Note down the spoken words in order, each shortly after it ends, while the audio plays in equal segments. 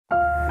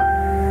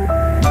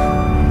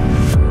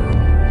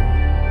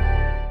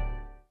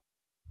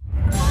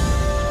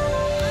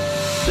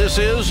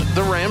This is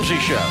The Ramsey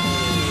Show.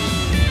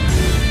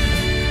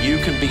 You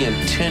can be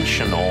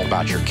intentional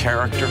about your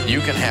character. You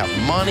can have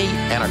money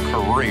and a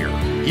career.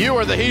 You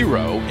are the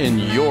hero in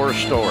your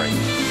story.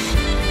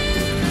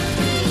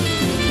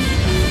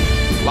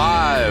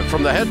 Live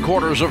from the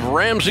headquarters of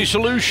Ramsey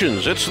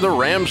Solutions, it's The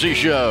Ramsey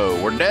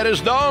Show, where debt is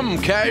dumb,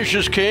 cash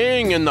is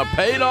king, and the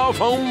paid-off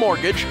home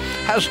mortgage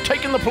has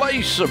taken the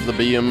place of the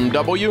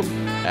BMW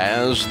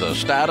as the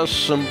status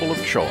symbol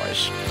of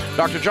choice.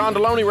 Dr. John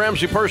Deloney,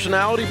 Ramsey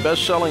personality,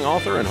 best-selling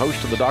author, and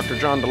host of the Dr.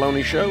 John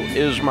Deloney Show,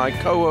 is my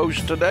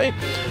co-host today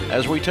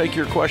as we take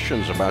your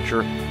questions about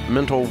your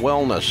mental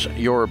wellness,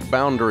 your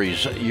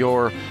boundaries,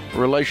 your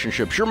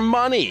relationships, your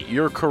money,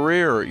 your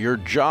career, your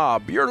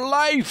job, your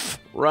life,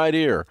 right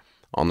here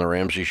on The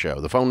Ramsey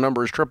Show. The phone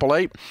number is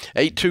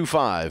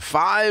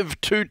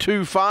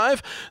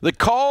 888-825-5225. The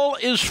call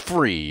is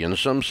free, and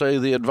some say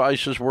the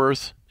advice is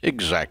worth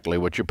exactly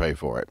what you pay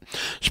for it.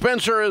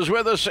 Spencer is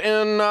with us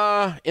in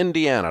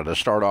Indiana to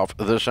start off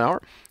this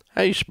hour.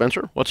 Hey,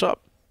 Spencer, what's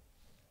up?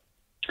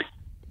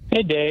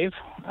 Hey, Dave.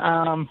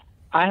 I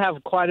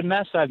have quite a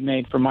mess I've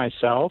made for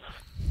myself,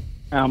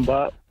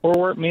 but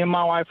me and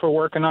my wife are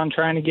working on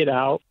trying to get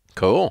out.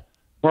 Cool.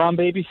 We're on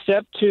baby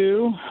step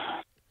 2,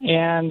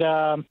 and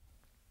I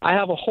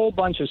have a whole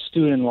bunch of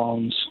student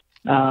loans.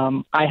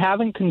 I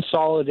haven't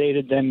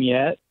consolidated them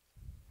yet.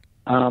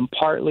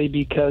 Partly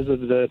because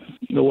of the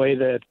way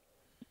that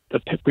the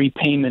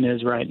repayment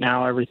is right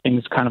now.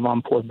 Everything's kind of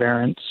on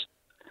forbearance.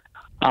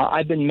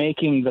 I've been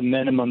making the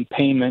minimum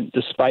payment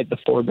despite the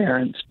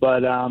forbearance,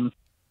 but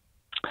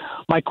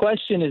my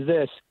question is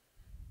this.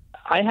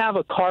 I have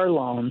a car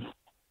loan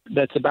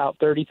that's about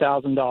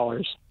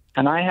 $30,000,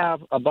 and I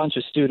have a bunch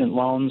of student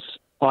loans.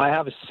 Well, I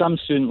have some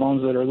student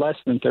loans that are less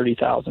than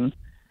 $30,000,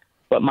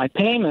 but my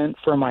payment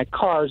for my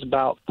car is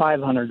about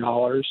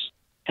 $500,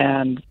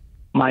 and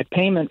my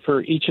payment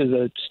for each of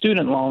the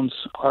student loans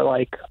are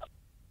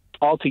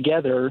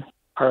altogether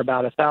are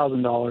about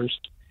 $1,000.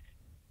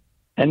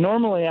 And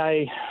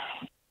normally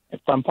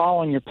if I'm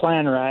following your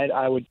plan right,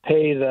 I would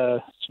pay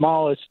the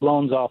smallest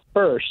loans off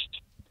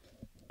first.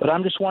 But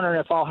I'm just wondering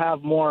if I'll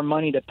have more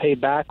money to pay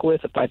back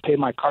with if I pay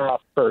my car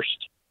off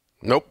first.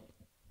 Nope.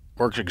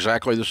 Works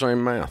exactly the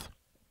same math.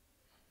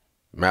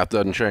 Math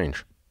doesn't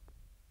change.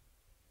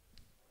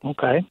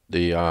 Okay.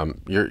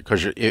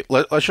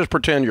 Let's just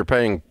pretend you're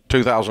paying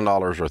 $2,000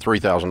 or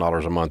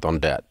 $3,000 a month on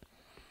debt.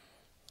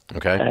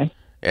 Okay.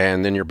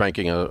 And then you're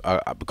making a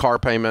car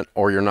payment,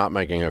 or you're not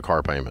making a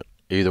car payment.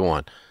 Either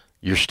one.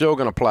 You're still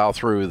going to plow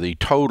through the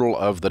total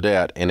of the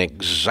debt in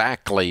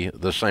exactly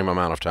the same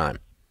amount of time.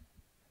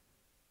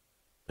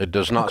 It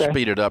does not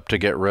speed it up to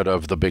get rid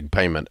of the big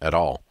payment at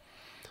all.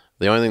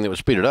 The only thing that would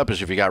speed it up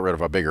is if you got rid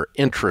of a bigger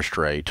interest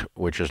rate,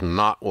 which is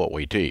not what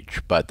we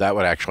teach, but that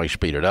would actually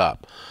speed it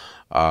up.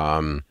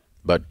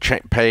 But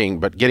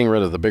getting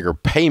rid of the bigger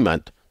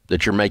payment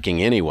that you're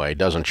making anyway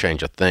doesn't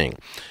change a thing.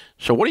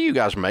 So what do you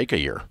guys make a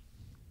year?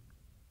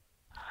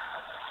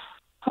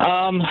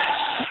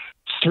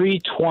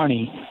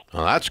 $320.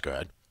 Oh, that's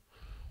good.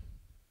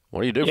 What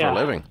do you do for a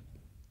living?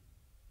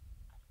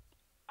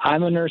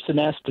 I'm a nurse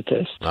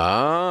anesthetist.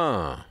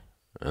 Ah,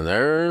 and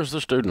there's the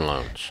student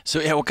loans.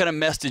 So, what kind of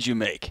mess did you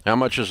make? How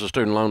much is the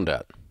student loan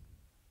debt?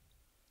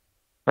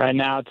 Right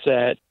now it's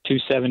at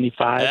 $275.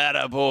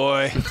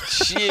 Attaboy.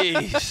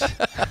 Jeez.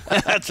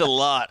 That's a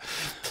lot.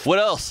 What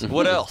else?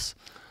 What else?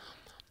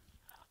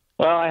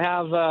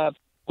 Well,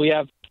 we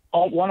have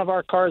one of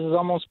our cars is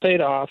almost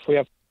paid off. We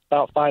have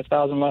about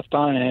 $5,000 left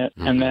on it,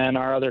 and then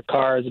our other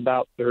car is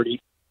about $30,000.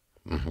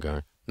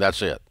 Okay.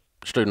 That's it.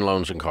 Student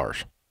loans and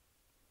cars.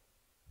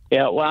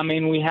 Yeah, well, I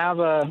mean, we have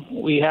a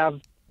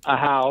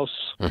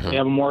house, we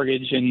have a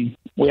mortgage, and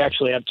we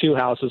actually have 2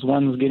 houses.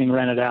 One's getting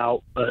rented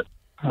out, but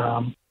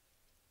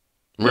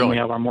really? We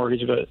have our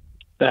mortgage, but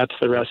that's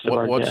the rest of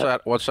our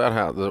debt. What's that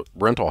house, the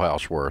rental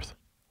house worth?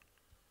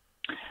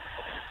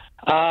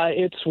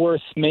 It's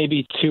worth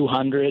maybe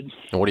 $200,000.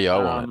 What do you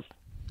owe on it?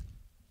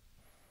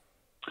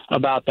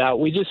 About that, it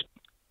was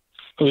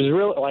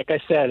really, like I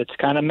said, it's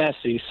kind of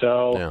messy.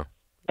 So yeah.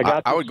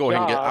 I would go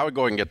ahead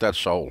and get that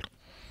sold.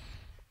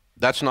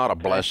 That's not a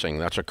blessing.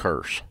 That's a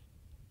curse.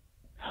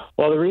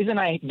 Well, the reason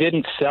I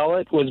didn't sell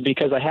it was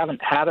because I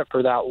haven't had it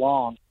for that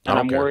long, and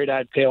I'm worried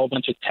I'd pay a whole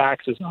bunch of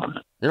taxes on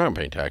it. You're not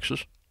paying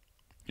taxes.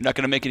 You're not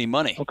going to make any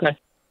money. Okay.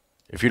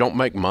 If you don't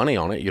make money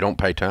on it, you don't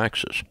pay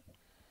taxes.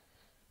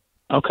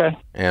 Okay.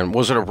 And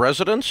was it a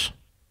residence?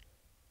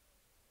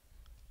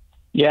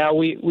 Yeah,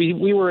 we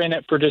were in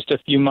it for just a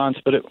few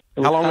months, but it was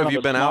How long kind have of you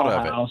a been out small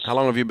of it? house. How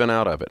long have you been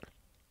out of it?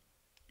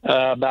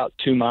 About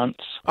 2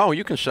 months. Oh,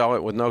 you can sell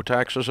it with no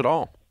taxes at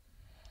all,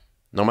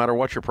 no matter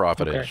what your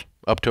profit is,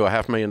 up to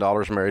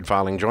 $500,000 married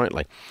filing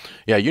jointly.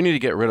 Yeah, you need to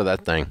get rid of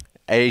that thing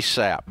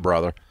ASAP,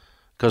 brother,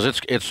 because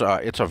it's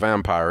a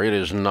vampire. It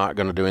is not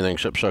going to do anything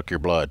except suck your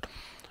blood.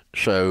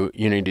 So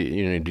you need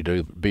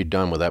to be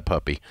done with that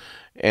puppy,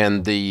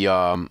 and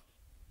then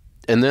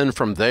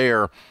from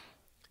there,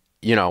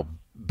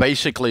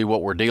 basically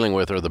what we're dealing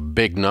with are the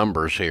big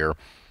numbers here.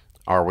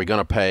 are we going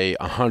to pay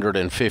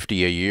 $150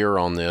 a year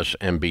on this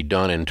and be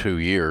done in 2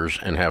 years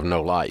and have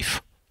no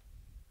life?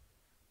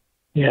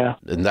 Yeah.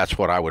 And that's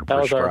what I would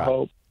That was prescribe. our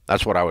hope.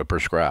 That's what I would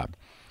prescribe.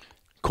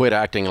 Quit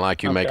acting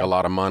like you make a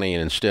lot of money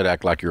and instead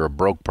act like you're a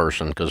broke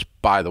person, because,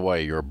 by the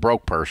way, you're a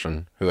broke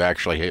person who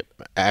actually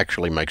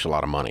makes a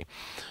lot of money.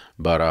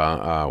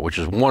 But which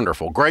is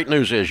wonderful. Great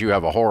news is you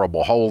have a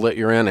horrible hole that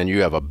you're in and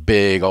you have a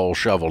big old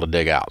shovel to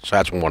dig out. So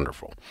that's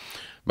wonderful.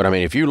 But, I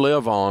mean, if you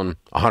live on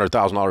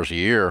 $100,000 a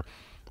year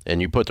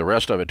and you put the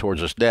rest of it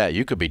towards this debt,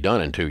 you could be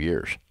done in 2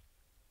 years.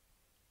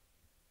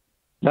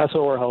 That's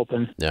what we're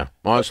hoping. Yeah.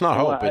 Well, it's not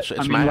hope. It's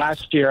math.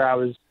 Last year I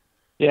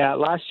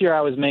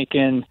was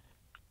making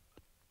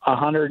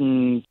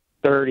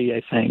 130,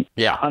 I think.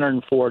 Yeah.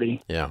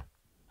 140. Yeah.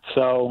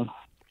 So. All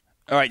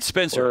right,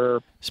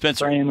 Spencer. We're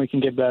praying we can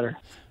get better.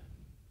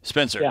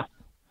 Spencer. Yeah.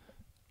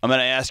 I'm going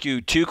to ask you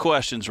 2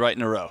 questions right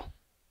in a row,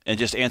 and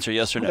just answer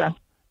yes or no. Okay.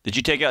 Did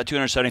you take out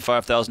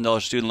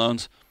 $275,000 student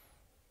loans?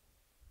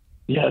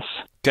 Yes.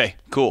 Okay,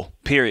 cool.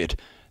 Period.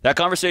 That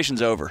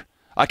conversation's over.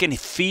 I can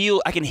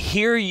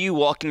hear you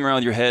walking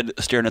around your head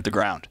staring at the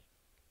ground.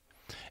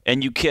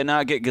 And you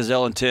cannot get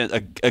gazelle intent.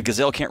 A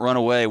gazelle can't run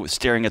away with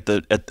staring at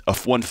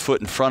 1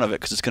 foot in front of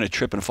it because it's going to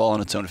trip and fall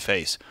on its own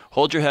face.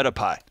 Hold your head up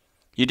high.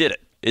 You did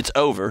it. It's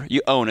over.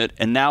 You own it.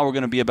 And now we're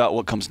going to be about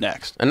what comes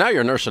next. And now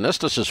you're a nurse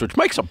anesthetist, which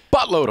makes a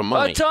buttload of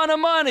money. A ton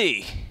of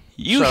money.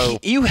 You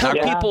help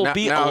people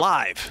be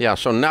alive. Yeah,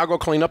 so now go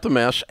clean up the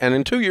mess, and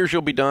in 2 years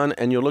you'll be done,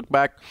 and you'll look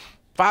back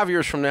 5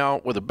 years from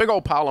now with a big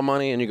old pile of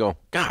money, and you go,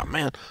 God,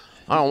 man,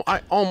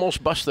 I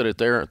almost busted it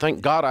there.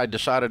 Thank God I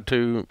decided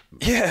to,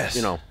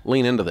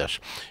 lean into this.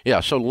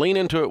 Yeah, so lean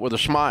into it with a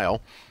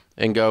smile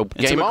and go,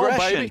 game on,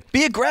 baby.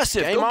 Be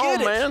aggressive. Game go on,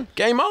 get it. man.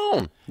 Game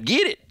on.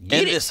 Get it.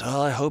 Get it.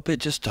 I hope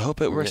it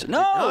works.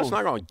 No, it's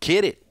not going to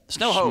get it. There's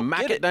no hope.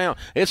 Smack it down.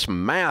 It's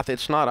math.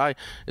 It's not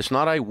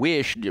a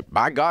wish.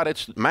 By God,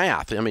 it's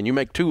math. I mean, you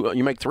make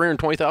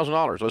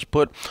 $320,000. Let's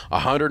put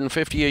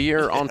 $150 a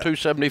year on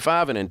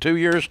 $275, and in 2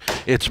 years,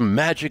 it's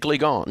magically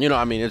gone.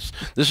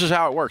 This is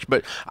how it works.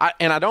 But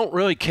I don't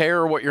really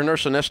care what your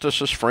nurse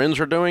anesthetist friends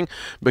are doing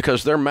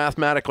because they're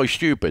mathematically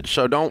stupid.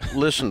 So don't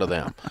listen to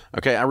them.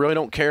 Okay, I really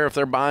don't care if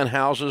they're buying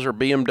houses or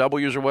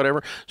BMWs or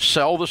whatever.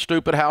 Sell the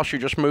stupid house you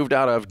just moved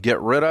out of. Get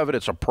rid of it.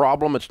 It's a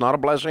problem. It's not a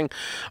blessing.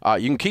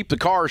 You can keep the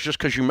cars just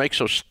because you make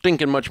so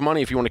stinking much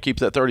money. If you want to keep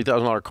that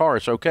 $30,000 car,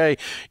 it's okay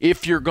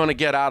if you're going to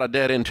get out of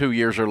debt in 2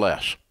 years or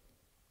less.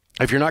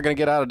 If you're not going to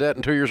get out of debt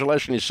in 2 years or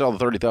less, you need to sell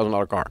the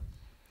 $30,000 car.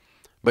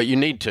 But you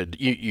need to.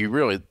 You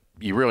really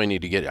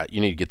need to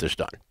get this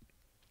done,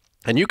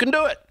 and you can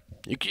do it.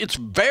 It's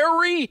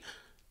very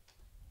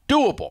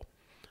doable.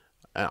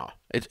 Now,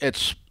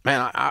 it's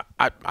man. I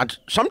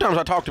sometimes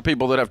I talk to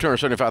people that have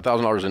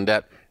 $275,000 in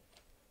debt,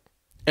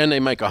 and they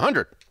make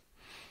 $100.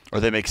 Or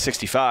they make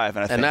 65,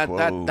 and I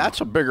think, that's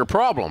a bigger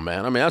problem,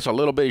 man. I mean, that's a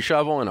little bitty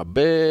shovel in a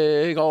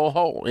big old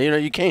hole.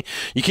 You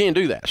can't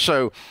do that.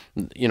 So,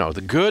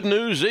 the good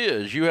news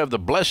is you have the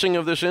blessing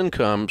of this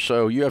income,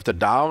 so you have to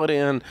dial it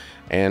in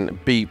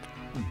and be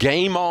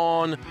game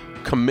on,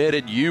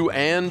 committed, you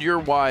and your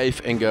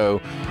wife, and go,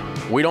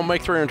 we don't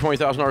make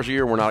 $320,000 a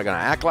year. We're not going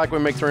to act like we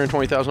make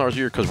 $320,000 a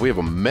year because we have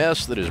a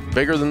mess that is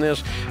bigger than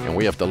this, and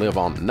we have to live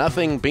on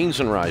nothing, beans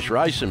and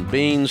rice and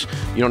beans.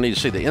 You don't need to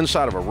see the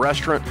inside of a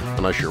restaurant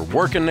unless you're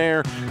working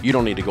there. You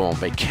don't need to go on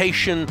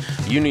vacation.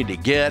 You need to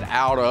get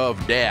out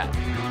of debt,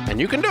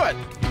 and you can do it.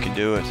 You can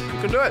do it.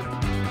 You can do it.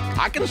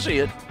 I can see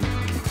it,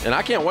 and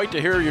I can't wait to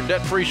hear your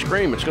debt-free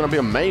scream. It's going to be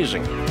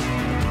amazing.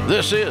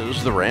 This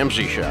is The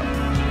Ramsey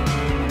Show.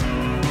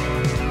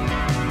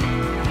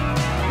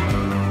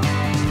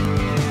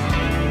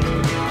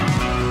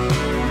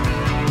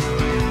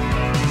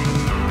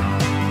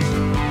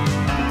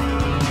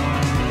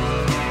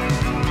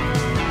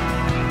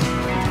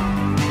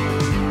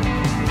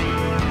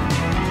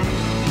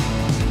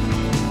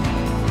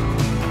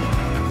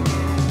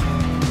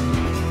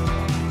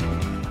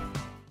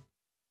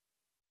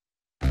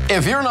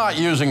 If you're not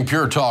using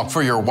Pure Talk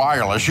for your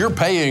wireless, you're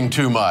paying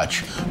too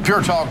much.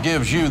 Pure Talk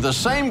gives you the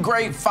same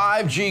great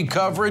 5G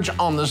coverage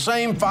on the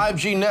same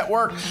 5G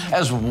network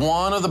as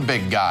one of the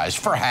big guys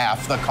for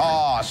half the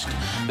cost.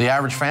 The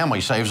average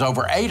family saves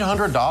over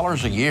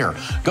 $800 a year.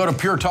 Go to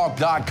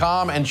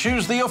puretalk.com and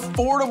choose the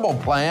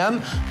affordable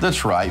plan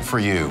that's right for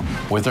you.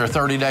 With their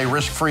 30-day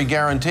risk-free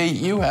guarantee,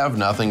 you have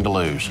nothing to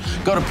lose.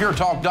 Go to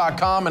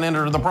puretalk.com and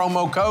enter the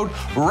promo code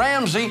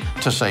Ramsey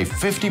to save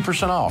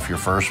 50% off your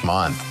first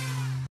month.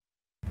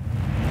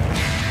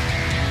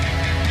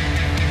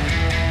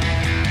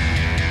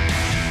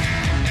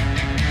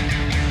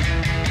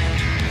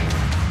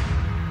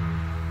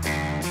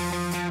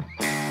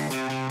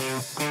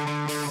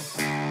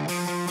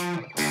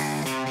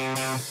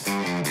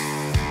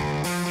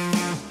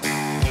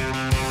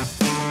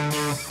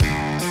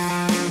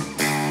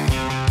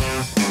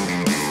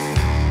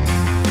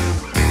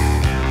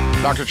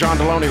 Dr. John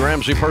Deloney,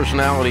 Ramsey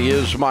Personality,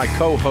 is my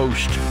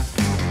co-host.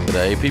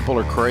 today. People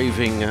are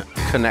craving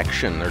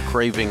connection. They're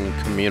craving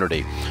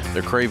community.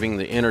 They're craving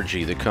the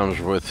energy that comes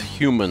with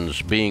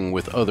humans being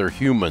with other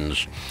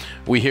humans.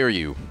 We hear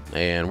you,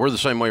 and we're the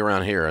same way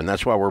around here, and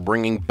that's why we're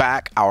bringing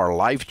back our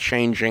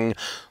life-changing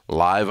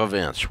live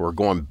events. We're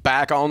going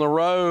back on the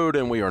road,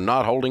 and we are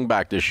not holding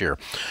back this year.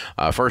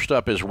 First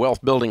up is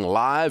Wealth Building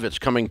Live. It's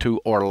coming to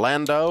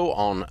Orlando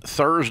on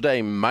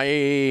Thursday,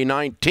 May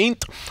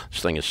 19th.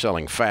 This thing is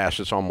selling fast.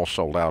 It's almost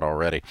sold out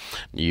already.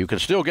 You can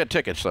still get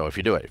tickets, though, if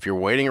you do it. If you're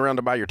waiting around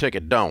to buy your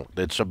ticket, don't.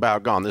 It's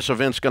about gone. This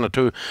event's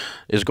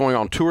is going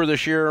on tour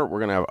this year. We're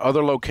going to have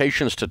other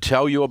locations to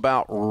tell you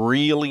about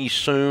really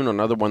soon.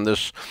 Another one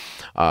this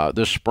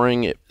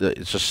spring.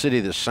 It's a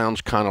city that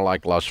sounds kind of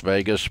like Las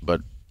Vegas,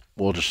 but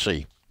we'll just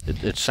see.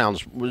 It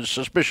sounds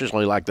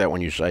suspiciously like that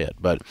when you say it,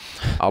 but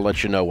I'll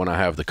let you know when I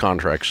have the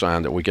contract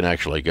signed that we can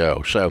actually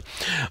go. So,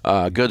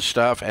 good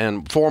stuff.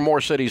 And 4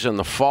 more cities in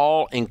the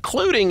fall,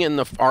 including in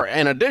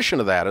addition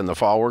to that, in the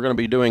fall, we're going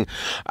to be doing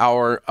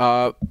our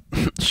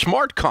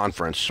Smart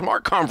Conference.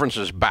 Smart Conference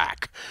is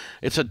back.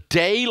 It's a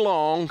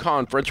day-long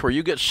conference where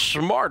you get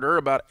smarter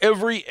about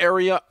every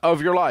area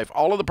of your life.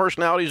 All of the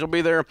personalities will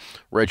be there.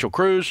 Rachel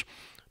Cruz,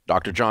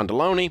 Dr. John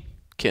Deloney,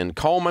 Ken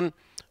Coleman,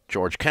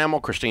 George Camel,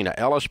 Christina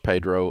Ellis,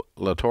 Pedro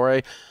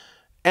Latorre,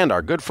 and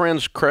our good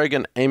friends Craig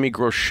and Amy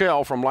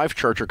Groeschel from Life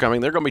Church are coming.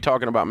 They're going to be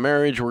talking about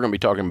marriage. We're going to be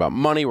talking about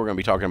money. We're going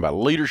to be talking about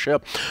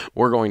leadership.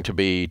 We're going to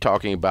be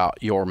talking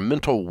about your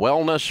mental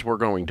wellness. We're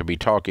going to be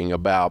talking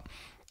about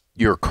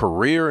your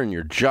career and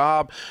your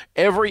job.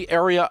 Every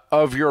area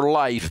of your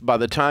life, by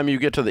the time you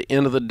get to the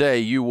end of the day,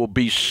 you will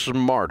be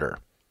smarter.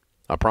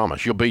 I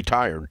promise. You'll be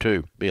tired,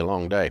 too. Be a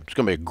long day. It's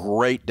going to be a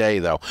great day,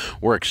 though.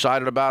 We're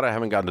excited about it. I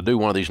haven't gotten to do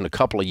one of these in a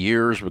couple of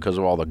years because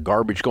of all the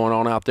garbage going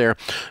on out there.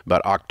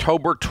 But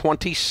October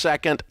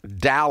 22nd,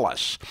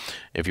 Dallas.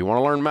 If you want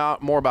to learn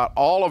more about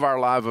all of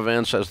our live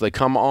events as they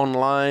come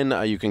online,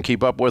 you can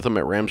keep up with them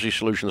at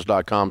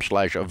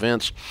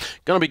RamseySolutions.com/events.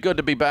 Going to be good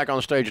to be back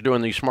on stage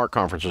doing these smart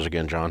conferences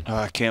again, John.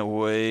 I can't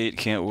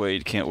wait.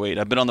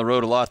 I've been on the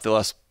road a lot the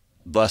last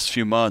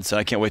few months, and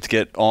I can't wait to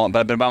get on. But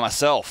I've been by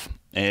myself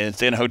and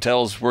staying in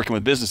hotels, working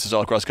with businesses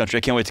all across the country.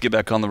 I can't wait to get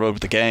back on the road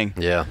with the gang.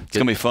 Yeah. It's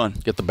going to be fun.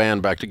 Get the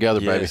band back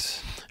together, baby.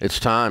 It's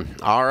time.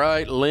 All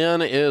right.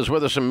 Lynn is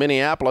with us in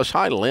Minneapolis.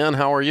 Hi, Lynn.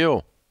 How are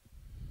you?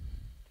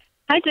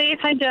 Hi, Dave.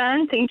 Hi,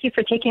 John. Thank you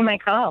for taking my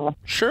call.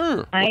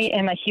 Sure. I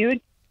am a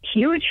huge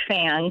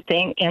fan,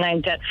 and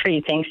I'm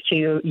debt-free thanks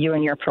to you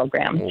and your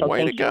program. Well, so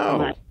way to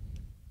go.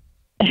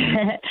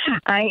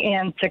 I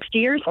am 60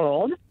 years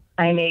old.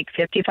 I make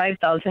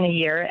 $55,000 a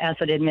year as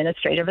an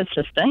administrative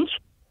assistant.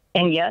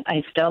 And yet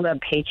I still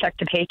live paycheck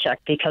to paycheck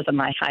because of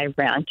my high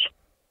rent,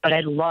 but I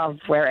love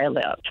where I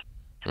live.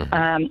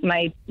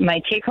 Mm-hmm.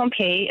 My take-home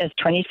pay is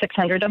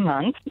 $2,600 a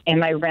month, and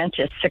my rent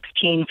is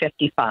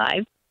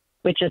 $1,655,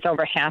 which is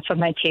over half of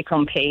my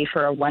take-home pay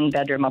for a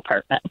one-bedroom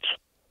apartment.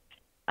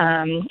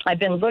 I've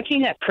been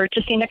looking at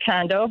purchasing a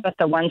condo, but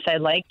the ones I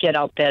like get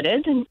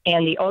outbidded,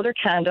 and the older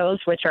condos,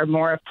 which are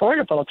more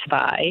affordable to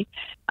buy,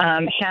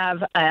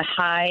 have a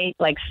high,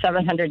 like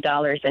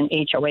 $700 in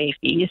HOA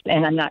fees,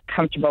 and I'm not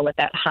comfortable with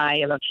that high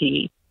of a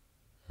fee.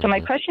 So my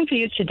question for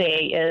you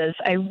today is,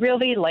 I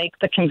really like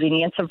the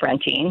convenience of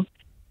renting.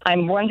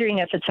 I'm wondering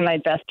if it's in my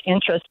best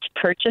interest to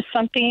purchase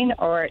something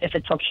or if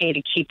it's okay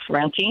to keep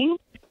renting.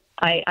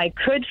 I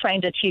could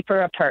find a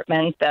cheaper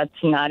apartment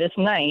that's not as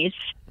nice,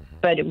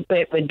 but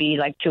it would be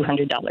like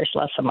 $200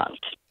 less a month.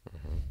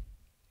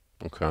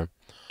 Okay.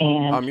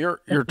 And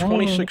your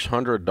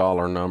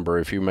 $2,600 number,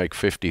 if you make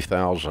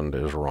 $50,000,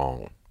 is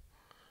wrong.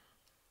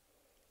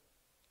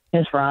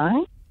 Is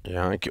wrong?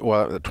 Yeah.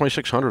 Well,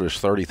 $2,600 is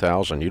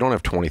 $30,000. You don't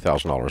have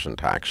 $20,000 in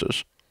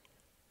taxes.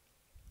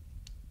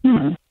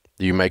 Do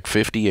you make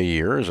 $50,000 a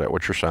year? Is that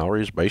what your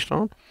salary is based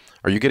on?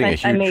 Are you getting a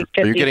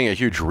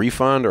huge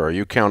refund, or are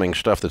you counting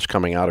stuff that's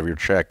coming out of your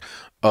check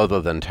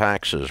other than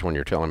taxes when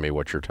you're telling me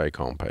what your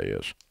take-home pay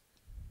is?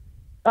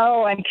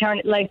 Oh, I'm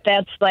counting,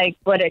 that's like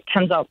what it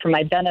comes out for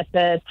my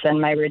benefits and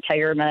my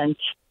retirement.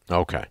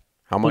 Okay.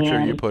 How much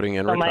are you putting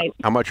in?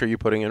 How much are you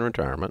putting in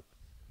retirement?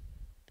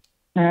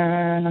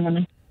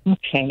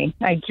 Okay.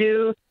 I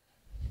do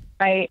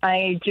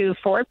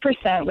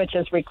 4%, which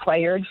is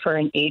required for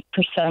an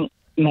 8%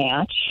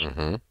 match.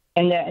 Mm-hmm.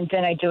 And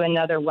then I do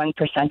another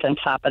 1% on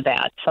top of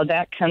that. So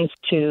that comes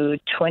to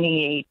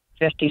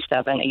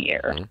 $2,857 a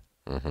year.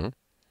 Mm-hmm.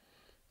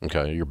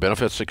 Okay. Your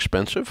benefits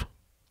expensive?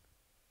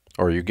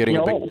 Or are you getting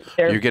a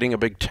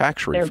big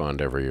tax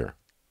refund every year?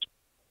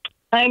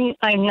 I'm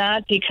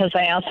not, because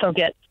I also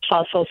get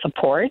spousal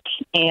support,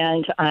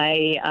 and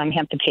I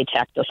have to pay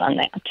taxes on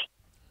that.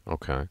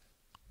 Okay.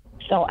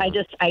 So I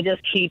just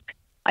keep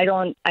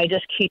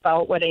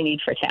out what I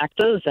need for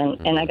taxes,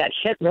 and I got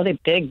hit really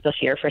big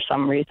this year for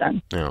some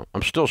reason. Yeah,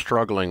 I'm still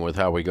struggling with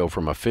how we go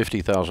from a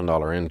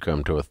 $50,000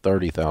 income to a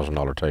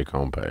 $30,000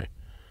 take-home pay.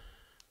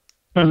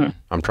 Mm-hmm.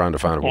 I'm trying to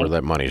find where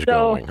that money's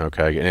going.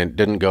 Okay, and it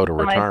didn't go to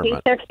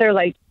retirement. My paychecks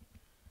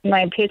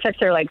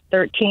are like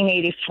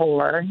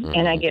 $1,384,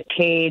 and I get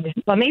paid.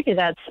 Well, maybe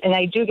and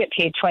I do get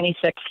paid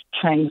 26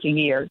 times a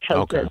year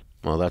because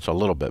Well, that's a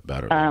little bit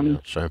better.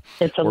 So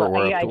it's a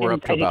we're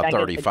up to about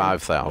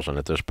 35,000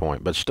 at this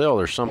point, but still,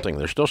 there's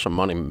still some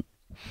money.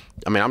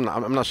 I mean, I'm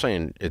not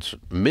saying it's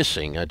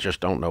missing. I just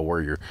don't know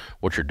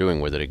what you're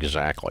doing with it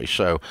exactly.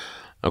 So,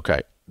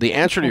 okay, the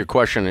answer to your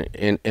question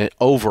in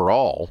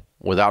overall,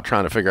 without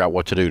trying to figure out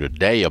what to do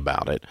today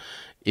about it,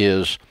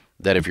 is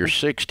that if you're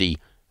 60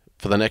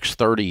 for the next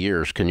 30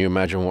 years, can you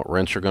imagine what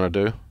rents are going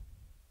to do?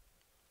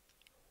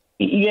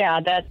 Yeah,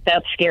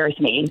 that scares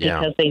me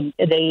because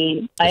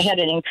I had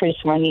an increase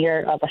one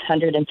year of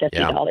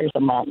 $150 a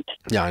month.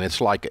 Yeah, and it's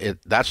like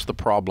that's the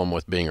problem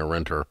with being a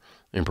renter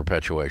in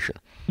perpetuation.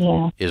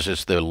 Yeah,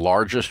 it's the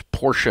largest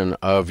portion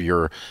of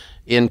your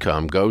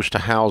income goes to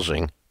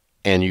housing,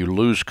 and you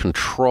lose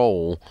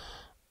control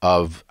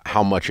of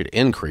how much it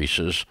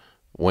increases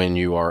when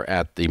you are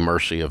at the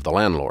mercy of the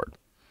landlord.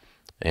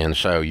 And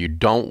so you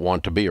don't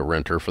want to be a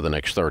renter for the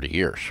next 30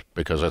 years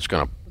because that's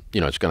going to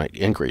it's going to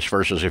increase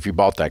versus if you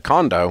bought that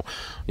condo,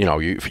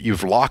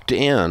 you've locked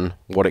in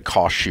what it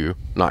costs you,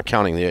 not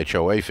counting the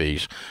HOA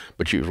fees,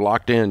 but you've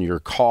locked in your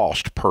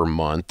cost per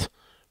month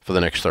for the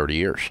next 30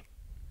 years.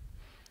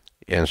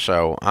 And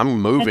so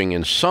I'm moving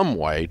in some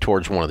way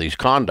towards one of these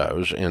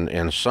condos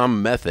in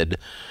some method,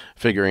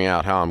 figuring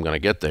out how I'm going to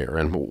get there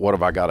and what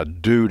have I got to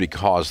do to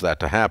cause that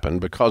to happen,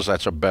 because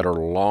that's a better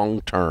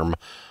long-term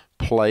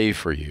play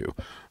for you.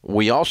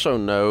 We also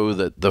know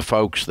that the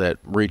folks that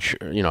reach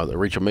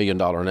 $1 million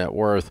net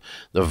worth,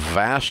 the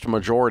vast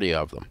majority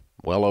of them,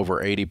 well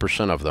over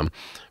 80% of them,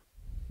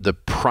 the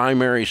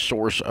primary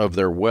source of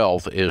their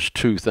wealth is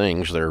two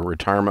things: their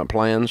retirement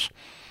plans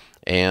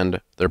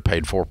and their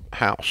paid-for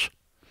house.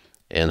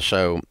 And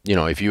so,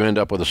 if you end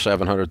up with a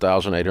 $700,000,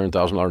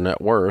 $800,000 net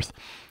worth,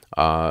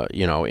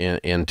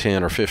 in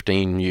 10 or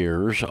 15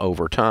 years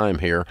over time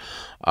here,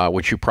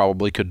 which you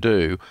probably could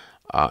do,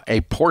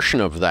 a portion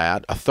of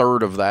that, a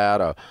third of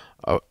that,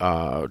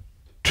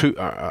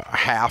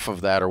 half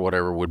of that or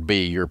whatever would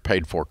be your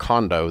paid-for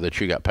condo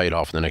that you got paid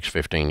off in the next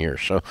 15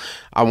 years. So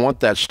I want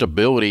that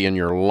stability in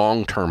your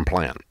long-term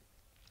plan.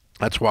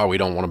 That's why we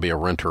don't want to be a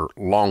renter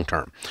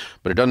long-term.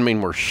 But it doesn't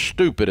mean we're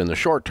stupid in the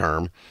short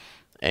term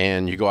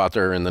and you go out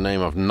there in the name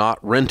of not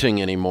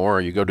renting anymore,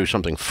 or you go do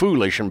something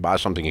foolish and buy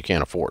something you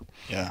can't afford.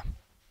 Yeah.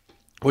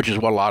 Which is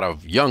what a lot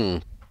of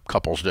young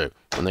couples do.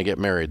 When they get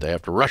married, they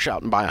have to rush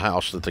out and buy a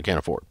house that they can't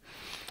afford.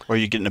 Or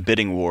you get in a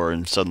bidding war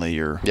and suddenly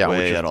you're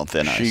way out on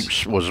thin ice.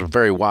 She was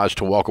very wise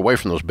to walk away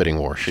from those bidding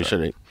wars. She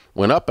said it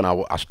went up and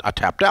I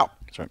tapped out.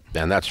 That's right.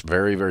 And that's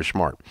very, very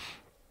smart.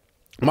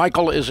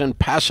 Michael is in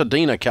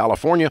Pasadena,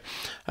 California.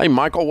 Hey,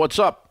 Michael, what's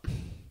up?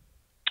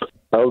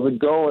 How's it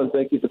going?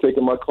 Thank you for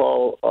taking my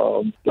call,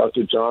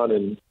 Dr. John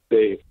and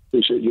Dave.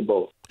 Appreciate you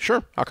both.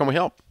 Sure. How can we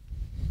help?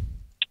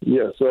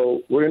 Yeah,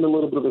 so we're in a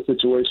little bit of a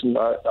situation.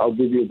 I'll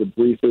give you the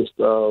briefest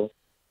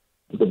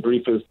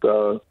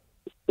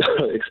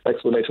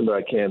explanation that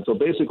I can. So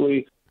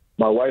basically,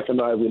 my wife and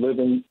I, we live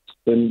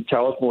in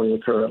California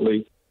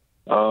currently.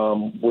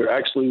 We're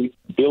actually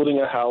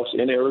building a house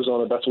in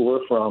Arizona. That's where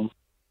we're from.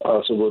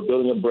 So we're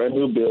building a brand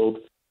new build.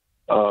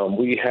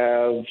 We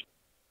have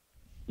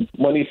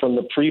money from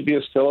the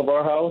previous sale of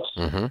our house.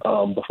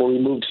 Mm-hmm. Before we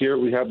moved here,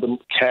 we have the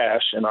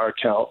cash in our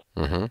account.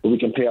 Mm-hmm. So we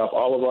can pay off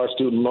all of our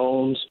student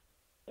loans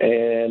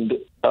and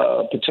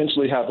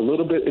potentially have a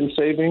little bit in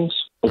savings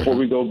before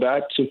we go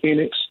back to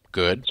Phoenix.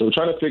 Good. So we're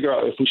trying to figure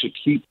out if we should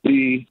keep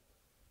the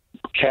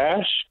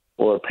cash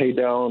or pay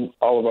down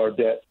all of our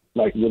debt,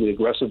 like really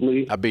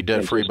aggressively. I'd be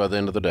debt-free by the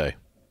end of the day.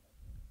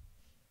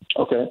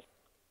 Okay.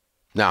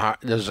 Now,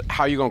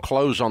 how are you going to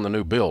close on the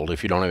new build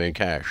if you don't have any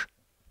cash?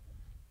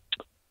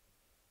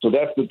 So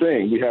that's the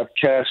thing. We have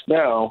cash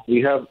now.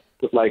 We have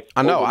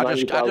I know. I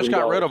just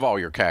got rid of all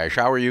your cash.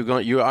 How are you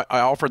going?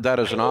 I offered that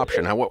as an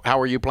option. How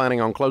are you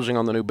planning on closing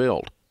on the new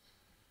build?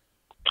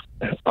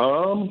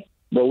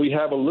 Well, we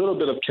have a little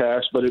bit of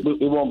cash, but it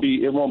won't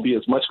be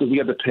as much because we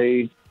have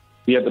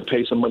to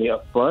pay some money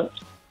up front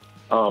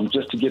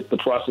just to get the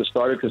process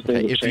started because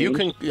things have changed. You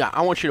can,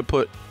 I want you to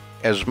put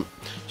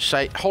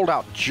hold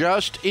out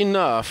just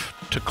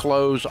enough to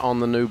close on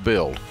the new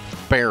build,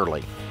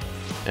 barely,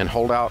 and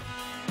hold out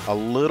a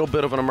little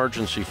bit of an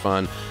emergency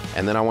fund,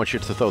 and then I want you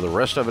to throw the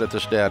rest of it at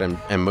this debt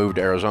and move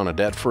to Arizona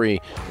debt-free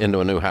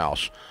into a new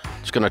house.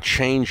 It's going to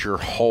change your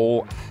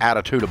whole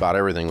attitude about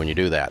everything when you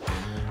do that.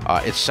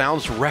 It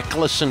sounds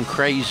reckless and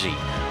crazy,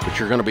 but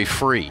you're going to be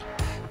free,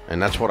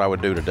 and that's what I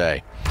would do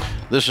today.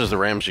 This is The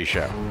Ramsey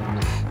Show.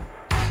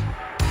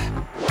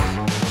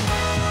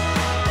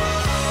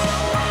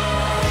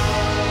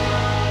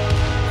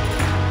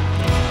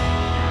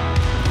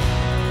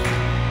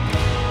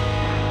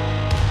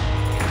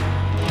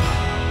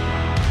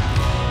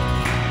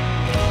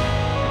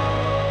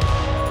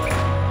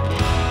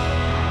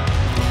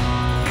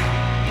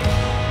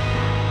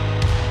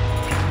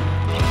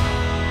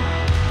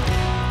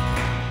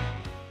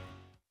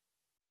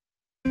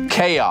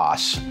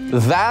 Chaos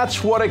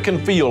That's what it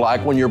can feel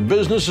like when your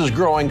business is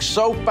growing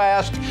so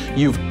fast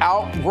you've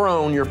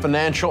outgrown your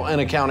financial and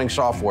accounting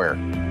software.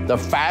 The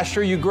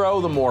faster you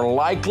grow, the more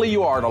likely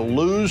you are to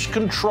lose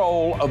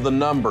control of the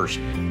numbers.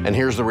 And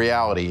here's the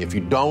reality. If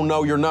you don't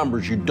know your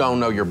numbers, you don't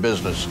know your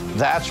business.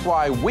 That's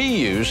why we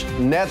use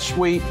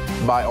NetSuite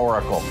by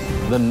Oracle,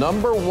 the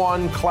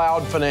 #1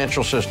 cloud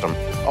financial system.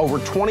 Over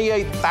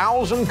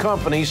 28,000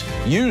 companies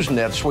use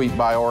NetSuite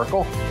by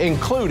Oracle,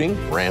 including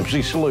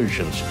Ramsey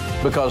Solutions,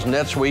 because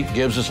NetSuite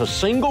gives us a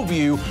single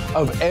view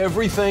of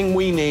everything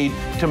we need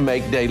to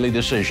make daily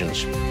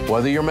decisions.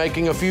 Whether you're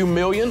making a few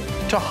million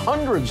to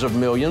hundreds of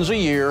millions a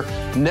year,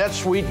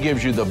 NetSuite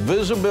gives you the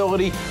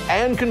visibility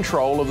and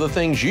control of the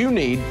things you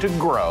need to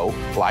grow,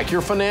 like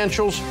your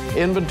financials,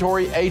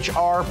 inventory,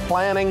 HR,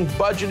 planning,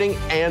 budgeting,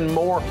 and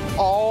more,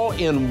 all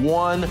in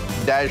one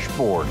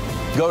dashboard.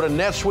 Go to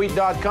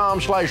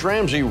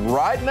netsuite.com/Ramsey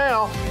right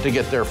now to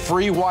get their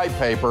free white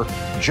paper.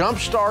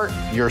 Jumpstart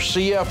your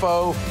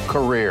CFO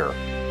career.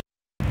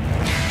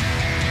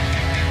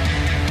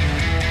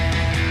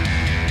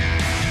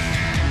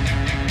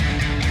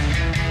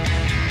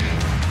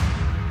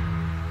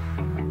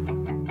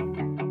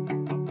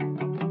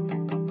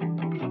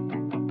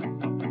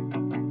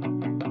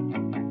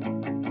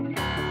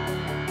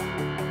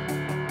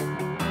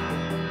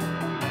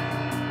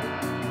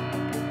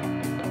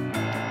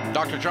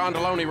 Dr. John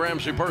Deloney,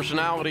 Ramsey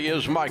Personality,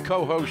 is my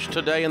co-host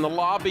today in the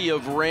lobby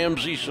of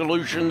Ramsey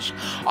Solutions.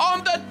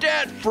 On the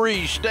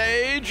debt-free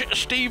stage,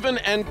 Stephen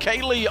and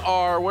Kaylee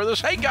are with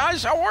us. Hey,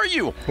 guys, how are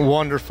you?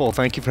 Wonderful.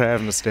 Thank you for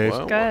having us, Dave.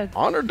 Well, good.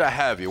 Honored to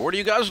have you. Where do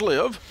you guys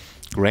live?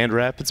 Grand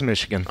Rapids,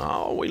 Michigan.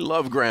 Oh, we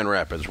love Grand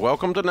Rapids.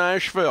 Welcome to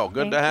Nashville.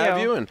 Good Thank to have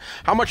you. you. And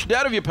how much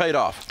debt have you paid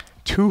off?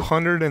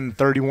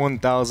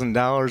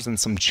 $231,000 and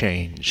some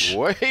change.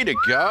 Way to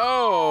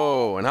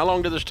go. And how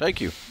long did this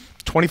take you?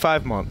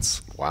 25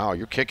 months. Wow,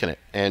 you're kicking it.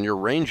 And your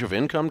range of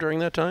income during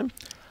that time?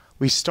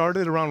 We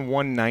started around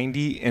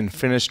 190 and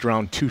finished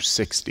around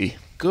 260.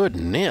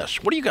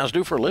 Goodness. What do you guys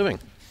do for a living?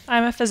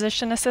 I'm a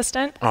physician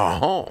assistant.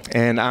 Oh.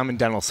 And I'm in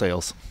dental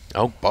sales.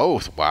 Oh,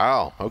 both.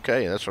 Wow.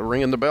 Okay, that's a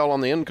ringing the bell on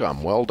the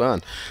income. Well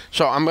done.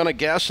 So I'm going to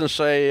guess and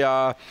say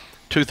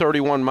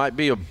 231 might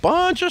be a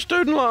bunch of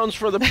student loans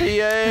for the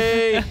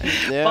PA.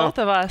 Yeah. Both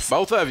of us.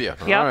 Both of you.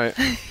 Yep. All right.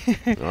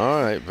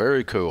 All right.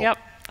 Very cool. Yep.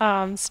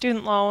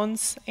 Student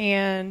loans,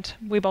 and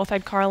we both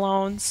had car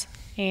loans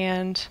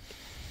and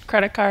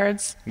credit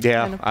cards.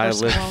 Yeah, and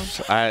personal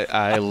loans.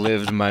 I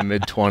lived my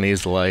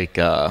mid-20s like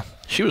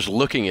She was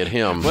looking at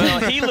him. Well,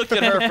 he looked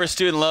at her for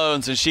student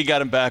loans, and she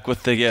got him back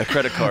with the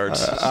credit cards.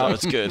 So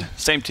it's good.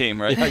 Same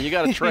team, right? Yeah, you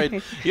got to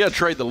trade. You got to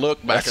trade the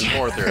look back and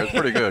forth there. It's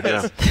pretty good.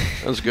 Yeah,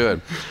 that's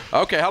good.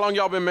 Okay, how long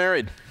y'all been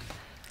married?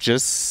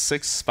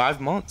 just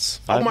 5 months.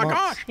 Oh my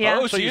gosh! Yeah.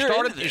 Oh, so you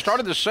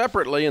started this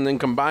separately and then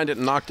combined it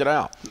and knocked it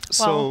out.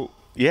 So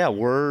yeah,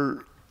 we're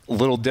a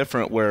little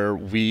different where I'll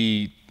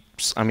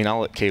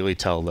let Kaylee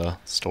tell the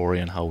story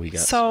and how we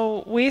got.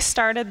 So we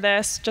started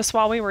this just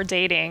while we were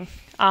dating.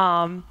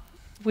 I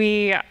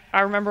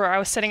remember I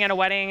was sitting at a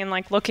wedding and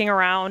like looking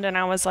around, and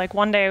I was like,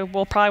 one day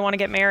we'll probably want to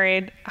get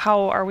married.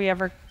 How are we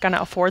ever going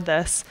to afford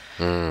this?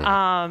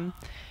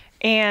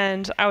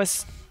 And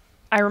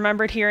I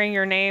remembered hearing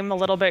your name a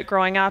little bit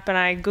growing up, and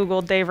I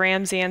Googled Dave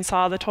Ramsey and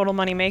saw the Total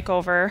Money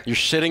Makeover. You're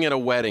sitting at a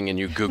wedding and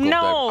you Googled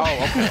No.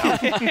 Dave. Oh,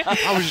 okay.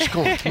 I was just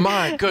going,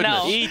 my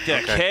goodness. No. Eat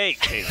the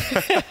cake.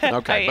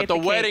 Okay, but the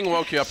wedding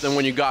woke you up. Then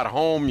when you got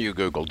home, you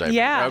Googled Dave.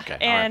 Yeah. Okay.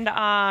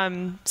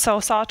 And so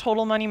saw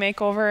Total Money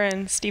Makeover,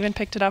 and Stephen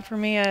picked it up for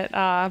me at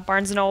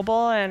Barnes &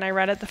 Noble, and I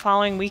read it the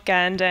following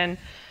weekend, and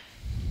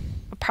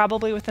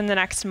probably within the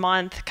next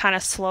month kind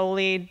of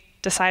slowly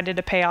decided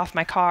to pay off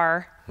my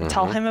car,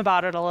 tell him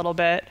about it a little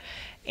bit,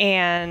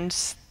 and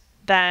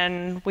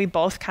then we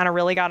both kind of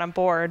really got on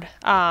board.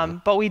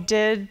 But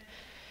it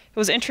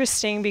was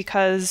interesting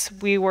because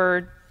we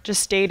were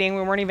just dating.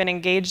 We weren't even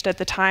engaged at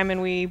the time, and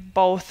we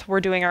both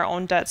were doing our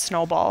own debt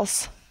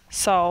snowballs.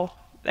 So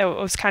it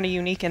was kind of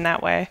unique in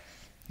that way.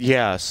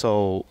 Yeah,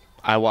 so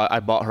I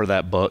bought her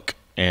that book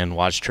and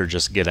watched her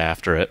just get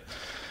after it.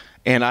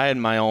 And I had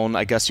my own,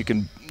 I guess you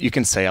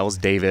can say I was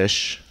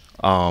Dave-ish,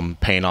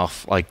 paying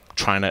off, like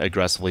trying to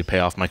aggressively pay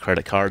off my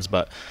credit cards.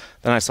 But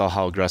then I saw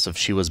how aggressive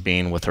she was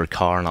being with her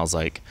car, and I was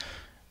like,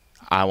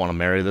 I want to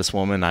marry this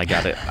woman. I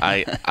got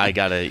to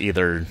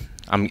either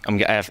have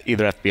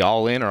to be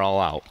all in or all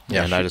out.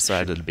 Yeah, and I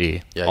decided to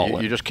be all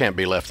in. You just can't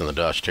be left in the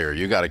dust here.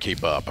 You got to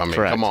keep up. I mean,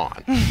 Correct. come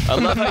on. I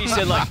love how you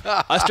said, like,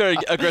 I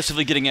started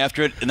aggressively getting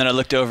after it, and then I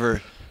looked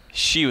over.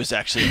 She was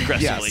actually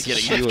aggressively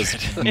getting she after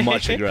was it.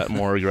 much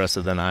more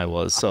aggressive than I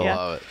was. So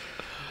Yeah.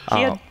 Love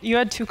it. You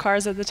had two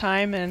cars at the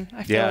time, and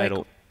I feel Yeah,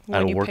 like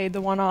when you paid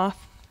the one off.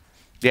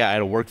 yeah, I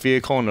had a work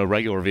vehicle and a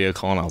regular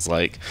vehicle, and I was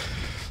like,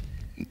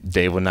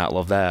 Dave would not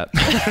love that.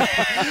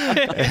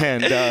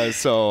 And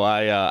so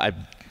I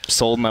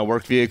sold my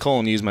work vehicle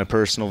and used my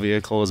personal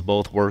vehicle as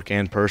both work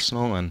and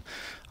personal, and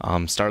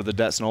started the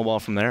debt snowball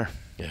from there.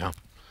 Yeah.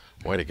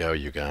 Way to go,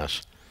 you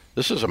guys.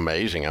 This is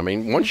amazing. I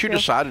mean, once you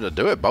decided to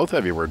do it, both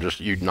of you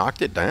you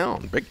knocked it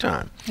down big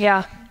time.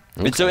 Yeah.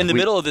 Okay. And so in the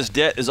middle of this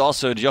debt is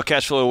also, did y'all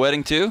cash flow a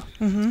wedding too?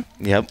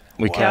 Mm-hmm. Yep.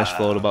 We cash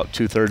flowed about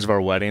 2/3 of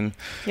our wedding.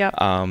 Yep.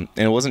 And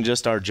it wasn't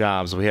just our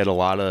jobs. We had a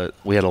lot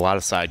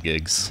of side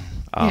gigs.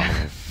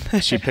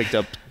 She picked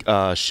up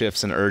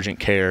shifts in urgent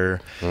care.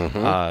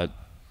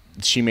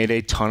 She made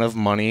a ton of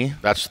money.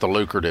 That's the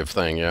lucrative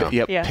thing, yeah.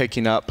 Yep. Yeah.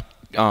 Picking up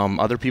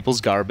other people's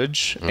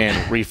garbage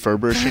and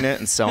refurbishing it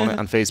and selling it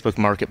on Facebook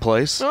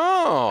Marketplace.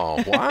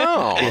 Oh,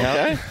 wow.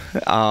 Okay.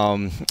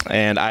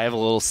 And I have a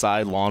little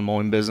side lawn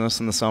mowing business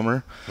in the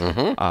summer.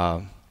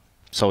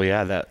 So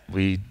yeah, that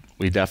we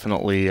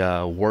definitely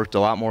worked a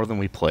lot more than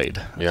we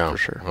played. Yeah, for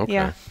sure. Okay.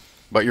 Yeah.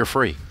 But you're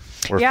free.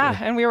 Free.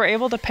 And we were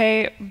able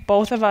to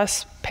both of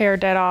us pay our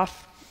debt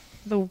off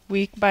the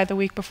week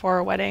before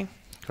our wedding.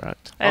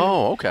 Correct. And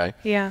okay.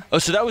 Yeah. Oh,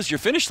 so that was your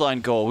finish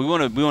line goal. We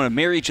want to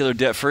marry each other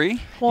debt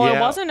free. Well, it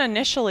wasn't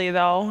initially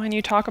though, and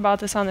you talk about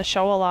this on the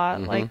show a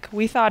lot. Like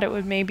we thought it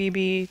would maybe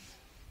be.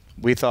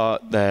 We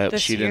thought that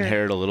she'd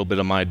inherit a little bit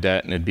of my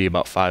debt, and it'd be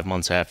about 5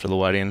 months after the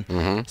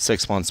wedding,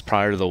 6 months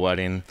prior to the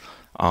wedding.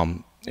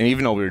 And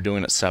even though we were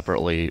doing it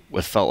separately,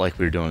 it felt like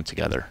we were doing it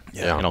together.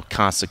 Yeah. You know,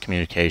 constant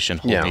communication,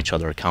 holding each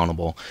other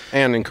accountable,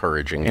 and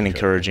encouraging.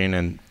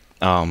 And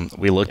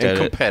we looked at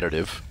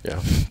competitive.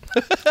 Yeah.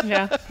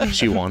 Yeah.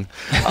 She won.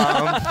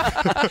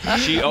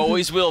 She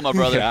always will, my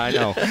brother. Yeah, I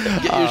know.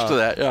 Get used to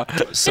that. Yeah.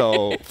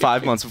 So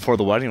 5 months before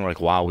the wedding, we're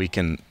like, wow, we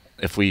can.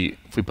 If we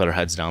put our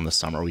heads down this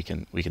summer, we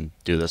can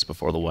do this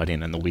before the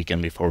wedding. And the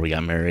weekend before we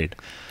got married,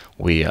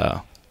 we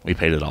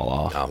paid it all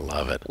off. I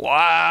love it.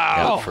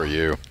 Wow. Good for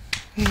you.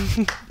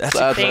 That's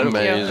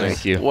amazing.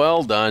 Thank you.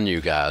 Well done, you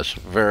guys.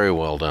 Very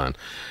well done.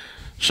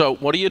 So,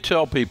 what do you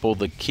tell people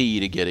the key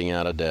to getting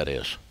out of debt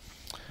is?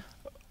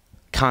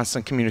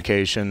 Constant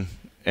communication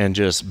and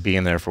just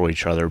being there for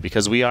each other,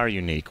 because we are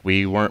unique.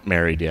 We weren't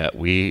married yet.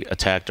 We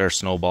attacked our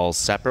snowballs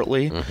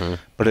separately,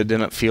 but it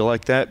didn't feel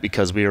like that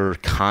because we were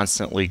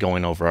constantly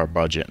going over our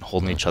budget and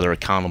holding each other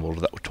accountable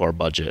to our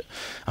budget.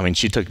 I mean,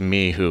 she took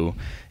me, who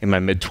in my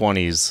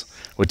mid-20s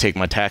would take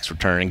my tax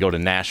return and go to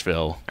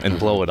Nashville and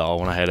blow it all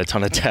when I had a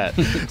ton of debt.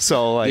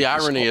 So like, the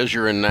irony is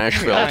you're in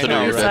Nashville to do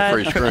your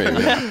debt-free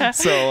stream.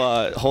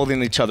 So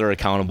holding each other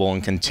accountable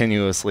and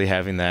continuously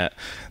having that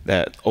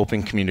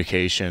open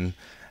communication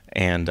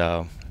and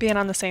being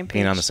on the same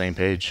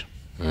page.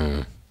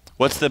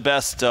 What's the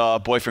best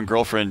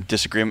boyfriend-girlfriend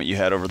disagreement you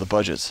had over the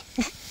budgets?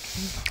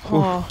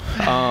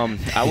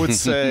 I would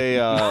say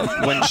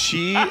when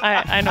she...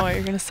 I know what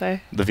you're going to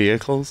say. The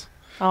vehicles?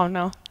 Oh,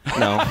 no.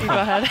 No. You go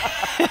ahead.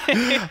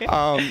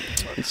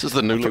 This is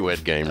the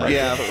newlywed game, right?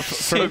 Yeah.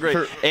 So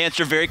great.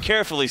 Answer very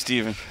carefully,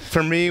 Stephen.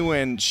 For me,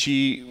 when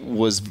she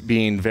was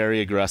being very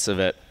aggressive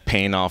at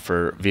paying off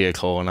her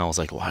vehicle, and I was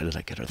like, why did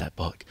I get her that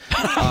book?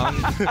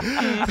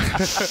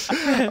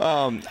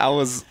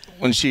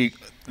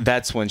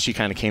 That's when she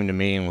kind of came to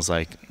me and was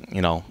like,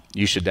 you know,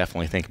 you should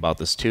definitely think about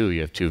this too.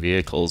 You have 2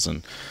 vehicles.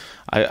 And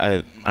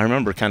I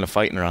remember kind of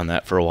fighting her on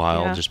that for a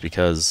while, just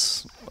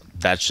because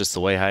that's just the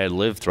way I had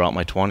lived throughout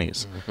my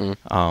 20s.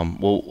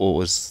 What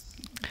was...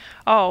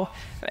 Oh,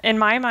 in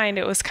my mind,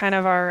 it was kind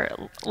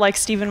of like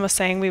Stephen was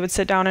saying, we would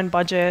sit down and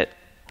budget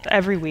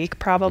every week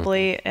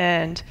probably,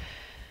 and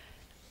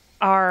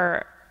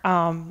I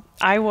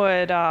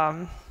would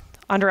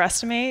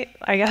underestimate,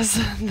 I guess,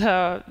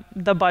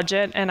 the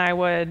budget,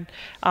 and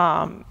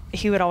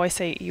he would always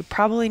say, you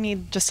probably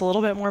need just a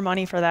little bit more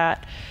money for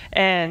that.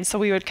 And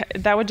so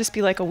that would just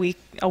be like a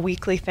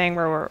weekly thing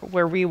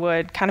where we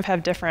would kind of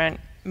have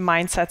different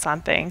mindsets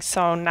on things.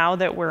 So now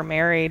that we're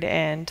married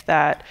and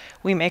that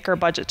we make our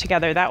budget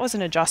together, that was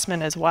an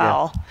adjustment as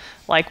well.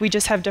 Like we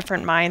just have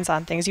different minds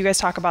on things. You guys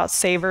talk about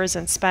savers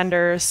and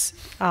spenders,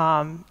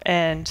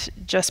 and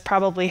just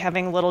probably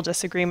having little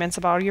disagreements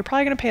about, you're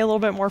probably going to pay a little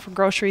bit more for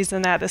groceries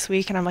than that this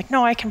week. And I'm like,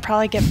 no, I can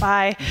probably get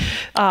by.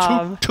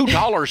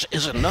 $2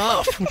 is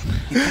enough.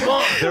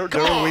 There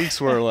were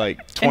weeks where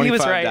like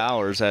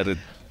 $25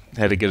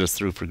 had to get us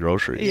through for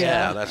groceries.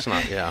 Yeah, that's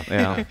not. Yeah.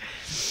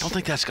 Don't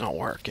think that's gonna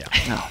work. Yeah.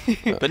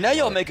 No. But now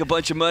y'all make a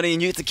bunch of money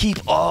and you have to keep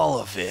all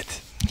of it.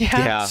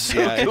 Yeah.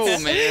 Cool,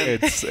 man.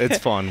 It's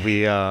fun.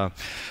 We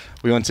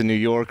went to New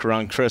York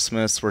around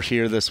Christmas. We're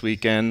here this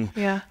weekend.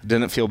 Yeah.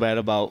 Didn't feel bad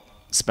about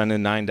spending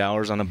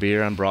 $9 on a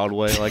beer on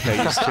Broadway like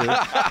I used to.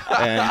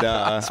 And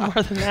it's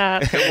more than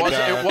that.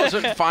 It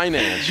wasn't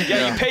finance.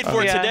 Yeah, you paid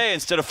for it today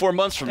instead of 4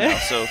 months from now.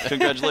 So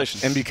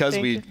congratulations. And because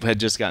we had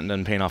just gotten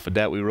done paying off a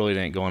debt, we really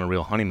didn't go on a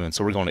real honeymoon.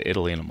 So we're going to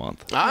Italy in a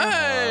month.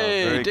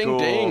 Hey, ding, cool.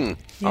 ding.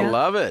 Yeah. I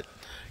love it.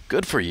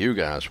 Good for you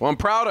guys. Well, I'm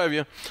proud of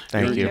you.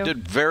 Thank you. You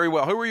did very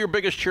well. Who were your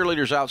biggest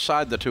cheerleaders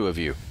outside the 2 of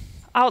you?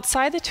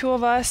 Outside the 2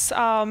 of us,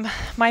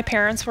 my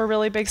parents were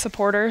really big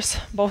supporters.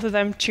 Both of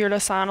them cheered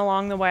us on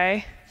along the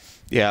way.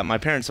 Yeah, my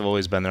parents have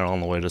always been there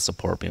along the way to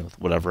support me with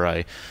whatever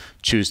I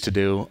choose to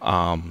do.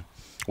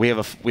 we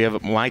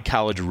have my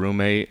college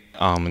roommate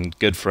and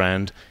good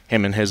friend.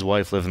 Him and his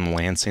wife live in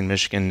Lansing,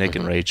 Michigan. Nick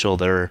and Rachel,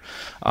 they're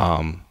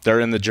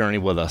in the journey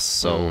with us,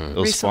 so it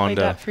was recently fun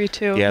to debt-free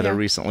too. Yeah, they're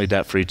recently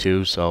debt-free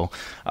too. So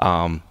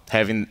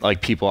having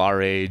like people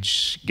our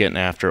age getting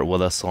after it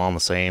with us along the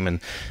same, and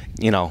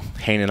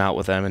hanging out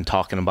with them and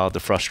talking about the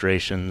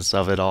frustrations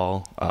of it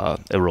all,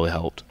 it really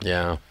helped.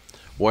 Yeah,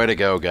 way to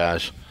go,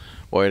 guys.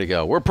 Way to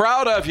go. We're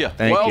proud of you.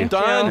 Thank you.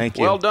 Done. Thank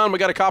you. Well done. We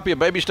got a copy of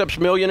Baby Steps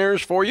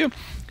Millionaires for you,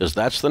 because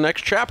that's the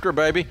next chapter,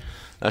 baby.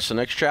 That's the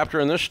next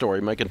chapter in this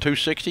story. Making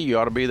 $260, you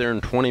ought to be there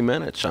in 20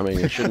 minutes. I mean,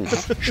 it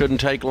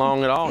shouldn't take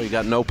long at all. You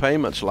got no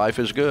payments. Life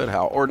is good.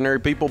 How ordinary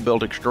people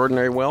build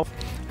extraordinary wealth.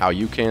 How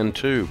you can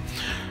too.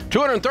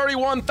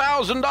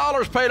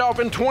 $231,000 paid off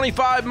in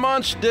 25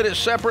 months. Did it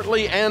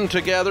separately and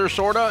together,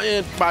 sort of,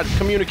 by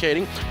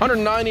communicating.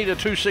 $190 to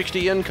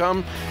 $260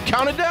 income.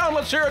 Count it down.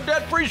 Let's hear a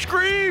debt-free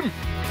scream.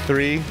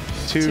 3,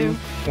 2,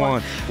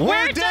 1.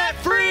 We're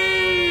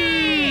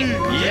debt-free!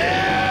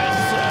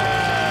 Yes, sir!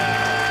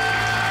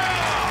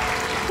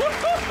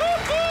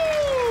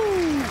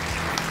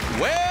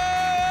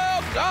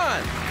 Well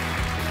done.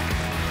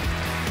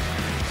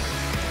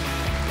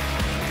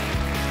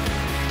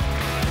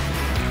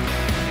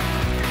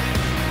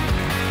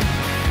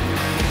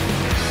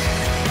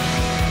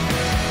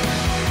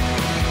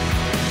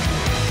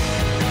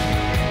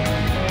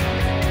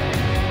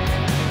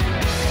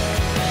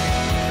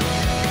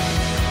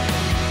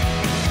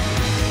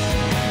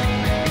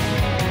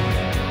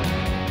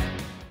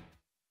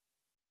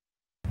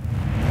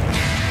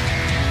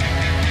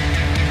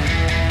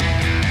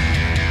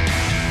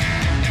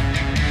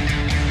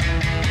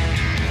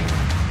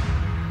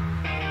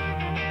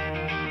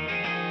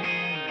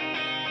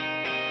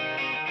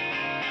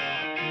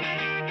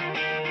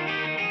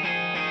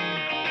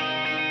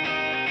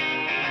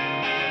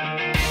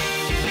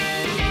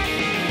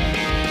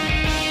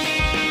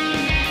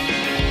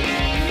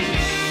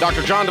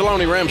 Dr. John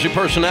Deloney, Ramsey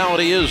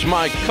Personality, is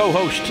my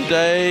co-host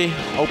today.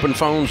 Open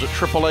phones at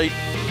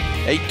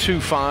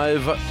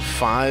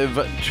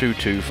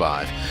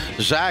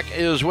 888-825-5225. Zach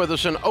is with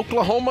us in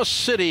Oklahoma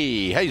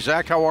City. Hey,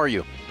 Zach, how are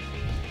you?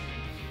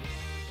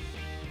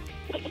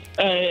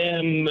 I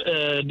am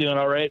doing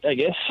all right, I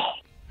guess.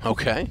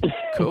 Okay,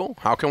 cool.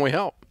 How can we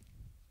help?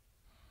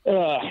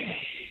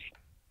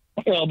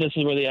 Well, this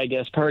is where the I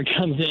guess part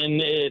comes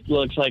in. It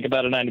looks like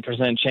about a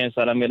 90% chance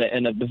that I'm going to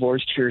end up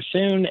divorced here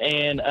soon,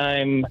 and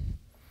I'm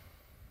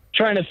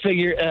trying to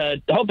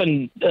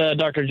hoping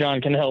Dr. John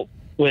can help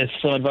with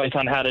some advice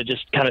on how to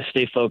just kind of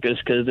stay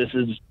focused, because this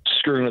is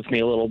screwing with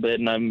me a little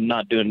bit, and I'm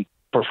not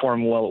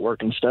performing well at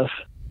work and stuff.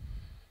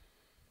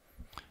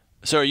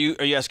 So are you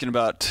asking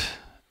about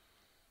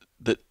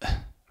the?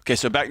 Okay,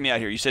 so back me out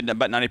here. You said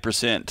about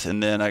 90%,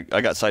 and then I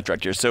got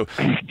sidetracked here. So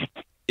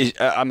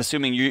I'm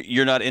assuming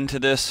you're not into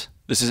this.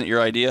 This isn't your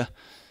idea?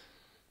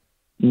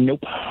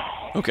 Nope.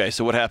 Okay,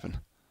 so what happened?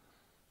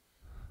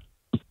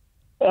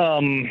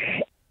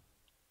 The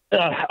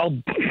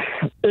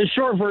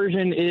short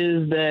version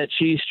is that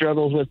she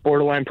struggles with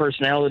borderline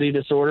personality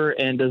disorder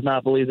and does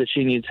not believe that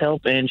she needs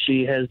help, and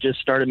she has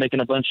just started making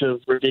a bunch of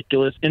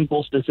ridiculous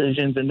impulse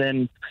decisions and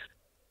then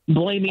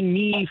blaming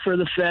me for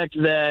the fact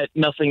that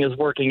nothing is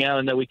working out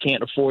and that we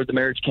can't afford the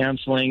marriage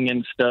counseling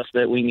and stuff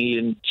that we need,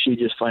 and she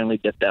just finally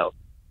dipped out.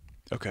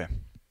 Okay.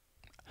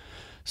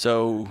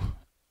 So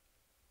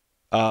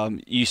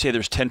you say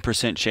there's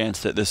 10%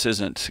 chance that this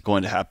isn't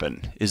going to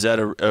happen. Is that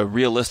a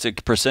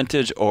realistic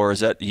percentage, or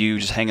is that you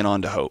just hanging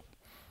on to hope?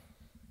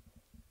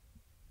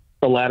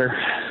 The latter.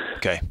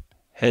 Okay.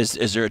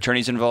 Is there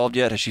attorneys involved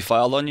yet? Has she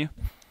filed on you?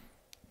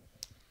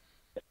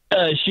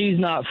 She's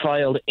not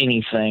filed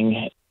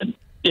anything.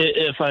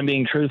 If I'm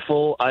being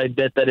truthful, I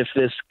bet that if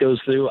this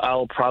goes through,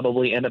 I'll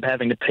probably end up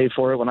having to pay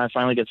for it when I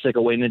finally get sick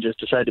of waiting and just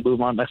decide to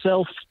move on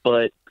myself.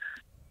 But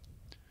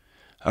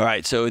all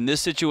right, so in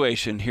this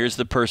situation, here's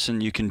the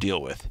person you can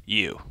deal with,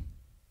 you.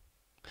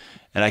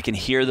 And I can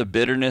hear the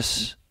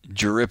bitterness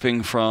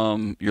dripping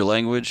from your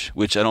language,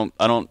 which I don't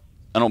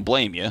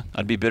blame you.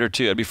 I'd be bitter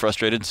too. I'd be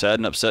frustrated and sad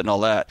and upset and all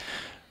that.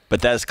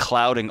 But that is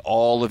clouding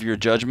all of your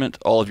judgment,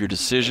 all of your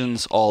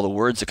decisions, all the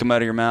words that come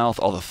out of your mouth,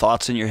 all the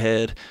thoughts in your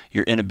head,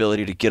 your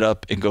inability to get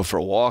up and go for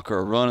a walk or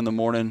a run in the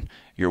morning,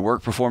 your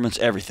work performance,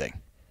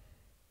 everything.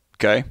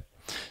 Okay?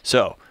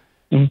 So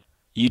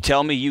you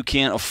tell me you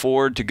can't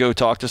afford to go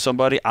talk to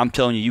somebody. I'm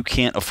telling you, you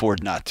can't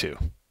afford not to.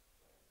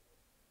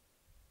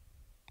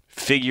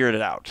 Figure it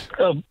out.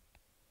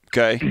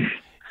 Okay?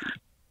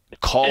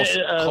 Call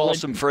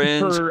some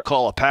friends,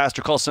 call a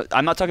pastor,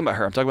 I'm not talking about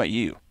her. I'm talking about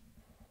you.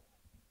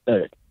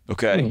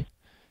 Okay?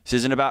 This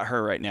isn't about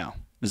her right now.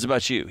 This is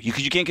about you.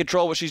 Because you can't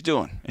control what she's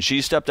doing, and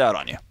she stepped out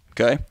on you.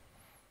 Okay?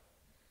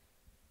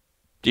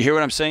 Do you hear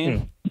what I'm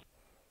saying?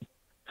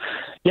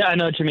 Yeah, I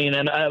know what you mean,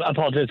 and I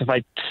apologize if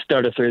I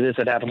started through this.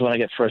 It happens when I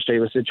get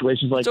frustrated with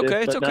situations like this.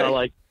 It's okay. No,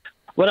 like,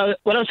 What I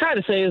was trying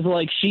to say is,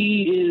 like,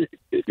 she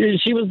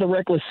was the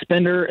reckless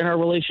spender in our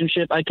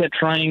relationship. I kept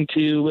trying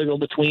to wiggle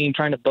between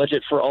trying to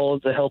budget for all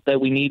of the help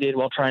that we needed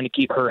while trying to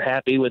keep her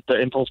happy with the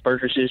impulse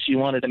purchases she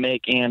wanted to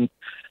make. And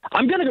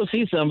I'm going to go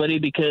see somebody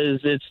because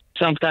it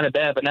sounds kind of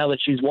bad, but now that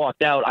she's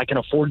walked out, I can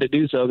afford to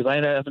do so because I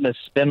ain't having to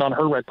spend on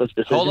her reckless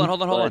decisions.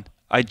 Hold on.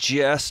 I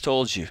just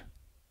told you,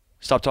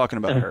 stop talking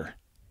about her.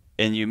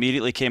 And you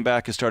immediately came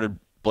back and started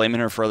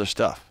blaming her for other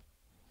stuff.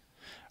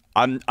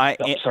 I'm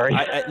sorry.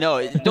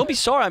 No, don't be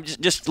sorry. I'm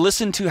just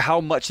listen to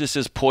how much this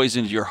has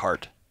poisoned your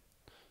heart.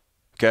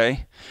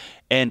 Okay?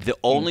 And the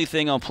only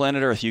thing on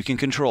planet Earth you can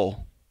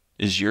control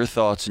is your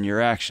thoughts and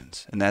your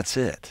actions. And that's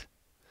it.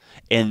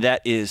 And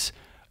that is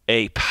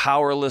a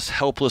powerless,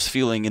 helpless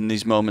feeling in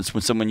these moments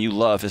when someone you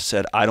love has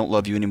said, I don't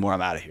love you anymore,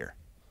 I'm out of here.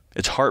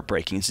 It's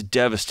heartbreaking. It's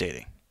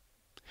devastating.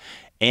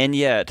 And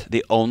yet,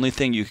 the only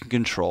thing you can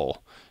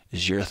control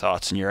is your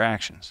thoughts and your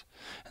actions.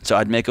 And so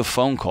I'd make a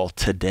phone call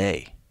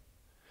today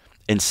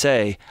and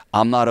say,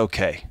 I'm not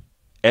okay.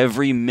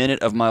 Every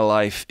minute of my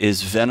life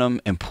is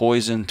venom and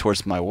poison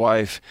towards my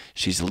wife.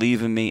 She's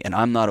leaving me, and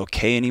I'm not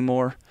okay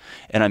anymore.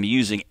 And I'm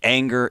using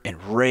anger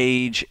and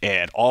rage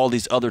and all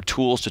these other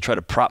tools to try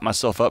to prop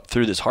myself up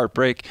through this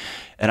heartbreak.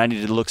 And I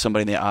need to look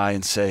somebody in the eye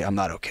and say, I'm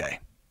not okay.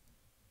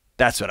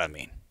 That's what I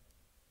mean.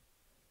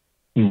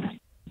 Okay?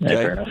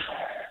 Fair enough.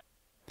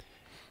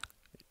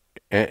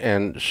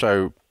 And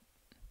so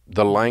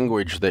the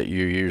language that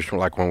you used,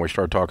 like when we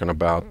start talking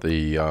about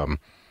the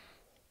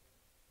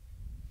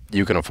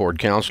you can afford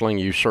counseling,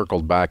 you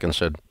circled back and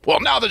said, well,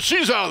 now that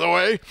she's out of the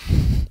way,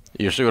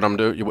 you see what I'm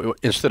doing?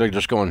 Instead of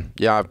just going,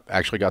 yeah, I've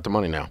actually got the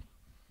money now.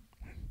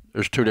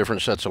 There's two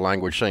different sets of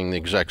language saying the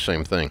exact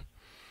same thing.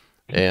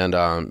 And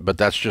but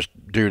that's just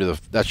due to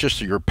that's just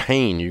your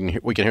pain.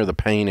 We can hear the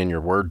pain in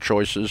your word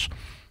choices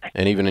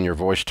and even in your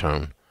voice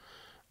tone.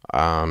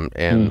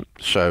 And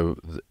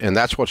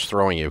that's what's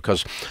throwing you,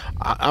 because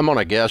I'm going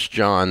to guess,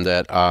 John,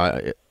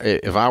 that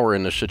if I were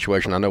in this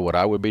situation, I know what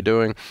I would be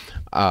doing.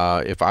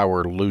 If I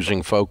were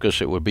losing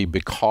focus, it would be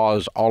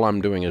because all I'm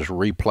doing is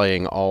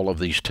replaying all of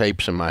these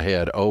tapes in my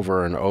head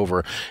over and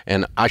over.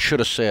 And I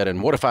should have said,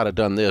 and what if I'd have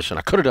done this, and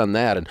I could have done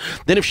that, and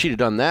then if she'd have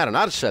done that, and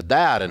I'd have said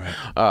that, and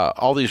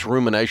all these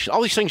ruminations,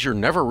 all these things you're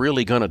never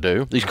really going to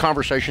do, these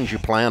conversations you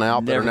plan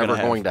out that are never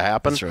going to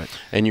happen. That's right.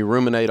 And you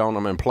ruminate on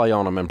them and play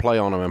on them and play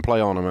on them and play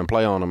on them and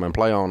play on them and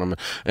play on them,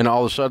 and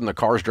all of a sudden the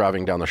car's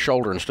driving down the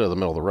shoulder instead of the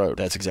middle of the road.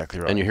 That's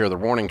exactly right. And you hear the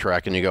warning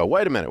track and you go,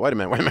 wait a minute,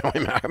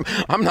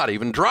 I'm not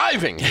even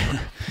driving.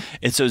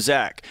 And so,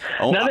 Zach,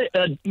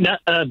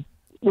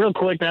 real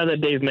quick, now that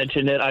Dave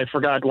mentioned it, I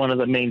forgot one of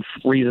the main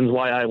reasons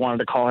why I wanted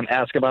to call and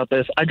ask about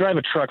this. I drive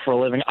a truck for a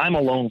living. I'm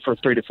alone for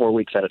 3 to 4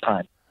 weeks at a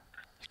time.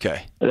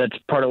 Okay. That's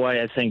part of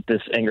why I think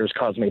this anger has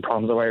caused me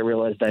problems, the way I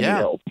realized I need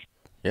help.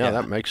 Yeah,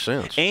 that makes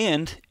sense.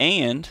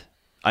 And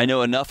I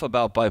know enough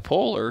about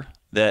bipolar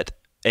that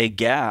a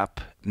gap,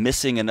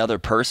 missing another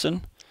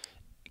person,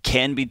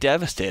 can be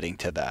devastating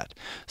to that.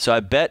 So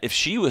I bet if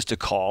she was to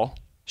call,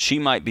 she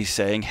might be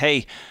saying,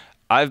 hey,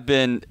 I've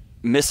been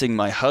missing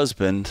my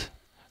husband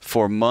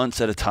for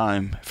months at a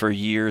time, for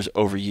years,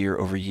 over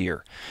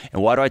year.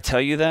 And why do I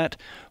tell you that?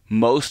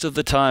 Most of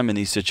the time in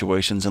these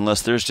situations,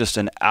 unless there's just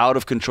an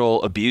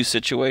out-of-control abuse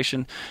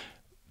situation,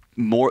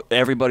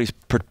 everybody's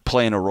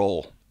playing a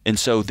role. And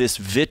so this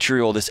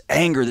vitriol, this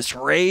anger, this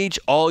rage,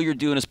 all you're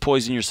doing is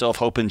poisoning yourself,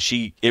 hoping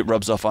it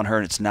rubs off on her,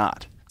 and it's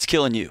not. It's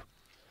killing you.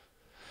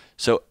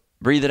 So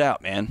breathe it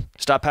out, man.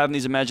 Stop having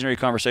these imaginary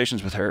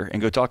conversations with her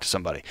and go talk to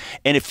somebody.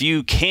 And if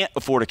you can't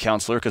afford a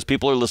counselor, because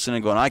people are listening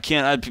and going, I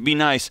can't, I'd be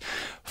nice,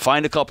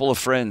 find a couple of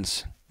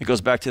friends. It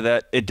goes back to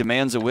that. It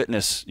demands a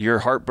witness. Your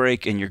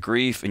heartbreak and your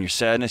grief and your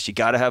sadness, you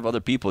got to have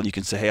other people you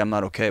can say, hey, I'm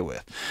not okay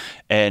with.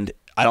 And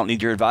I don't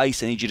need your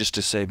advice. I need you just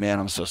to say, man,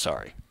 I'm so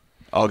sorry.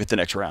 I'll get the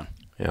next round.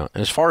 Yeah.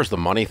 And as far as the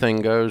money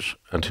thing goes,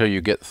 until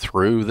you get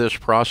through this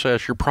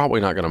process, you're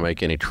probably not going to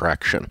make any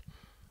traction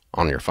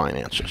on your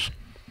finances.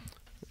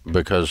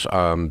 Because,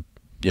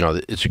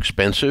 it's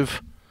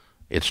expensive,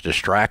 it's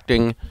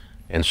distracting,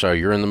 and so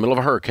you're in the middle of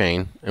a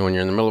hurricane, and when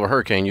you're in the middle of a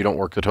hurricane, you don't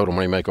work the total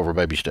money make over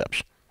baby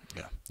steps.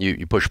 Yeah.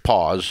 You push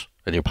pause,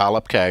 and you pile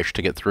up cash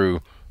to get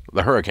through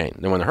the hurricane.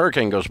 Then when the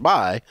hurricane goes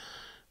by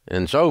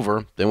and it's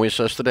over, then we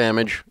assess the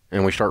damage,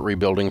 and we start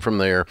rebuilding from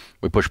there.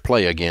 We push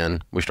play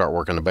again. We start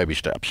working the baby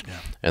steps. Yeah.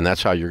 And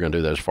that's how you're going to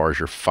do that as far as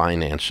your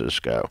finances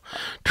go.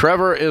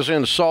 Trevor is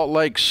in Salt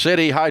Lake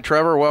City. Hi,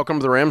 Trevor. Welcome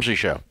to the Ramsey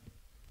Show.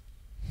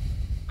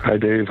 Hi,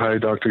 Dave. Hi,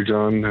 Dr.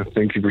 John.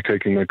 Thank you for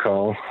taking my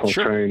call. I'll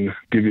try and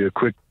give you a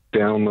quick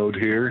download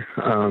here.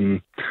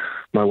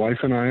 My wife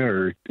and I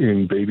are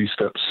in baby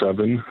step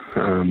 7,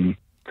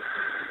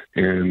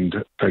 and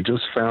I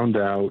just found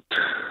out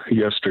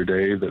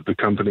yesterday that the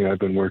company I've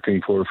been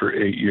working for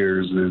 8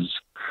 years is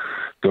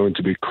going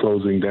to be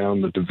closing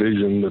down the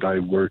division that I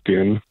work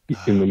in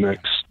the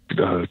next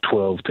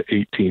 12 to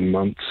 18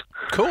 months.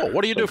 Cool.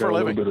 What do you do for a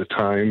living? A little bit of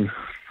time.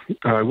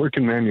 I work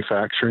in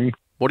manufacturing.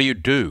 What do you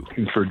do?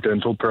 For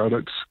dental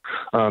products.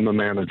 I'm a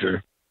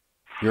manager.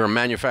 You're a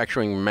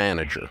manufacturing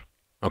manager.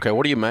 Okay,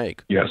 what do you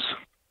make? Yes.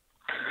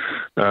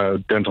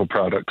 dental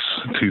products.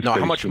 No,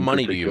 how much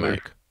money do you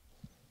make?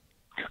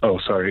 Oh,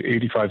 sorry,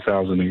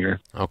 $85,000 a year.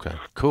 Okay,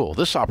 cool.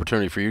 This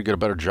opportunity for you to get a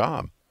better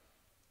job.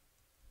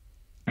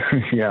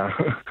 Yeah.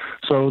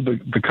 So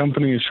the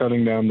company is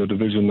shutting down the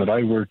division that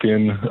I work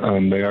in.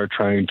 They are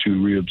trying to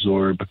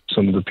reabsorb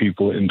some of the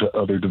people into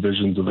other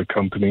divisions of the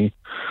company.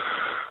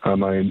 I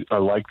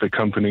like the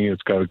company.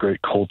 It's got a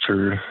great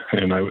culture,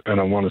 and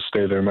I want to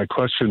stay there. My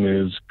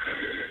question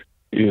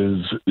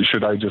is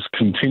should I just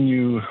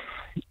continue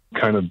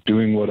kind of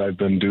doing what I've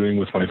been doing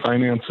with my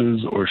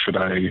finances, or should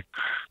I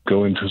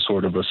go into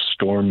sort of a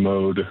storm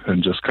mode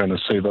and just kind of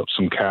save up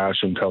some cash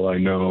until I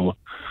know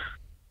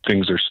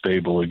things are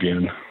stable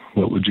again?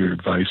 What would your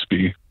advice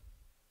be?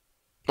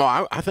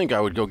 Well, I think I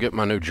would go get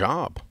my new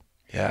job.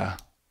 Yeah.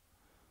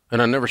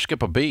 And I never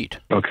skip a beat.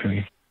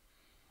 Okay.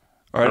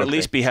 Or at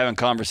least be having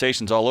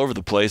conversations all over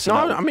the place. No,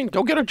 I mean,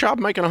 go get a job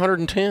making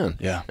 110.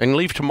 Yeah. And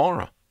leave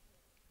tomorrow.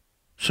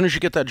 As soon as you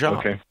get that job.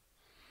 Okay.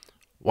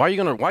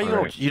 You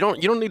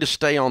don't need to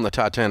stay on the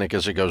Titanic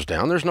as it goes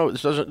down. It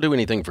doesn't do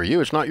anything for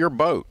you. It's not your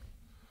boat.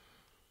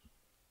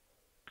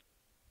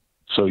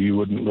 So you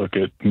wouldn't look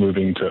at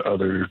moving to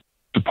other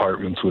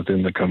departments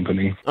within the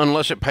company?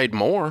 Unless it paid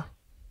more.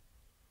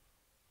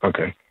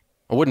 Okay.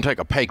 I wouldn't take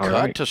a pay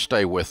cut to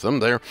stay with them.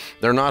 They're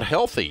not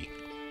healthy.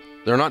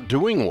 They're not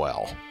doing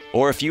well.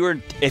 Or if you were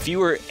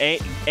a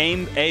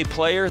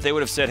player, they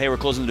would have said, "Hey, we're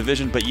closing the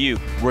division, but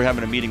we're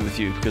having a meeting with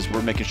you because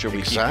we're making sure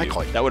we keep you."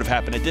 That would have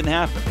happened. It didn't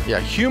happen. Yeah,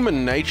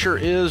 human nature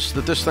is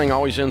that this thing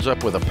always ends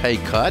up with a pay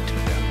cut.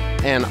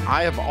 And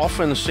I have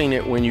often seen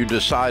it when you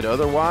decide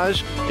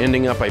otherwise,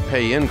 ending up a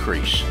pay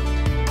increase.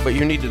 But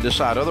you need to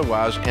decide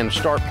otherwise and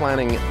start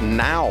planning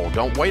now.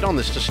 Don't wait on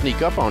this to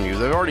sneak up on you.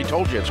 They've already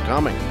told you it's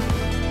coming.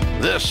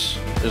 This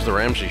is The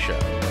Ramsey Show.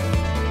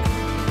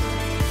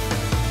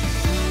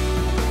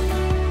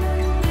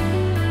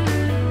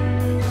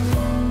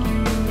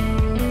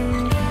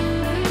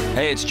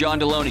 Hey, it's John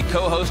Deloney,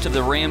 co-host of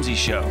The Ramsey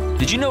Show.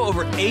 Did you know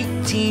over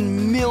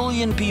 18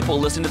 million people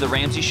listen to The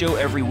Ramsey Show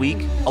every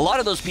week? A lot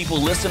of those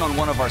people listen on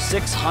one of our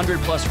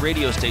 600-plus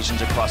radio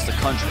stations across the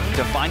country.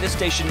 To find a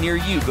station near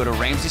you, go to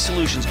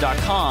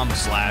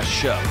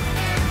RamseySolutions.com/show.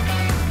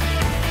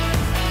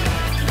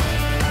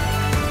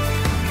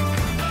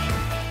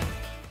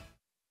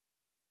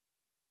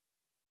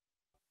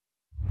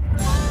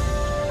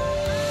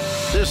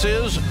 This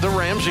is The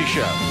Ramsey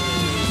Show.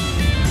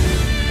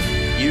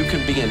 You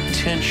can be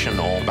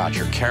intentional about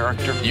your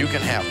character. You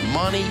can have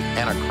money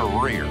and a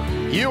career.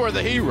 You are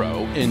the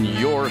hero in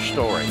your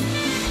story.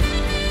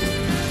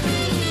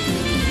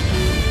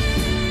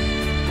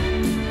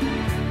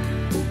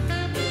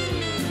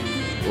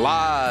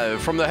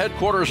 Live from the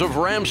headquarters of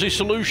Ramsey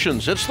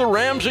Solutions, it's The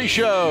Ramsey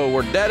Show,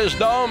 where debt is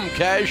dumb,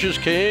 cash is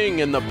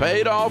king, and the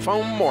paid-off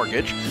home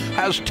mortgage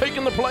has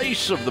taken the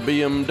place of the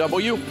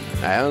BMW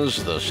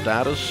as the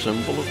status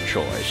symbol of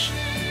choice.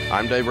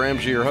 I'm Dave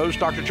Ramsey, your host.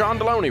 Dr. John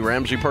Deloney,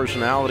 Ramsey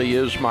Personality,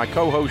 is my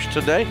co-host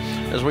today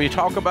as we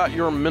talk about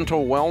your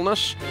mental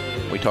wellness.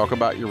 We talk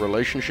about your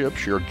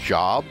relationships, your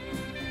job,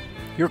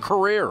 your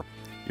career,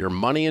 your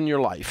money, and your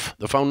life.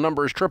 The phone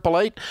number is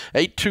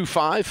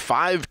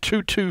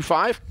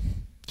 888-825-5225.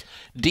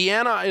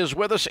 Deanna is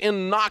with us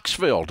in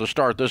Knoxville to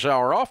start this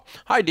hour off.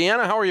 Hi,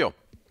 Deanna. How are you?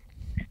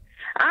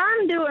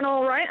 I'm doing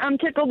all right. I'm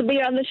tickled to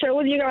be on the show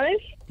with you guys.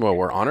 Well,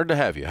 we're honored to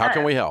have you. How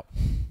can we help?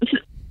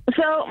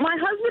 So my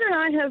husband and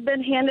I have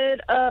been handed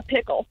a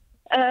pickle.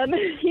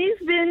 He's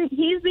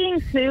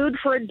being sued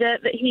for a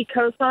debt that he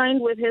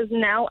co-signed with his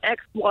now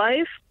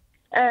ex-wife.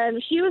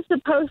 She was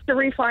supposed to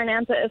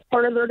refinance it as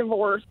part of their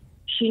divorce.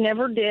 She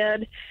never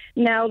did.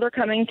 Now they're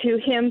coming to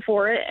him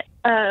for it.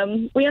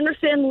 We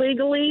understand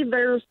legally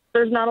there's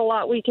not a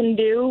lot we can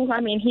do. I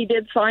mean, he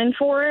did sign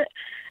for it,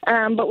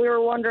 but we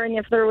were wondering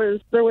if there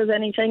was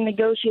anything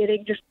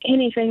negotiating, just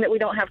anything that we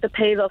don't have to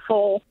pay the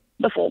full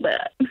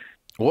debt.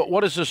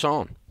 What is this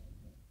on?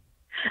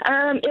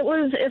 It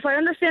was, if I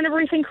understand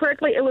everything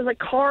correctly, it was a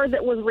car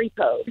that was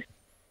repoed.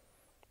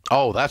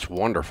 Oh, that's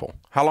wonderful.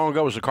 How long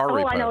ago was the car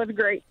repoed? Oh, I know, it's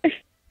great.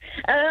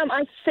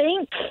 I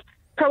think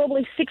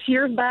probably 6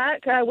 years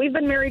back. We've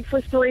been married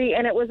for 3,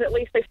 and it was at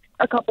least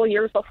a couple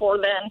years before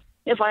then,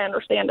 if I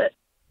understand it.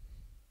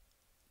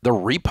 The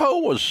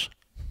repo was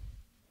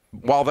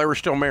while they were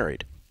still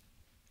married?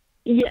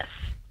 Yes.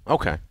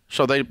 Okay.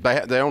 So they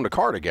owned a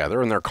car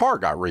together, and their car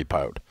got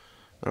repoed.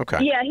 Okay.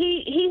 Yeah,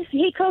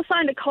 he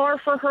co-signed a car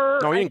for her.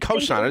 No, he didn't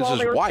co-sign it. It's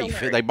his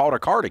wife. They bought a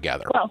car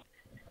together. Well,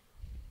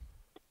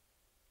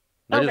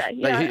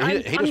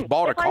 he just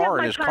bought a car,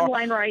 and his car.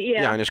 Right,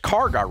 yeah, and his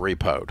car got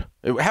repoed.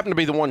 It happened to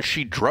be the one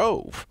she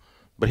drove,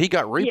 but he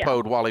got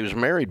repoed while he was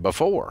married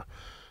before,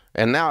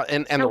 and now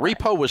the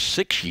repo was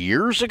 6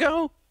 years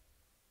ago.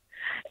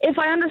 If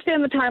I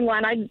understand the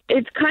timeline,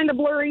 it's kind of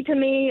blurry to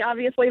me.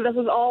 Obviously, this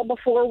is all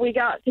before we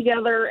got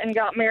together and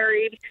got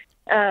married.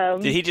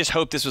 Did he just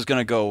hope this was going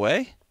to go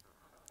away?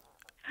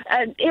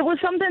 It was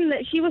something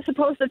that she was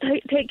supposed to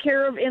take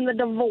care of in the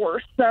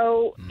divorce.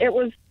 So it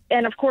was,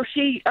 and of course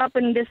she up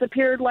and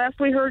disappeared last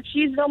we heard.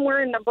 She's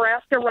somewhere in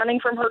Nebraska running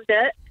from her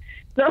debt.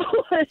 So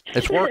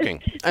it's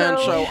working. And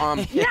so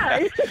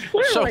yeah,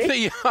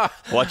 clearly. So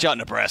watch out,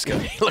 Nebraska.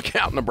 Look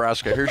out,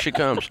 Nebraska. Here she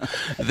comes.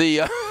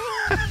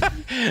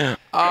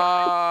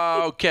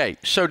 Okay.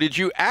 So did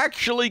you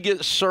actually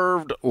get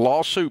served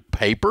lawsuit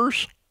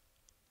papers?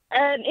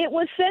 And it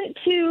was sent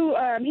to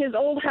his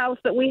old house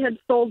that we had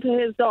sold to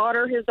his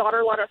daughter. His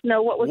daughter let us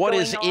know what was going on.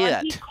 What is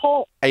it? He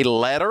called, a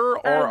letter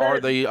or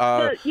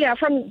yeah,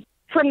 from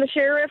the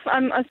sheriff,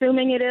 I'm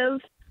assuming it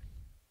is.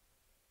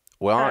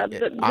 Well,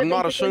 I'm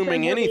not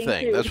assuming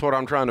anything. That's what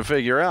I'm trying to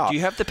figure out. Do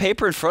you have the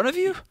paper in front of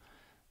you?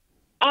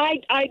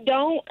 I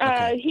don't.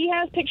 Okay. He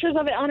has pictures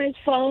of it on his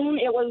phone.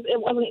 It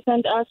wasn't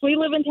sent to us. We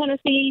live in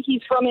Tennessee.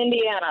 He's from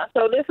Indiana,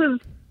 so this is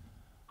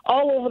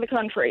all over the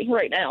country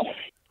right now.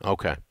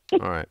 Okay. All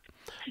right.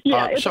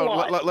 Yeah, it's so a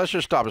lot. let's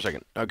just stop a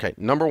second. Okay.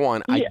 Number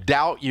one, I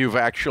doubt you've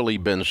actually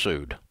been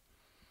sued.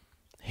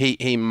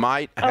 He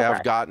might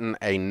have gotten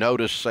a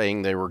notice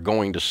saying they were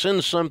going to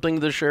send something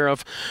to the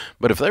sheriff,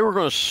 but if they were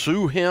going to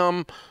sue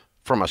him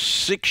from a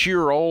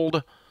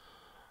 6-year-old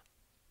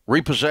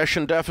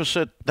repossession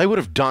deficit, they would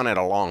have done it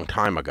a long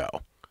time ago.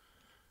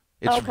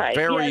 It's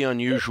very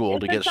unusual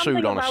to get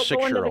sued on a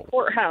 6-year-old.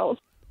 Courthouse.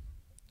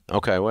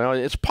 Okay, well,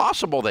 it's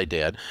possible they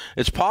did.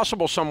 It's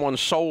possible someone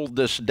sold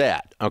this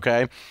debt,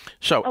 okay?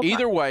 So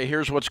either way,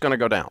 here's what's going to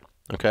go down,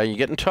 okay? You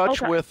get in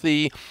touch with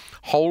the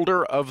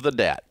holder of the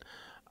debt.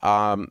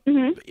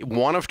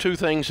 One of two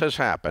things has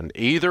happened.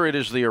 Either it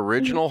is the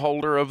original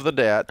holder of the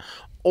debt,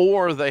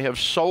 or they have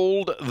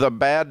sold the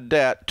bad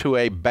debt to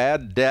a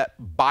bad debt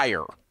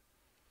buyer.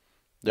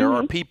 There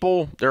are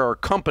people, there are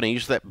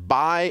companies that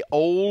buy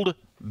old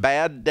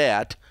bad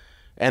debt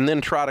and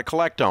then try to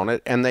collect on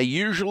it, and they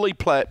usually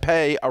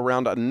pay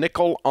around a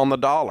nickel on the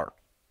dollar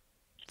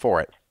for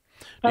it.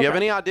 Do you have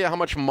any idea how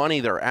much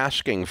money they're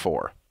asking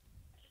for?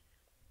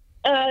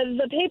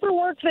 The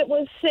paperwork that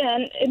was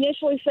sent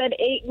initially said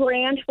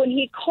 $8,000. When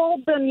he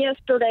called them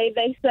yesterday,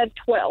 they said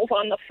 12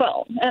 on the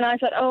phone, and I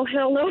said, "Oh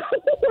hell no,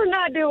 we're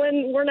not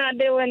doing 12.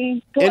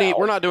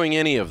 We're not doing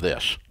any of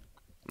this."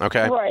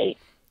 Okay. Right.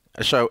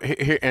 So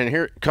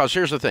because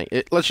here's the thing.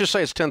 Let's just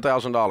say it's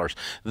 $10,000.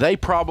 They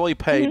probably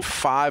paid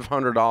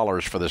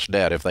 $500 for this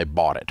debt if they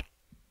bought it.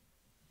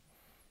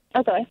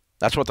 Okay.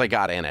 That's what they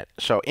got in it.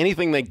 So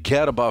anything they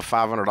get above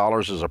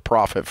 $500 is a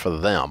profit for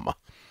them.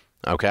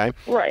 Okay.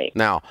 Right.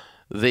 Now,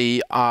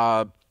 it's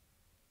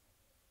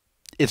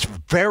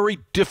very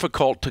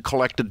difficult to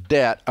collect a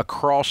debt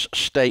across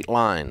state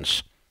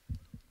lines.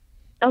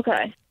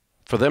 Okay.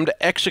 For them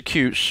to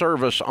execute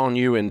service on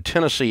you in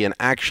Tennessee and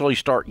actually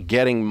start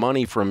getting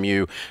money from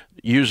you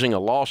using a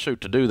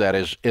lawsuit to do that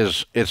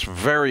it's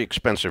very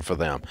expensive for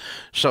them.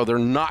 So they're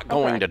not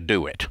going to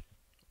do it.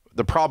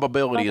 The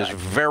probability is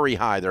very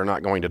high they're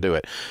not going to do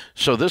it.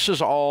 So this is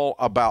all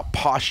about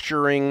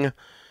posturing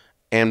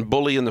and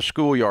bully in the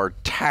schoolyard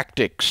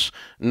tactics,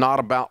 not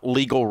about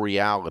legal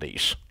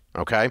realities.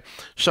 Okay?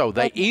 So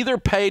they either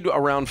paid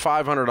around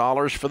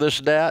 $500 for this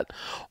debt,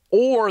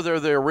 or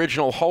they're the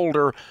original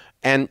holder.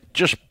 And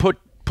just put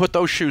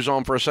those shoes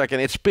on for a second.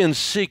 It's been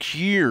 6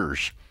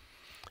 years.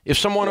 If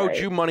someone owed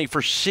you money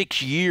for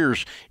 6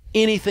 years,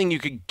 anything you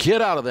could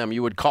get out of them,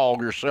 you would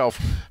call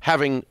yourself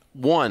having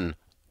won,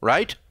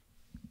 right?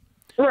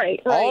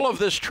 Right. All of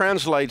this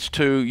translates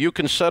to you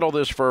can settle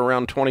this for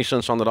around 20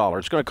 cents on the dollar.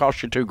 It's going to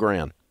cost you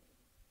 $2,000.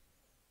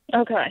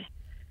 Okay.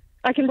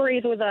 I can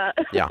breathe with that.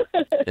 Yeah.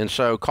 And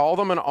so call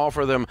them and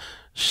offer them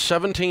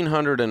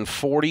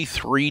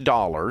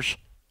 $1,743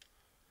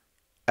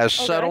 as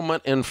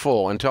settlement in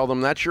full, and tell them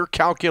that's your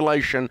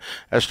calculation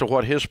as to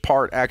what his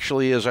part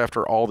actually is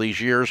after all these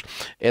years,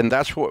 and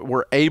that's what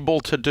we're able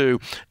to do.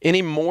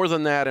 Any more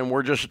than that, and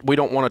we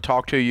don't want to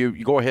talk to you,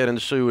 you go ahead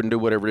and sue and do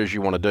whatever it is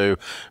you want to do,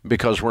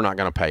 because we're not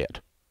going to pay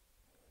it.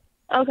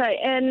 Okay,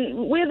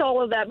 and with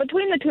all of that,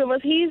 between the two of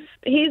us,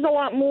 he's a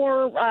lot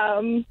more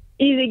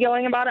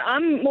easygoing about it.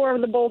 I'm more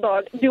of the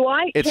bulldog. They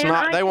won't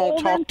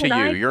talk to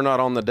you. You're not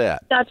on the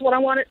debt. That's what I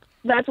want.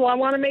 That's why I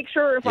want to make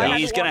sure.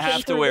 He's going to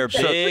have to wear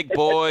big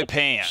boy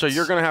pants. So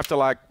you're going to have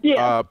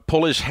to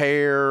pull his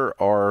hair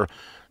or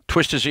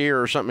twist his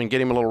ear or something and get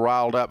him a little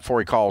riled up before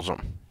he calls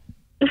them.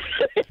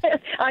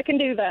 I can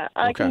do that.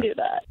 I can do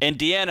that. And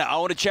Deanna, I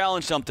want to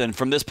challenge something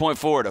from this point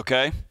forward,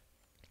 okay?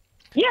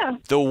 Yeah.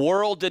 The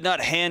world did not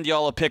hand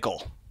y'all a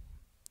pickle.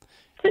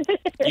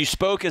 You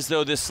spoke as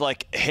though this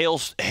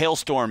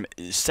hailstorm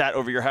sat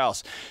over your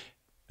house.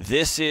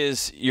 This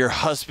is your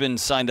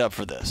husband signed up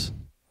for this.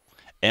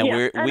 And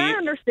I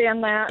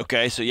understand that.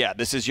 Okay, so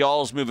this is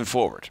y'all's moving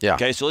forward. Yeah.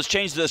 Okay, so let's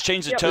change the tone.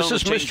 This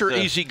is Mr.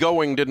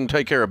 Easygoing didn't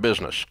take care of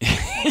business.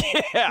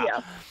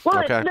 Yeah.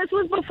 Well, this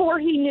was before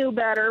he knew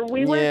better.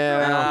 We went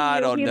through I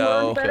don't he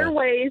know. learned better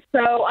ways,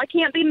 so I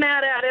can't be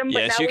mad at him.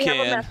 But Yes, now you we have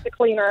a can. mess to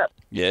clean up.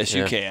 Yes,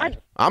 you can.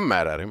 I'm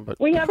mad at him, but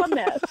We have a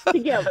mess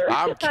together.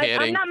 I'm kidding.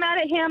 I'm not mad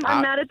at him.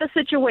 I'm mad at the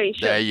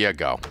situation. There you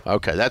go.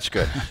 Okay, that's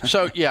good.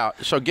 So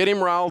get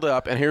him riled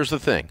up, and here's the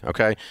thing.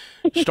 Okay,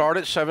 start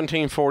at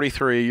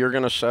 $1,743. You're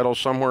going to settle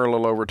somewhere a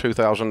little over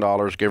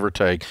 $2,000, give or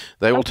take.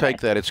 They will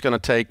take that. It's going to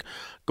take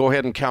go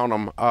ahead and count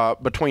them,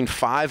 between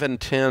 5 and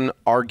 10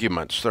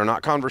 arguments. They're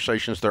not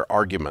conversations, they're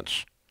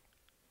arguments.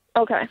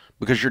 Okay.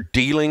 Because you're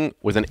dealing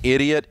with an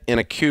idiot in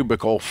a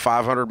cubicle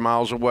 500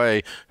 miles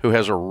away who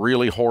has a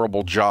really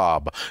horrible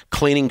job.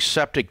 Cleaning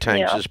septic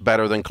tanks is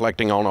better than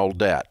collecting on old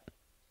debt.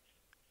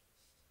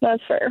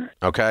 That's fair.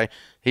 Okay?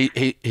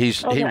 He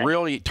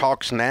really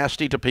talks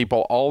nasty to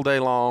people all day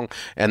long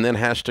and then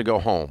has to go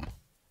home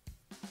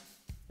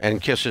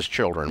and kiss his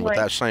children with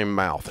that same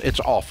mouth. It's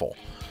awful.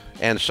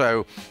 And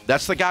so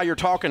that's the guy you're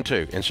talking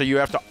to. And so you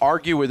have to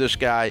argue with this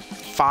guy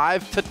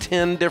 5 to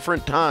 10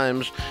 different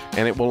times,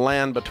 and it will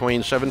land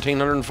between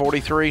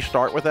 1,743,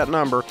 start with that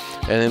number,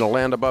 and it'll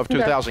land above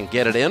 2,000.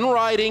 Get it in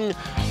writing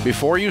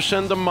before you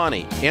send them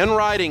money. In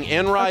writing,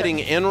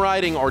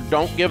 or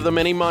don't give them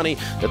any money,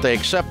 that they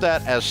accept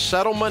that as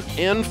settlement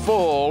in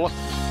full,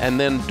 and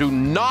then do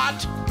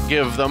not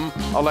give them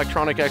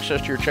electronic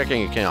access to your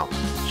checking account.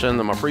 Send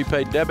them a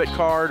prepaid debit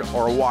card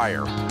or a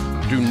wire.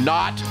 Do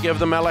not give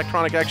them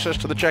electronic access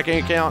to the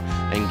checking account,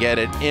 and get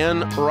it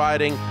in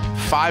writing.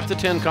 5 to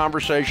 10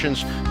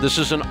 conversations. This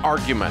is an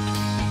argument.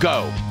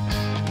 Go.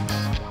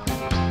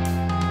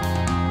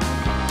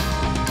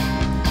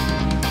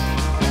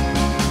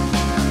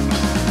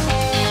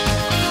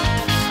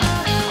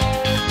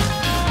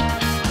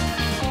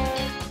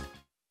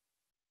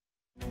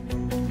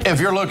 If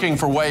you're looking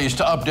for ways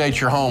to update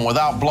your home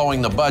without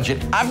blowing the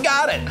budget, I've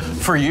got it.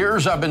 For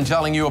years, I've been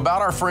telling you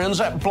about our friends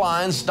at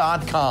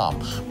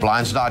Blinds.com.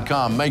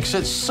 Blinds.com makes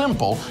it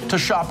simple to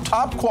shop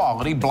top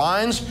quality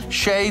blinds,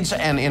 shades,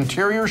 and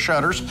interior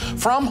shutters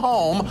from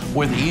home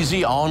with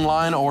easy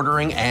online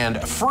ordering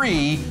and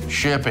free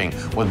shipping.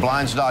 With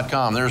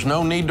Blinds.com, there's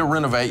no need to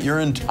renovate your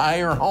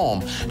entire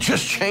home.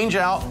 Just change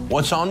out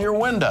what's on your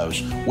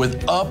windows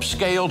with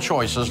upscale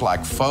choices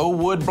like faux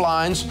wood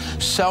blinds,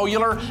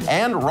 cellular,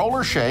 and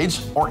roller shades,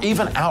 or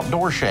even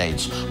outdoor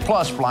shades.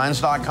 Plus,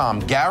 Blinds.com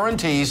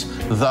guarantees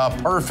the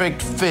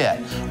perfect fit,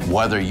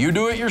 whether you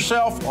do it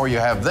yourself or you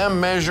have them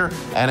measure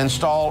and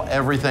install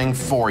everything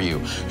for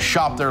you.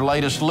 Shop their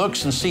latest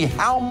looks and see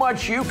how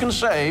much you can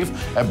save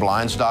at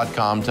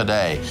Blinds.com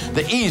today.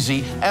 The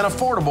easy and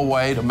affordable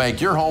way to make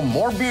your home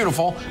more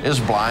beautiful is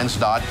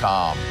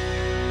Blinds.com.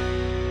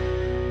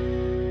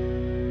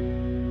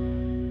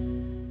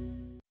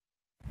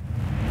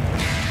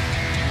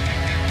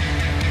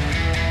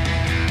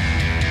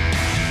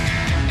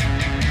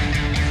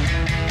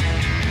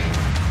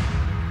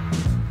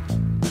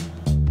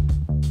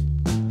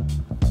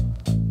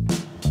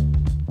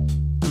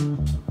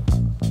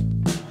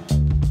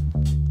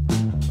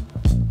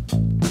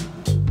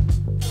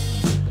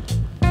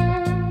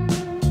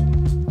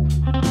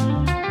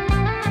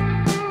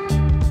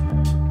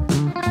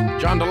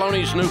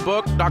 New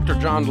book. Dr.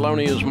 John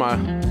Deloney is my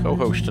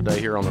co-host today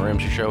here on the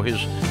Ramsey Show.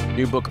 His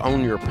new book,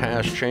 Own Your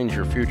Past, Change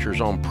Your Future,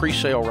 is on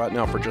pre-sale right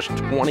now for just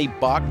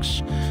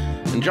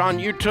 $20. And John,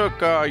 you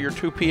took your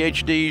 2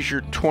 PhDs,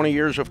 your 20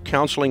 years of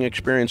counseling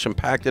experience, and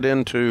packed it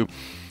into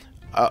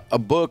a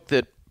book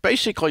that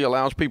basically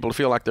allows people to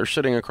feel like they're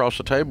sitting across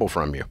the table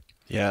from you.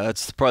 Yeah,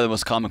 that's probably the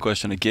most common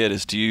question I get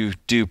is, do you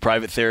do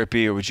private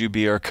therapy, or would you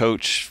be our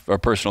coach, our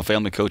personal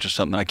family coach or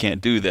something? I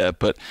can't do that.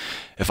 But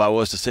if I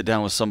was to sit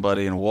down with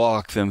somebody and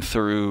walk them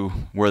through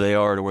where they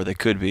are to where they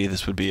could be,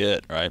 this would be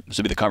it, right? This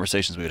would be the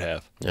conversations we would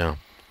have. Yeah.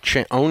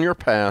 Own your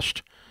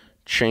past,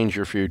 change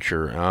your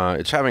future.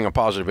 It's having a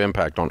positive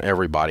impact on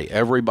everybody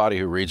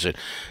who reads it.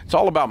 It's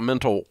all about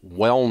mental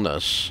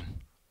wellness.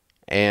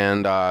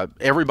 And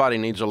everybody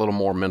needs a little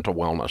more mental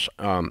wellness,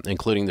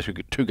 including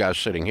the two guys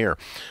sitting here.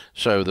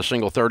 So the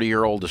single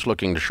 30-year-old is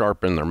looking to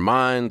sharpen their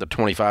mind, the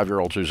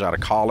 25-year-old who's out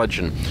of college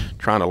and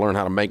trying to learn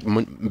how to make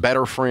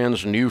better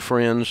friends, new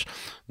friends,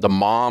 the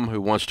mom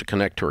who wants to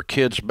connect to her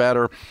kids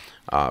better,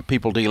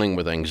 people dealing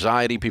with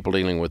anxiety, people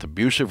dealing with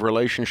abusive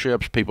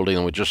relationships, people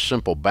dealing with just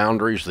simple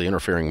boundaries, the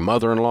interfering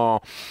mother-in-law.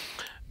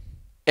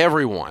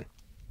 Everyone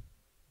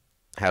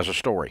has a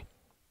story.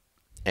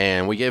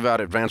 And we gave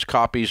out advanced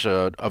copies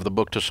of the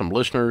book to some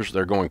listeners.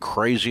 They're going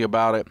crazy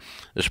about it.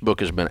 This book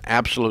has been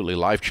absolutely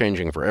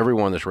life-changing for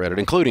everyone that's read it,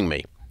 including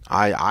me.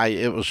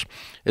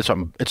 It's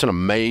an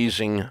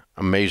amazing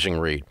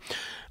read.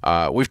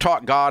 We've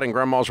taught God and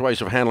Grandma's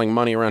ways of handling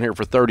money around here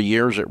for 30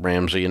 years at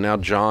Ramsey, and now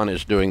John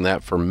is doing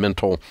that for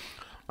mental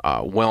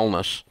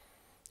wellness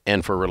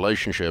and for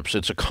relationships.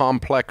 It's a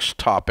complex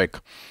topic,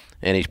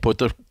 and he's put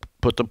the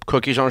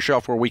cookies on a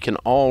shelf where we can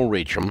all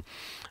reach them.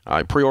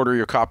 Pre-order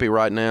your copy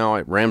right now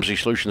at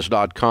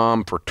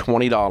RamseySolutions.com for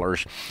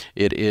 $20.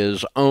 It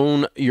is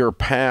Own Your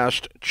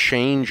Past,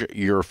 Change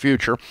Your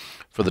Future.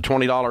 For the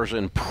 $20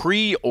 in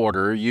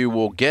pre-order, you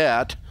will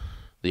get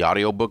the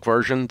audiobook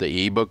version,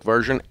 the ebook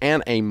version,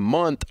 and a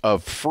month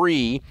of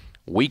free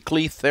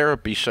weekly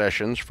therapy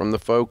sessions from the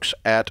folks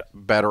at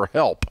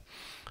BetterHelp.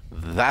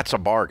 That's a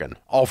bargain.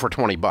 All for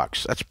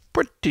 $20. That's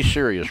pretty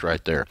serious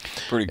right there.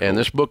 Pretty cool. And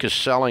this book is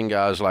selling,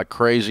 guys, like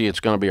crazy. It's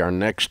going to be our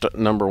next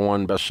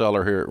 #1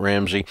 bestseller here at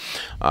Ramsey.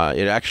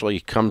 It actually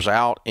comes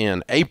out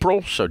in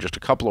April, so just a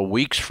couple of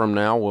weeks from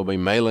now, we'll be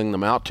mailing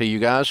them out to you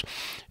guys,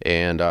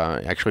 and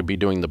actually be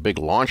doing the big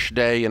launch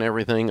day and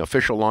everything,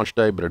 official launch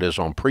day, but it is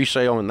on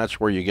pre-sale, and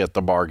that's where you get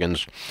the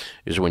bargains,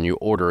 is when you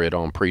order it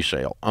on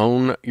pre-sale.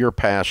 Own your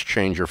past,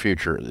 change your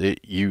future.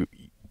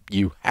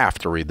 You have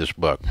to read this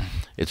book.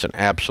 It's an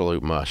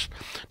absolute must.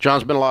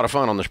 John's been a lot of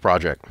fun on this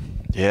project.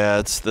 Yeah,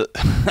 it's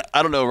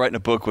I don't know, writing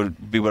a book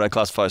would be what I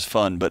classify as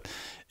fun, but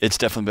it's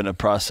definitely been a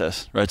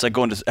process, right? It's like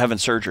going to having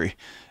surgery.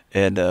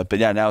 And but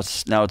yeah, now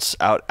it's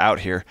out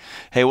here.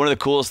 Hey, one of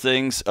the coolest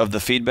things of the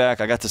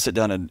feedback, I got to sit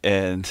down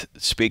and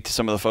speak to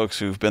some of the folks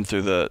who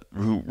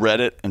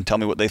read it and tell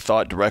me what they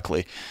thought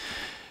directly.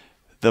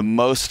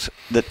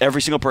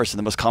 Every single person,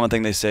 the most common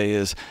thing they say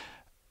is,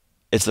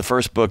 it's the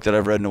first book that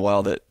I've read in a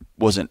while that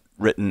wasn't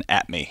written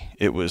at me.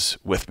 It was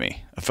with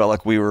me. I felt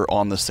like we were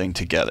on this thing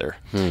together.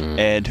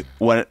 And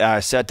when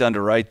I sat down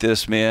to write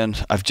this, man,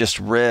 I've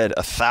just read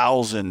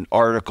 1,000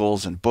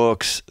 articles and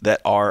books that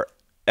are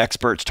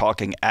experts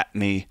talking at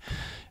me.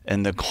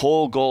 And the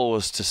whole goal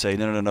was to say,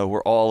 no,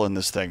 we're all in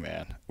this thing,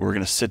 man. We're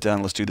going to sit down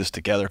and let's do this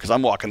together, because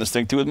I'm walking this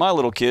thing through with my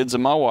little kids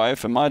and my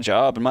wife and my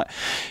job.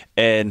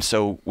 And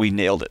so we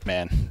nailed it,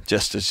 man.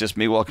 It's just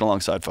me walking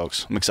alongside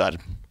folks. I'm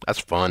excited. That's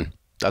fun.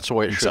 That's the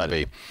way it should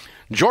be.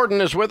 Jordan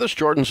is with us.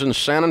 Jordan's in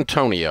San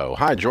Antonio.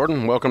 Hi,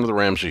 Jordan. Welcome to the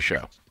Ramsey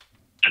Show.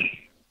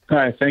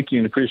 Hi, thank you,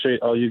 and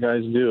appreciate all you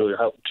guys do. You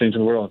help changing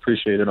the world.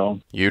 Appreciate it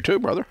all. You too,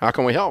 brother. How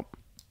can we help?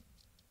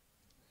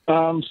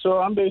 So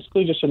I'm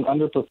basically just an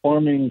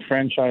underperforming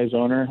franchise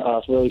owner,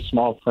 a really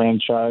small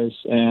franchise,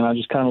 and I'm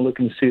just kind of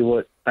looking to see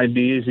what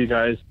ideas you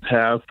guys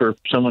have for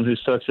someone who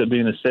sucks at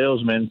being a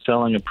salesman,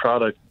 selling a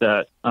product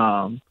that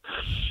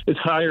it's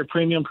higher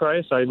premium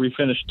price. I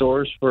refinish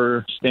doors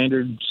for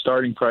standard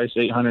starting price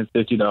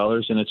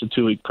 $850, and it's a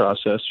 2-week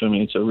process. I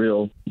mean, it's a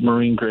real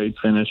marine grade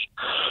finish.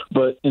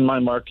 But in my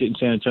market in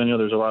San Antonio,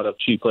 there's a lot of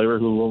cheap labor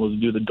who will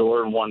do the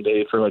door in one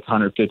day for like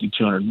 $150,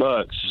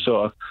 $200.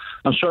 So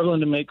I'm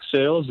struggling to make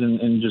sales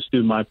and just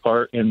do my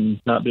part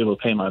and not be able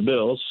to pay my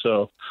bills.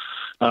 So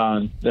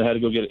I had to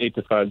go get an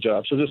 8-to-5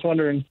 job. So just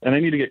wondering, and I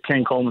need to get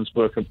Ken Coleman's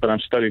book, but I'm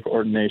studying for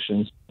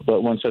ordinations.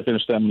 But once I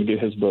finish that, I'm going to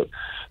get his book.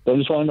 But I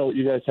just want to know what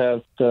you guys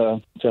have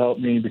to help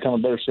me become a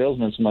better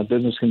salesman so my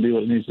business can be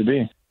what it needs to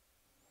be.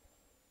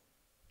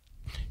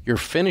 You're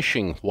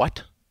finishing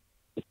what?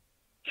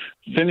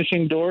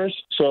 Finishing doors.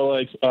 So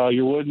like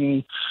your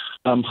wooden,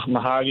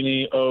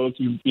 mahogany, oak,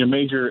 your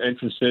major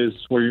entrances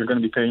where you're going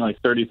to be paying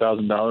like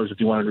 $30,000 if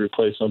you wanted to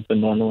replace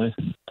something normally.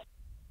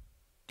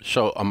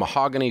 So a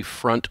mahogany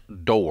front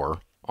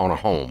door on a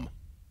home.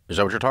 Is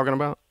that what you're talking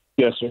about?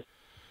 Yes, sir.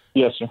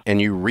 Yes, sir. And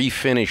you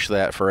refinish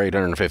that for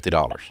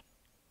 $850?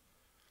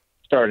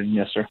 Starting,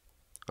 yes, sir.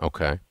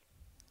 Okay.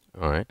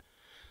 All right.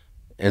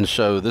 And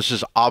so this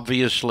is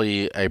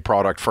obviously a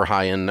product for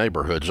high-end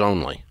neighborhoods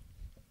only?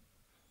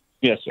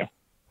 Yes, sir.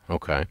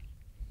 Okay.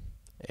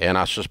 And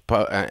I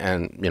suppose,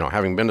 and you know,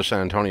 having been to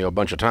San Antonio a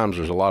bunch of times,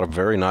 there's a lot of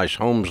very nice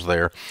homes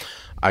there.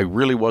 I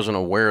really wasn't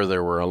aware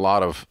there were a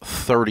lot of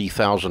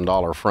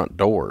 $30,000 front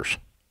doors.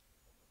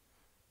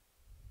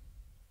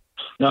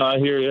 No, I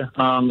hear you.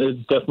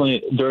 It's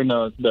definitely during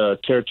the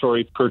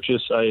territory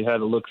purchase, I had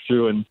to look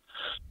through and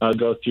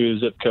go through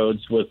zip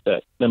codes with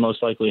that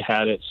most likely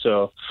had it.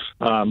 So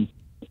I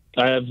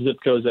have zip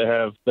codes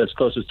that's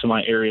closest to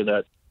my area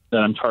that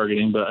I'm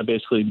targeting, but I'm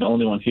basically the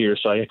only one here.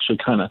 So I actually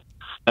kind of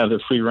have the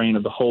free reign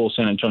of the whole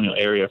San Antonio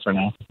area for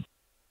now.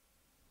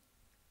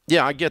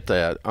 Yeah, I get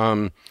that.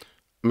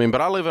 I mean,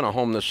 but I live in a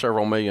home that's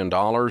several $1 million,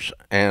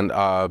 and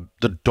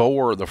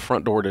the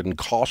front door didn't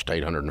cost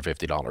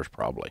 $850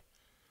 probably.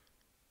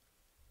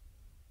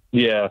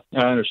 Yeah, I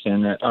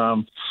understand that.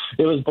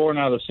 It was born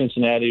out of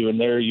Cincinnati,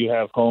 and there you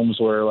have homes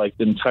where like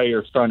the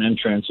entire front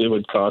entrance, it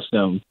would cost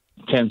them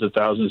tens of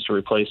thousands to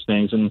replace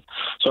things. And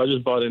so I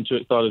just bought into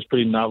it, thought it was a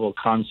pretty novel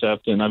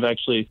concept. And I've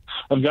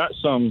got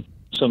some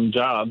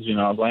jobs, you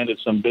know, I've landed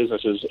some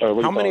businesses.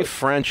 How many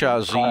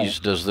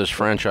franchisees does this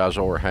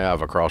franchisor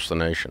have across the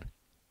nation?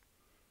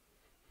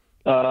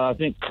 I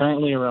think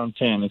currently around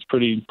 10. It's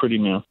pretty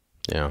new.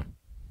 Yeah.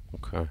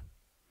 Okay.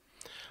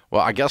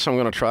 Well, I guess I'm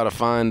going to try to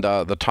find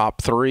the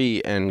top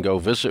 3 and go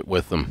visit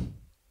with them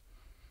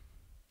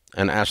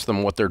and ask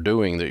them what they're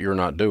doing that you're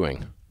not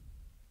doing.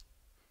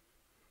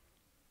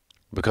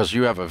 Because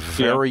you have a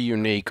very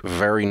unique,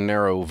 very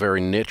narrow, very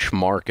niche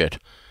market,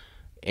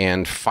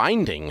 and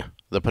finding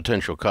the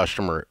potential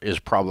customer is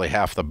probably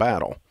half the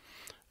battle.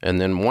 And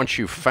then once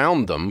you've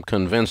found them,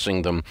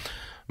 convincing them.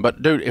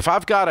 But dude, if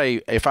I've got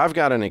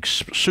an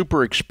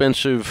super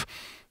expensive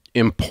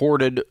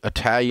imported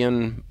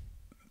Italian,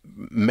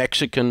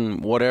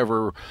 Mexican,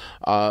 whatever,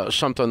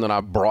 something that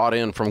I brought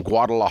in from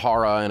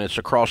Guadalajara and it's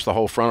across the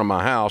whole front of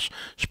my house,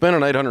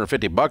 spending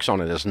 $850 on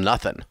it is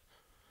nothing.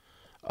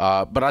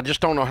 But I just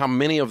don't know how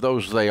many of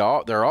those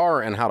there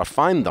are and how to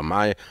find them.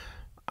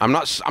 I'm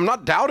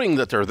not doubting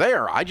that they're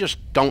there. I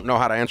just don't know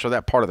how to answer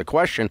that part of the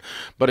question.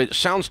 But it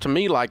sounds to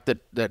me like that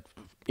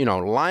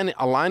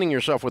aligning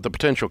yourself with the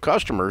potential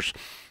customers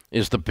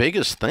is the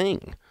biggest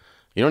thing.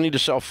 You don't need to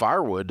sell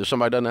firewood to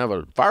somebody who doesn't have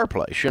a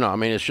fireplace. I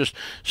mean, it's just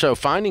so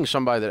finding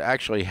somebody that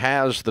actually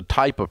has the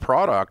type of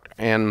product.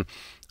 And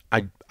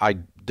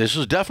this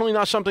is definitely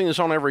not something that's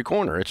on every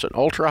corner. It's an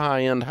ultra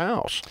high-end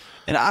house.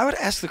 And I would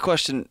ask the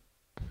question,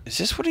 is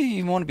this what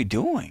you want to be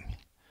doing?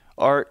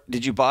 Or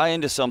did you buy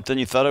into something,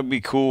 you thought it would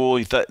be cool,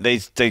 you thought they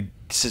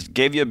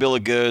gave you a bill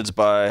of goods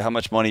by how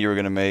much money you were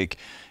going to make,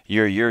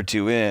 you're a year or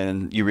two in,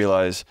 and you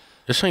realize,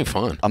 this ain't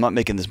fun. I'm not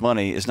making this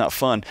money. It's not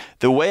fun.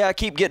 The way I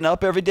keep getting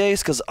up every day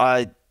is because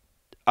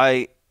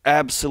I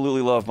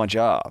absolutely love my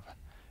job.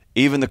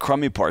 Even the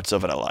crummy parts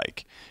of it I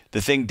like.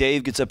 The thing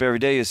Dave gets up every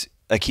day is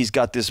like he's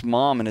got this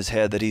mom in his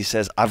head that he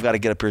says, I've got to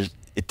get up here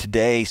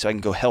today so I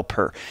can go help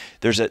her.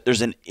 There's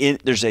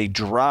a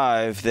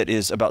drive that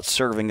is about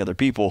serving other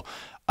people.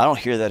 I don't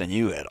hear that in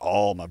you at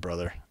all, my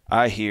brother.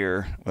 I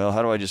hear, well,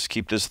 how do I just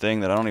keep this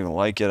thing that I don't even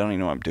like it? I don't even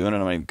know what I'm doing. I'm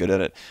not even good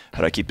at it.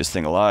 How do I keep this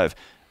thing alive?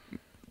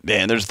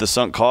 Man, there's the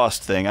sunk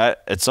cost thing.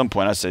 At some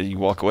point, I said you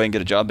walk away and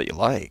get a job that you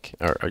like,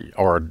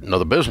 or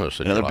another business,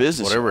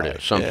 whatever it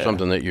is,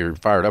 something that you're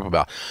fired up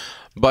about.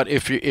 But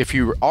if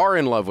you are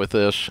in love with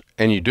this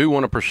and you do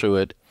want to pursue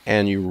it,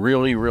 and you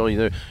really, really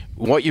do,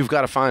 what you've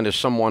got to find is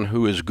someone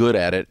who is good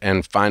at it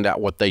and find out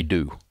what they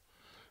do.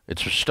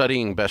 It's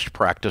studying best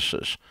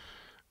practices.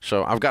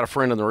 So I've got a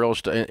friend in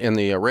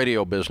the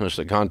radio business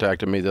that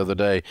contacted me the other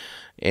day,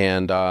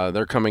 and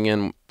they're coming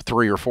in,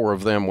 3 or 4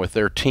 of them with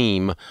their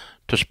team,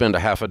 to spend a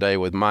half a day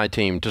with my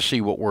team to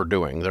see what we're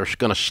doing. They're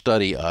going to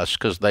study us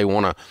because they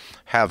want to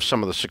have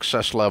some of the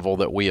success level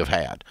that we have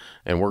had.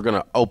 And we're going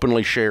to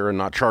openly share and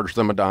not charge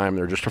them a dime.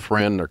 They're just a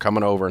friend. They're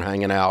coming over and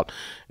hanging out.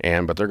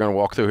 But they're going to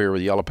walk through here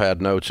with yellow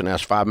pad notes and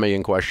ask 5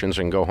 million questions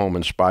and go home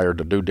inspired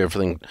to do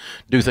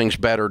things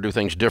better, do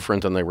things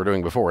different than they were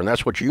doing before. And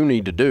that's what you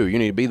need to do. You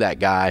need to be that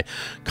guy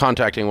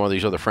contacting one of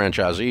these other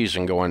franchisees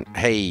and going,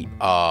 hey,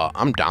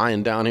 I'm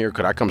dying down here.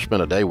 Could I come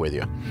spend a day with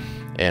you?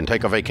 And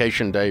take a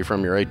vacation day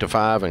from your 8 to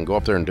 5 and go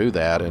up there and do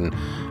that. And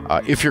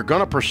if you're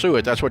going to pursue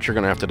it, that's what you're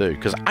going to have to do.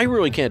 Because I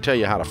really can't tell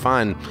you how to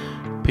find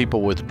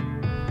people with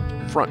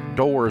front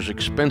doors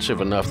expensive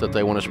enough that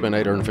they want to spend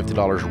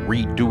 $850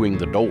 redoing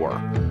the door.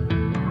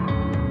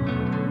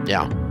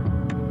 Yeah.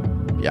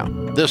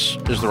 This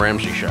is The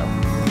Ramsey Show.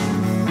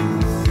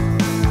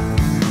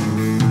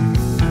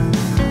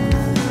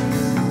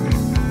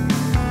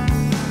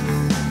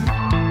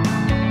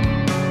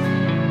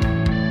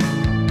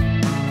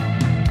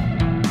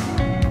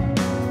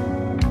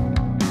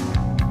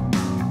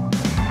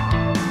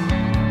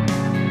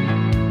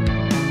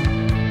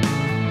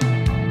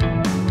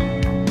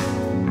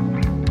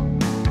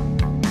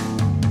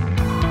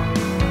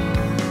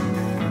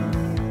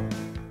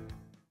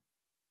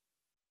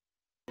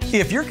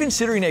 If you're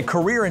considering a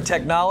career in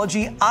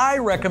technology, I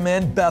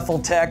recommend Bethel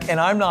Tech, and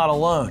I'm not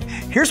alone.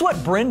 Here's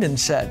what Brendan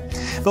said.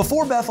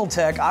 Before Bethel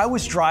Tech, I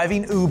was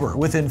driving Uber.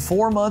 Within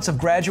 4 months of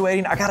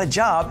graduating, I got a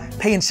job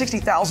paying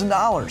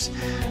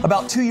 $60,000.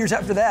 About 2 years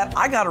after that,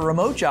 I got a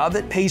remote job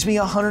that pays me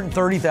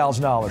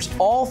 $130,000,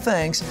 all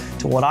thanks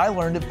to what I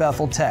learned at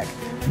Bethel Tech.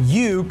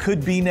 You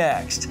could be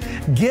next.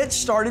 Get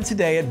started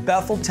today at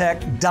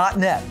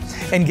BethelTech.net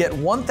and get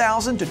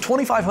 $1,000 to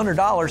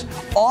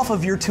 $2,500 off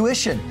of your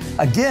tuition.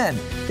 Again,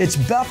 it's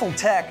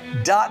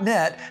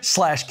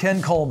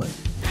BethelTech.net/Ken Coleman.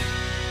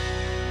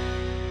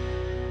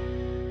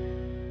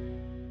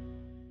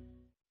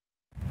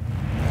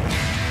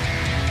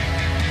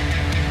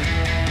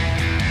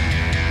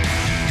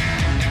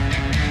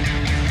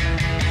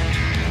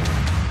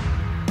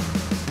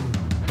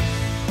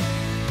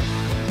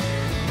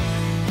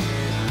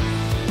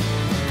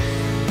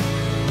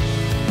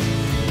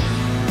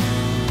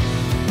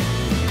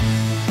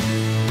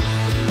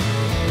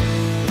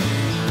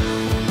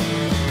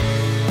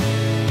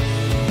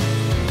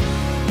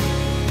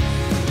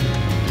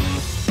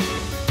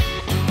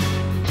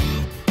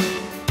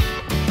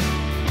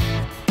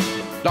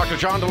 Dr.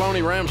 John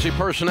Deloney, Ramsey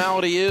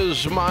Personality,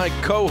 is my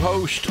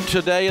co-host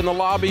today in the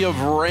lobby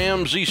of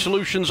Ramsey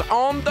Solutions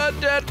on the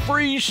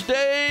debt-free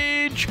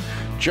stage.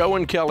 Joe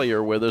and Kelly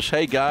are with us.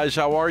 Hey, guys,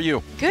 how are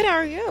you? Good, how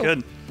are you?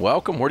 Good.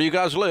 Welcome. Where do you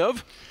guys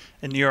live?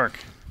 In New York,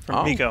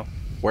 from Mico.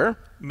 Where?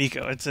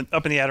 Mico. It's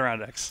up in the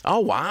Adirondacks. Oh,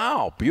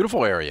 wow.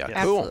 Beautiful area.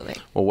 Yes. Cool. Absolutely.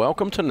 Well,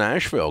 welcome to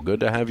Nashville. Good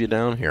to have you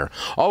down here.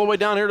 All the way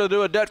down here to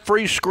do a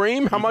debt-free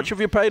scream. How much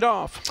have you paid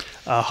off?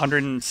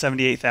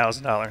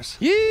 $178,000.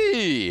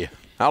 Yee!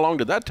 How long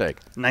did that take?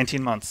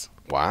 19 months.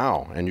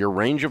 Wow. And your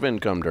range of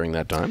income during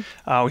that time?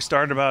 We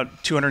started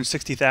about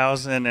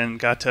 $260,000 and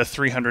got to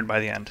 $300 by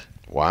the end.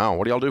 Wow.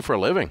 What do y'all do for a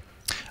living?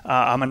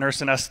 I'm a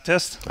nurse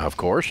anesthetist. Of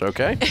course.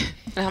 Okay.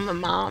 I'm a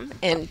mom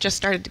and just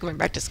started going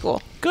back to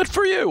school. Good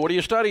for you. What are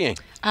you studying?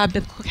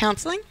 Biblical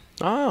counseling.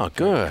 Oh,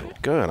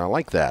 good. Good. I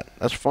like that.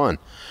 That's fun.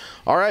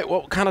 All right.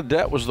 What kind of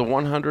debt was the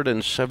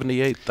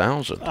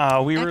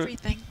 $178,000?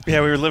 We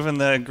were living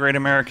the great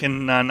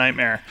American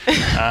nightmare.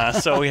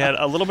 So we had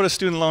a little bit of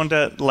student loan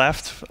debt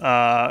left,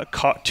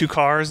 2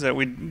 cars that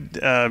we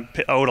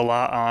owed a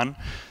lot on.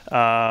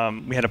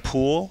 We had a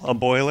pool, a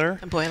boiler,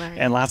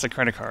 and lots of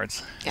credit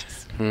cards. Yes.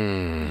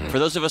 For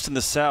those of us in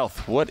the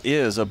South, what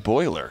is a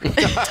boiler?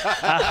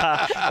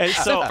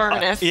 It's a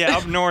furnace. Yeah,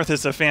 up north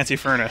it's a fancy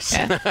furnace.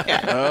 Okay.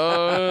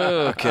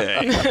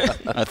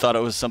 I thought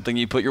it was something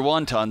you put your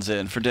wontons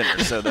in for dinner,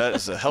 so that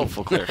is a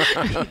helpful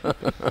clarification.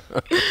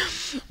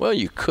 Well,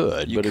 you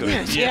could, but it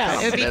would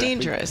be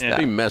dangerous. It'd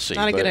be messy.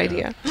 Not a good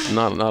idea.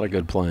 Not a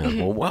good plan.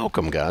 Well,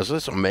 welcome, guys.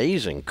 That's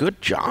amazing.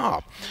 Good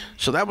job.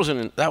 So that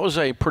was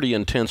a pretty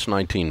intense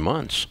 19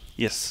 months.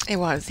 Yes. It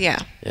was, yeah.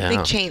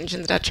 Big change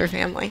in the Dutcher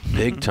family.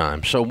 Big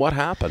time. So what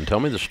happened? Tell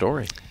me the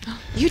story.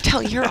 You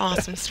tell your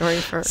awesome story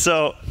first.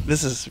 So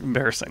this is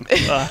embarrassing.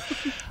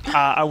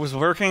 I was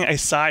working a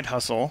side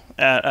hustle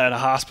at a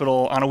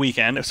hospital on a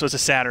weekend. So it's a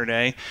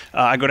Saturday.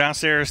 I go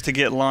downstairs to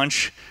get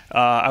lunch.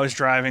 I was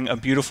driving a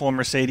beautiful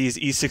Mercedes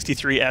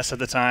E63S at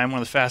the time, one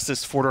of the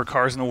fastest 4-door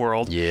cars in the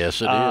world.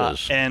 Yes, it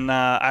is. And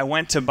I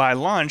went to buy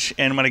lunch,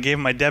 and when I gave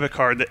him my debit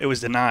card, it was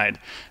denied.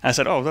 And I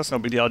said, oh, that's no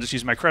big deal. I'll just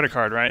use my credit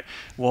card, right?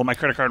 Well, my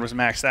credit card was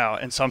maxed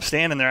out. And so I'm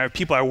standing there. I have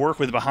people I work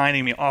with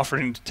behind me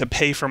offering to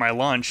pay for my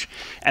lunch.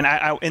 And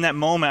I in that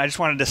moment, I just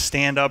wanted to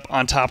stand up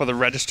on top of the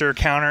register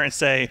counter and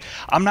say,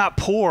 I'm not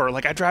poor.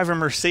 Like, I drive a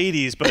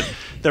Mercedes. But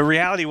the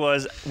reality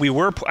was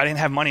I didn't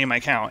have money in my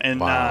account.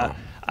 And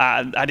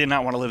I did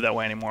not want to live that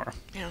way anymore.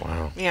 Yeah.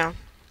 Wow. Yeah.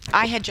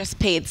 I had just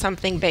paid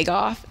something big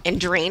off and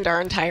drained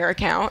our entire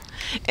account.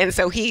 And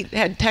so he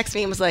had texted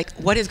me and was like,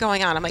 what is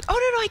going on? I'm like, oh,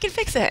 no, I can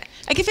fix it.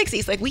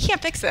 He's like, we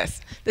can't fix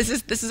this. This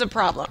is a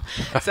problem.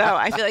 So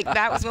I feel like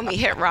that was when we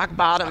hit rock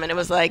bottom. And it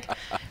was like,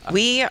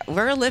 we're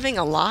living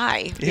a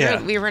lie.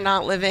 Yeah. We were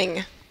not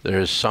living.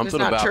 There's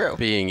something about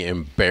being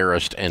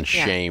embarrassed and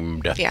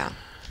shamed. Yeah.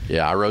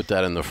 Yeah, I wrote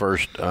that in the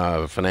first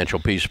Financial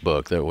Peace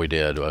book that we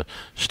did,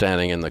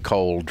 standing in the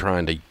cold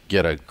trying to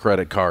get a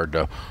credit card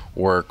to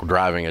work,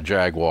 driving a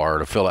Jaguar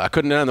to fill it. I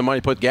couldn't have the money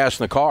to put gas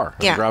in the car.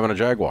 I was driving a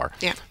Jaguar.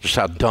 Yeah. Just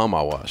how dumb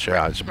I was.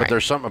 Yeah. But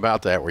there's something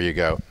about that where you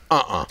go,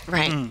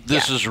 right.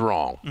 This is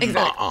wrong.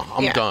 Exactly.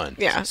 I'm done.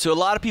 Yeah. So a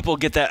lot of people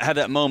have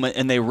that moment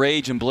and they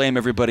rage and blame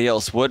everybody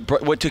else.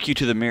 What took you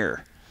to the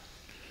mirror?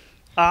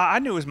 I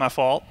knew it was my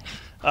fault.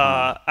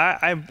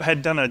 I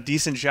had done a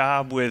decent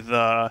job with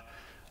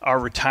our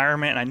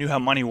retirement, and I knew how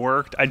money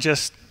worked. I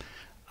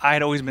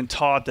had always been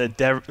taught that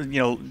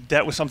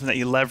debt was something that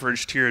you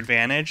leveraged to your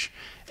advantage,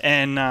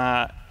 and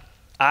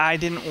I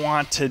didn't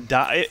want to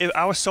die.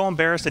 I was so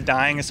embarrassed of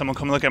dying, and someone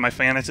come look at my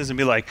finances and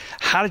be like,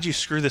 "How did you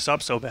screw this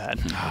up so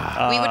bad?"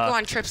 We would go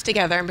on trips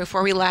together, and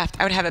before we left,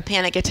 I would have a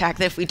panic attack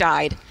that if we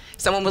died,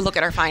 someone would look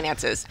at our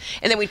finances,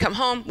 and then we'd come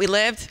home, we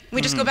lived,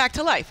 we'd just go back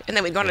to life, and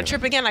then we'd go on a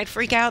trip again. I'd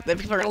freak out that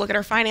people are going to look at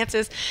our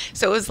finances.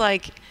 So it was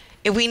like.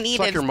 It's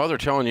like your mother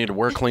telling you to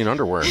wear clean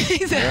underwear.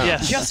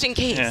 Yes. Just in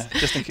case. Yeah,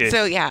 just in case.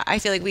 So yeah, I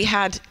feel like we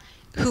had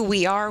who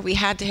we are. We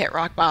had to hit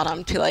rock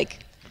bottom to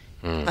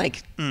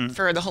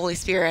for the Holy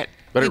Spirit.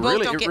 But it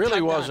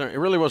really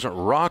wasn't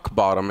rock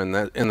bottom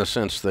in the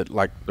sense that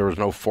like there was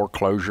no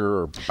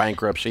foreclosure or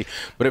bankruptcy,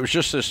 but it was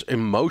just this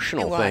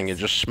emotional thing. It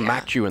just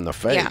smacked you in the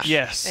face. Yeah.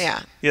 Yes.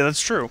 Yeah. Yeah,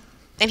 that's true.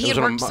 And he had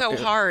worked so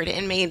hard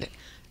and made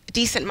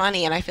decent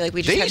money, and I feel like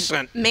we just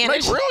had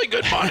managed. Make really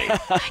good money.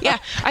 Yeah,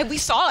 we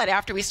saw it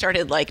after we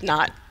started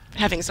not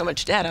having so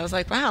much debt. I was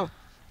like, wow,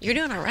 you're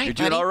doing all right. You're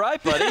doing all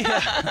right, buddy.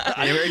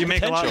 You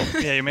make a lot.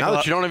 Yeah, you make now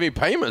that you don't have any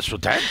payments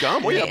with that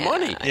gum, we have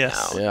money.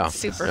 Yes. Yeah.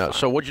 Super fun.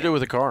 So what'd you do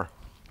with the car?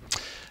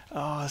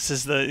 Oh, this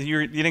is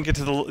you didn't get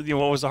to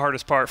what was the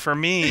hardest part for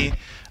me.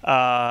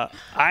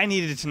 I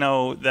needed to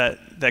know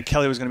that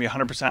Kelly was going to be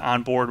 100%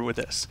 on board with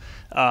this.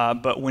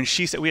 But when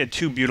she said, we had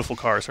 2 beautiful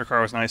cars. Her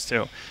car was nice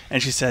too,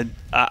 and she said,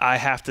 I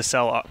have to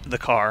sell the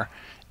car.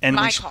 And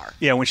my car.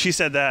 Yeah, when she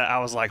said that, I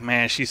was like,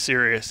 man, she's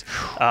serious.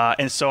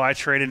 And so I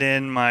traded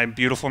in my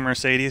beautiful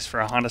Mercedes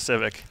for a Honda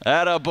Civic.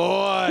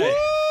 Attaboy!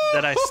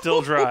 That I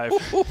still drive.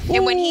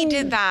 And when he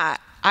did that,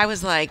 I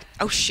was like,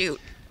 oh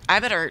shoot, I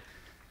better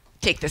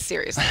take this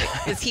seriously,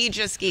 because he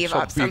just gave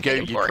up something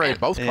important. You traded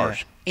both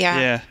cars.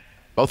 Yeah.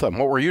 Both of them.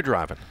 What were you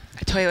driving?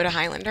 A Toyota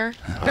Highlander.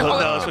 No,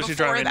 that's what you're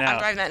driving now. I'm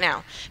driving that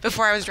now.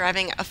 Before I was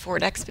driving a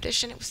Ford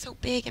Expedition. It was so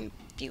big and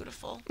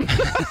beautiful.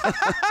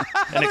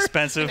 And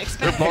expensive.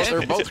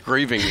 They're both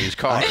grieving these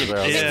cars.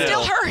 It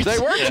still hurts. They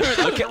were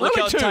too. Look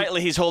how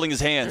tightly he's holding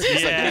his hands.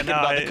 He's thinking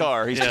about the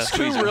car. He's just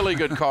squeezing. 2 really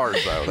good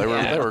cars, though. They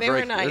were great.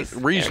 Were nice.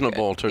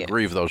 Reasonable to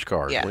grieve those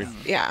cars.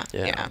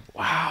 Yeah.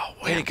 Wow.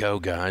 Way to go,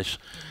 guys.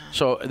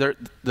 So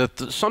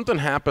something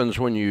happens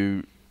when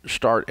you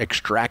start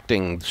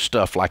extracting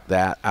stuff like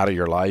that out of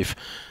your life.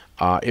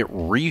 It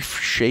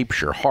reshapes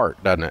your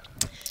heart, doesn't it?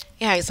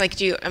 Yeah, it's like,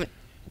 do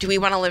we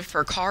want to live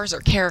for cars or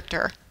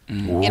character?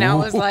 You know,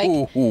 it was like,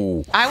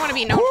 I want to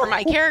be known for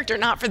my character,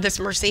 not for this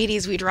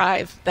Mercedes we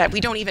drive that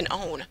we don't even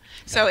own.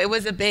 So it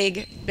was a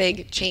big,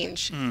 big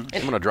change. I'm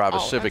going to drive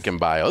a Civic and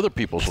buy other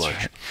people's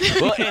lunch.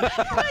 Well,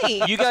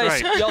 you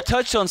guys, y'all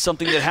touched on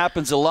something that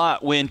happens a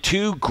lot when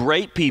two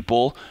great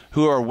people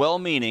who are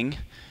well-meaning,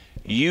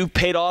 you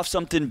paid off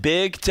something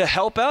big to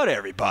help out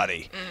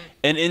everybody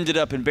and ended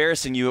up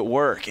embarrassing you at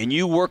work. And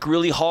you work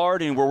really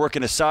hard and we're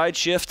working a side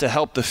shift to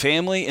help the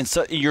family. And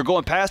so you're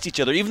going past each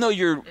other. Even though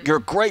you're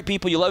great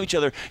people, you love each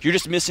other, you're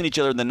just missing each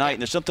other in the night.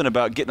 And there's something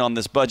about getting on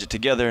this budget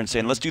together and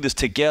saying, let's do this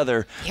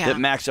together that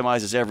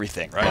maximizes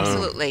everything, right?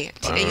 Absolutely.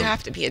 You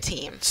have to be a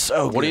team.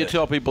 So what do you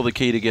tell people the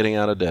key to getting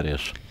out of debt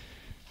is?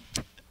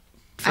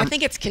 I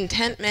think it's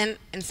contentment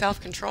and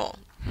self-control.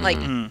 Like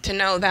to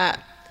know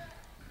that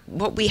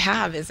what we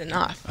have is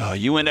enough. Oh,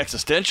 you went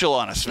existential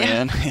on us,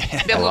 man.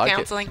 Biblical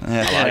counseling.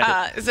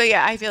 So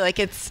yeah, I feel like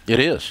it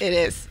is. It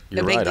is.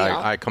 You're right.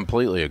 I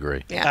completely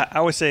agree. Yeah.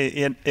 I would say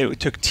it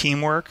took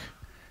teamwork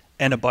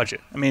and a budget.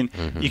 I mean,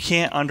 you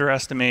can't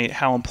underestimate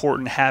how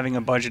important having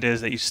a budget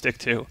is that you stick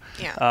to.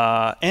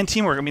 Yeah. And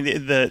teamwork. I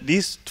mean,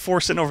 these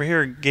four sitting over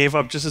here gave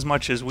up just as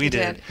much as we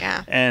did.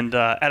 Yeah. And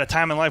at a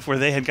time in life where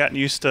they had gotten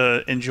used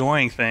to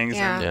enjoying things,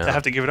 and to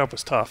have to give it up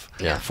was tough.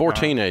 Yeah. Four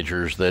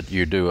teenagers that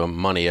you do a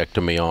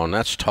money-ectomy on,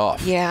 that's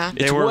tough. Yeah.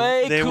 They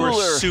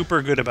were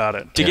super good about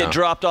it. To get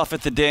dropped off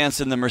at the dance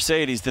in the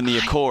Mercedes than the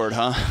Accord,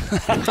 huh?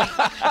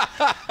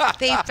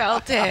 They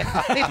felt it.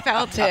 They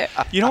felt it.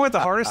 You know what the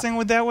hardest thing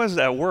with that was?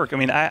 At work. I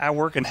mean, I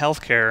work in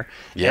healthcare,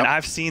 and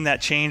I've seen that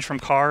change from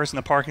cars in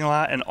the parking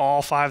lot, and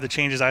all 5 of the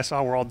changes I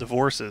saw were all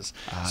divorces.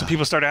 So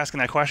people start asking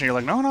that question. You're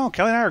like, no,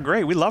 Kelly and I are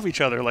great. We love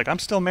each other. Like, I'm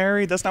still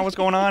married. That's not what's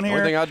going on here. The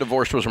only thing I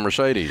divorced was a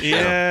Mercedes.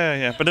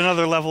 Yeah. But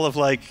another level of,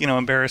 like,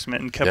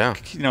 embarrassment and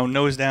kept,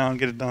 nose down,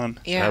 get it done.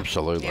 Yeah.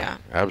 Absolutely. Yeah.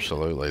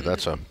 Absolutely.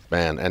 That's a,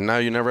 man. And now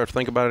you never have to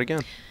think about it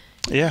again.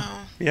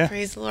 Yeah. Yeah.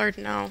 Praise the Lord,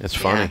 no. It's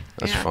funny.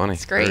 That's funny.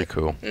 It's great. Very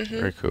cool.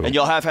 Very cool. And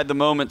y'all have had the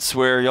moments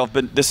where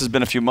this has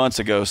been a few months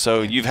ago,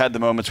 so you've had the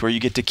moments where you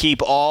get to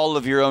keep all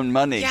of your own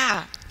money.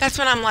 Yeah. That's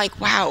when I'm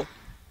like, wow,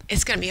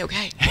 it's going to be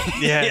okay.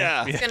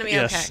 Yeah. It's going to be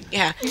okay.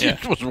 Yeah.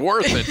 It was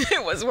worth it.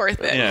 It was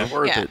worth it. Yeah.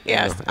 Worth it.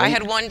 Yes. Yeah. I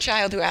had one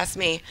child who asked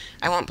me,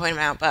 I won't point him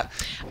out, but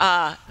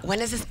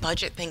when is this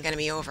budget thing going to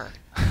be over?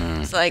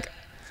 It's like,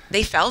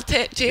 they felt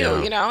it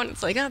too, and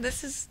it's like, oh,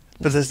 this is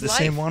But the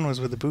same one was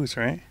with the boots,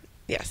 right?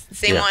 Yes, the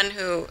same one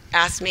who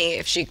asked me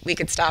if we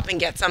could stop and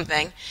get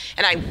something,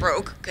 and I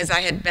broke because I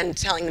had been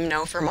telling them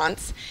no for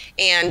months,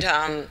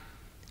 and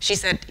she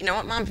said, you know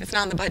what, Mom, if it's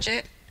not on the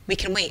budget, we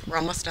can wait. We're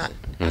almost done.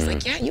 I was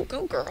like, yeah, you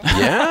go, girl.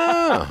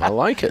 Yeah, I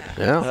like it.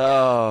 Yeah.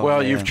 Oh,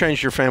 well, man. you've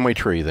changed your family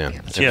tree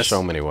then in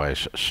so many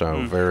ways.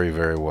 So very,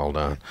 very well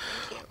done.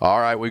 All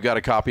right, we've got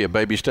a copy of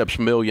Baby Steps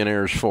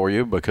Millionaires for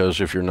you,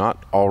 because if you're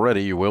not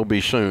already, you will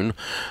be soon,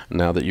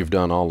 now that you've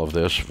done all of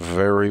this.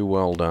 Very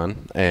well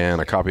done.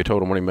 And a copy of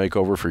Total Money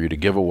Makeover for you to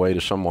give away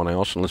to someone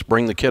else. And let's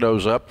bring the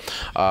kiddos up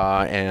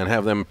and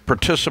have them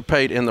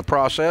participate in the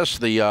process.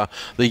 The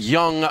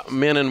young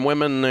men and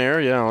women there,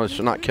 it's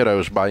not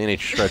kiddos by any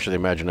stretch of the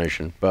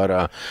imagination,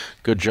 but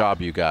good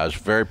job, you guys.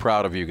 Very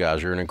proud of you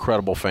guys. You're an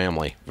incredible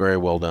family. Very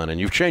well done. And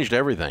you've changed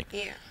everything.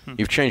 Yeah.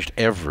 You've changed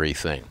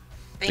everything.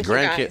 The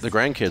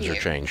grandkids are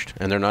changed,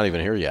 and they're not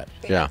even here yet.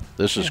 Yeah,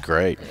 this is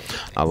great.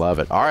 I love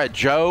it. All right,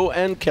 Joe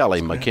and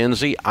Kelly,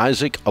 Mackenzie,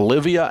 Isaac,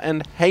 Olivia,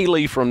 and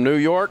Haley from New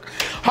York.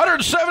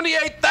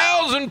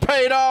 $178,000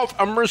 paid off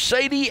a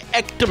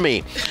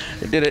Mercedes-ectomy.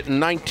 They did it in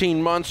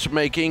 19 months,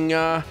 making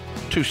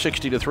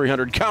 $260 to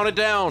 $300. Count it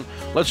down.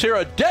 Let's hear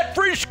a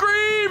debt-free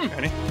scream.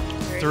 Ready?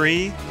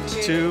 3,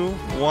 2,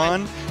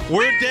 1.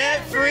 We're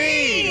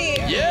debt-free.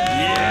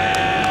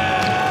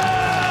 Yeah!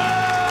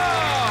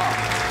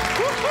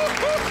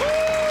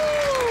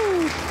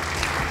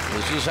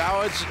 This is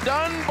how it's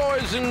done,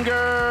 boys and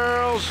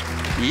girls.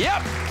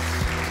 Yep.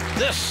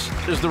 This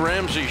is the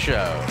Ramsey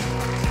Show.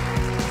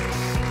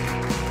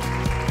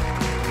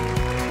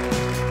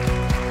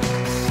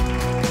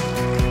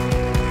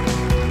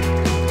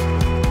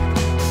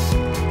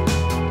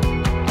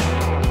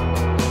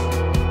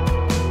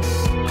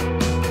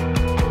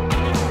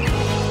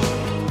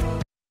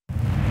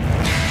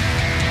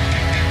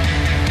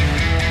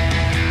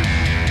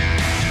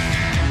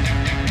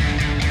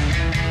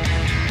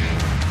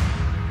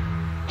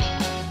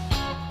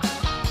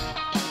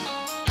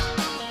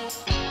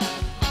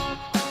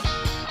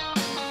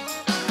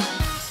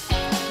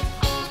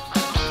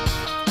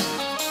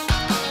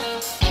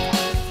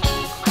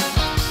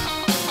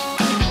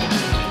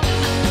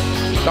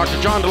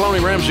 Dr. John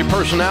Deloney, Ramsey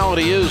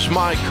Personality, is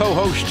my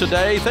co-host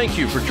today. Thank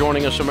you for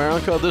joining us,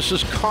 America. This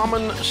is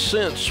common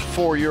sense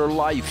for your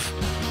life,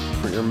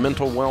 for your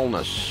mental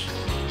wellness,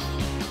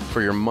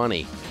 for your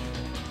money,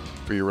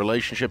 for your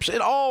relationships.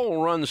 It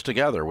all runs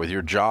together with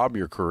your job,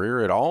 your career.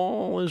 It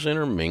all is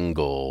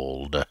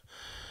intermingled.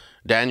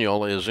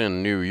 Daniel is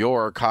in New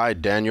York. Hi,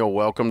 Daniel.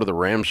 Welcome to the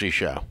Ramsey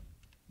Show.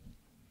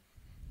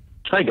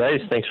 Hi,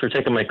 guys. Thanks for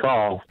taking my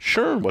call.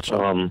 Sure. What's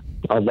up?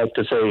 I'd like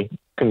to say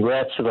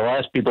congrats to the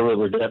last people that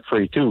were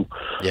debt-free, too.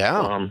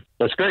 Yeah.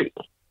 That's great.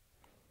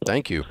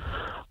 Thank you.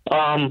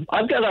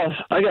 I got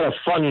a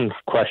fun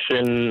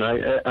question.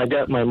 I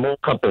got my moral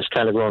compass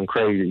kind of going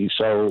crazy.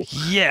 So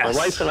yes.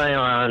 My wife and I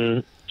are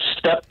on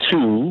step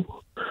 2,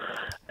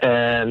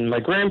 and my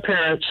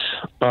grandparents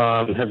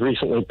have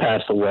recently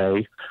passed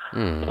away.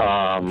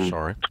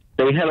 Sorry.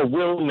 They had a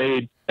will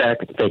made back.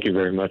 Thank you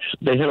very much.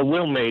 They had a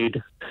will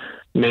made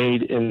in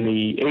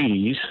the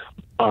 80s,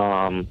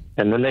 and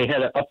then they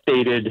had it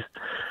updated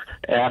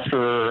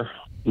after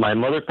my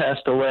mother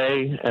passed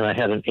away, and I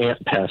had an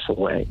aunt pass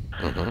away.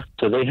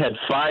 So they had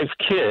 5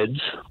 kids,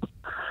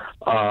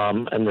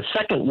 and the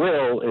second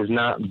will is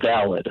not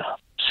valid.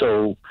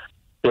 So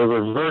they're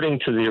reverting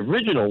to the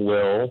original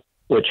will,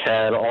 which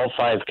had all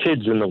 5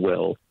 kids in the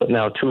will, but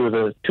now two of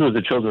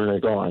the children are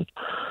gone.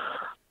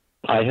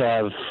 I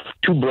have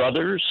 2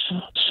 brothers,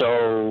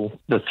 so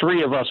the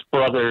 3 of us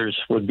brothers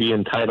would be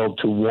entitled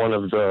to one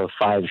of the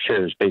 5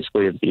 shares,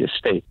 basically, of the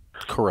estate.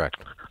 Correct.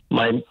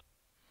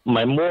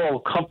 My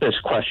moral compass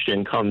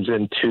question comes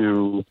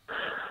into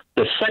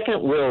the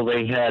second will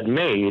they had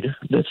made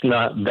that's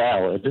not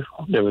valid.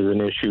 There was an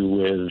issue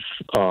with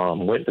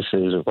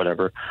witnesses or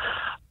whatever,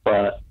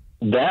 but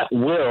that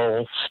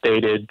will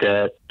stated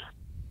that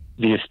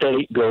the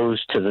estate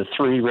goes to the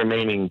 3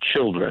 remaining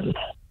children.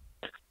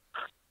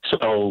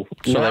 So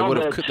they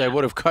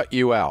would have cut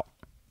you out.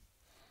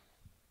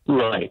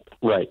 Right.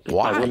 Why?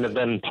 I wouldn't have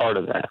been part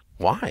of that.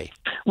 Why?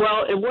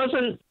 Well, it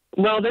wasn't.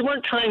 Well, they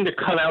weren't trying to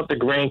cut out the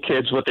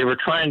grandkids. What they were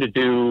trying to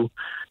do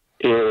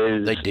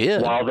is they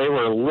did while they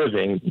were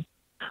living.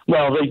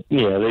 Well, they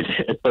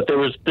did, but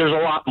there's a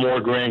lot more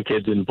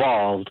grandkids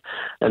involved,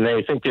 and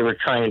they think they were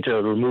trying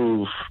to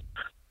remove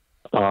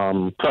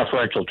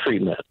preferential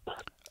treatment.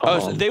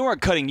 So they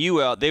weren't cutting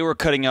you out; they were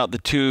cutting out the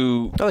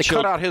 2. No, they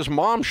cut out his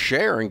mom's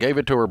share and gave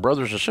it to her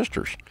brothers and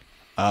sisters.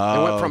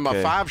 They went from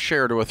a 5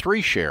 share to a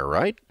 3 share,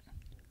 right?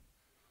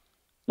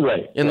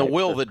 Right. In the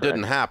will that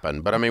didn't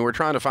happen. But, I mean, we're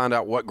trying to find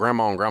out what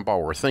Grandma and Grandpa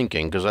were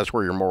thinking, because that's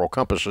where your moral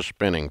compass is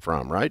spinning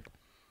from, right?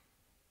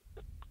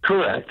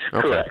 Correct.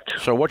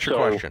 So what's your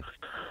question?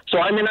 So,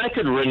 I mean, I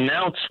could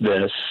renounce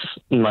this.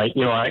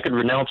 I could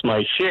renounce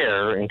my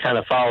share and kind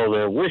of follow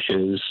their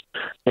wishes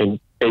and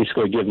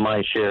basically give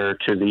my share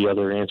to the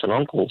other aunts and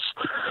uncles.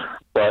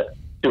 But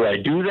do I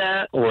do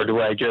that, or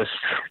do I just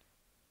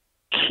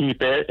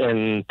keep it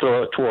and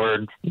throw it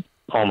toward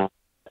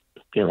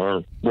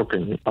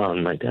working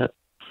on my debt?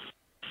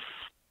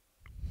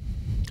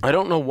 I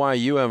don't know why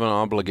you have an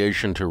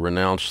obligation to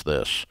renounce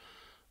this.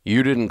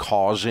 You didn't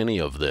cause any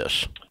of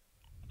this.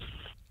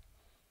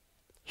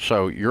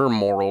 So your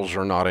morals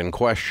are not in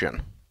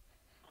question.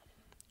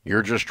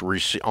 You're just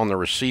on the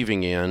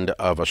receiving end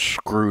of a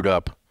screwed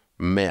up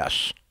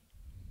mess.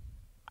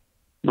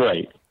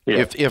 Right.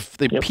 Yeah. If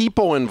the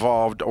people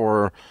involved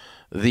or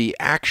the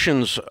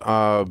actions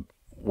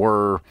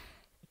were...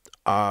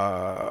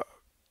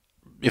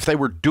 if they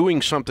were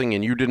doing something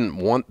and you didn't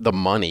want the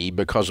money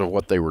because of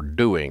what they were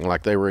doing,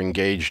 like they were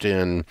engaged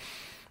in,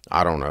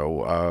 I don't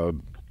know,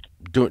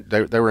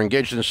 they were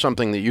engaged in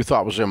something that you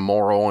thought was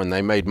immoral and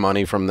they made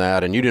money from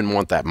that and you didn't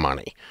want that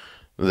money,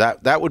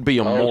 that would be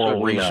a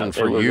moral reason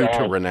for you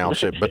to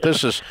renounce it. But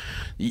this is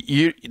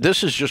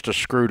just a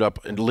screwed up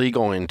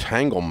legal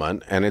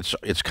entanglement, and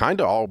it's kind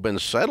of all been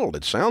settled,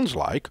 it sounds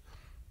like.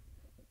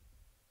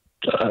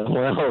 Well,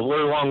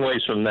 we're a long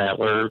ways from that.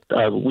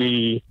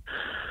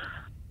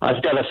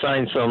 I've got to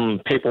sign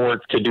some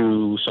paperwork to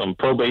do some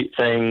probate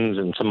things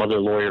and some other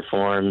lawyer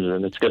forms,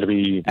 and it's going to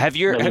be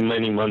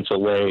many months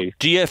away.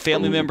 Do you have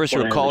family members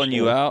who are calling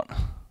you out,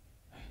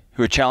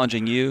 who are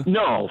challenging you?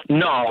 No.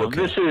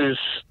 Okay. This is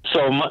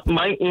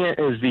my aunt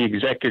is the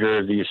executor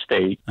of the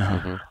estate,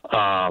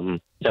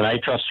 and I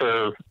trust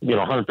her,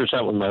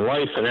 100% with my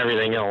life and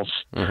everything else.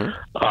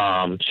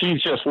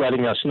 She's just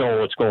letting us know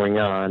what's going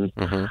on.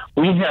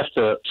 We have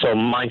to. So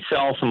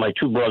myself and my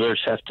 2 brothers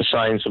have to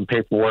sign some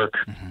paperwork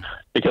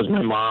because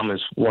my mom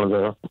is one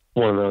of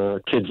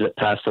the kids that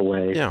passed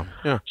away. Yeah.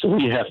 So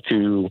we have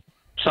to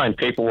sign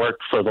paperwork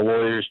for the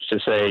lawyers to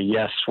say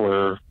yes,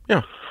 we're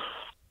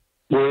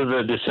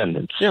the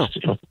descendants. Yeah.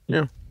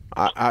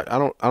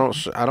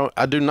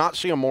 I do not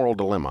see a moral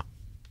dilemma.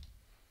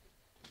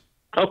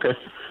 Okay.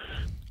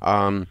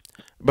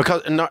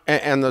 Because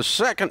and the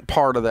second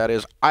part of that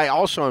is I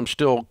also am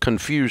still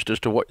confused as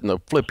to what in the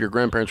flip your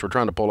grandparents were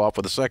trying to pull off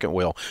with the second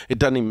will.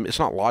 It's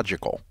not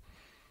logical.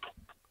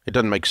 It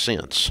doesn't make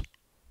sense.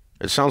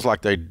 It sounds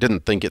like they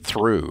didn't think it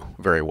through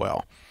very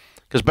well.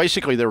 Because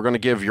basically they were going to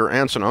give your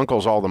aunts and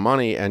uncles all the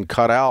money and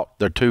cut out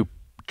the 2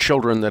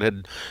 children that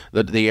had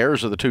the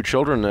heirs of the 2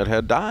 children that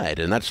had died,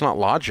 and that's not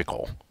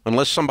logical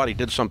unless somebody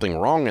did something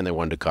wrong and they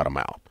wanted to cut them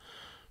out.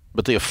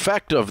 But the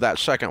effect of that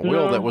second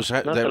will that was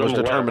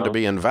determined to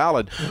be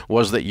invalid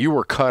was that you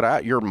were cut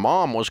out. Your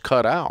mom was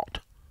cut out.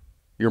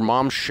 Your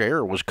mom's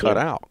share was cut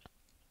out.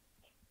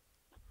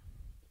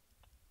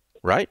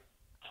 Right?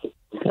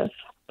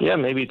 Yeah,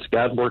 maybe it's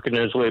God working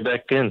his way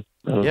back in.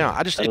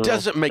 It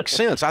doesn't make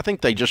sense. I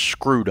think they just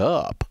screwed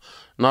up.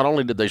 not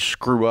only did they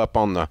screw up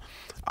on the,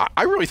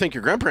 I really think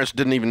your grandparents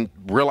didn't even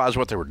realize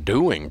what they were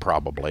doing,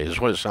 probably, is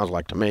what it sounds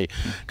like to me.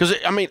 Because,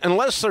 I mean,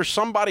 unless there's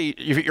somebody,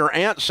 if your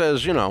aunt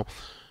says, you know,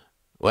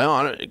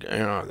 well,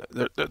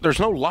 there's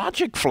no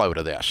logic flow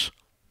to this.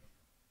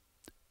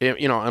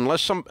 You know,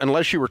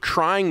 unless you were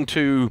trying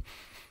to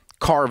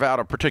carve out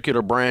a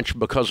particular branch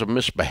because of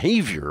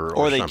misbehavior,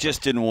 or they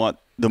just didn't want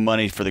the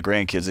money for the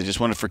grandkids. They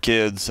just wanted it for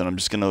kids, and I'm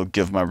just going to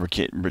give my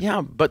kid.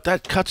 Yeah, but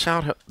that cuts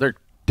out their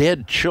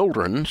dead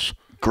children's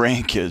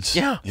grandkids.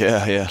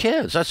 Yeah,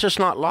 kids. That's just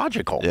not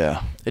logical.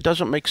 Yeah, it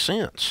doesn't make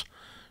sense.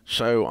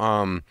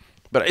 So,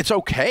 but it's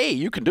okay.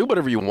 You can do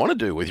whatever you want to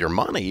do with your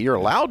money. You're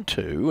allowed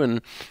to,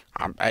 and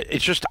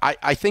it's just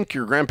I think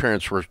your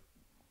grandparents were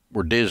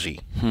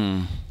dizzy.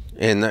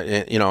 And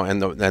you know,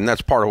 and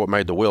that's part of what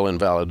made the will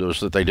invalid,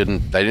 was that they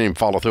didn't even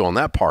follow through on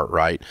that part,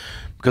 right?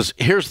 Because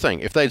here's the thing: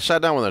 if they'd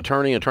sat down with an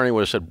attorney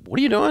would have said, "What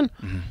are you doing?"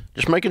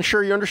 Just making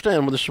sure you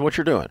understand this is what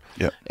you're doing.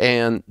 Yep.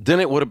 And then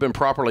it would have been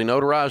properly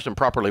notarized and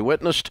properly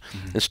witnessed.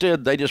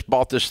 Instead, they just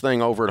bought this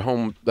thing over at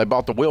home. They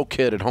bought the will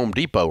kit at Home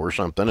Depot or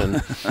something,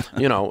 and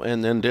you know,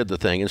 and then did the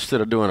thing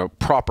instead of doing a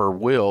proper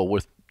will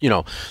with. You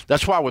know,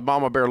 that's why with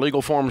Mama Bear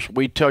Legal Forms,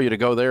 we tell you to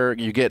go there.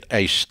 You get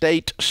a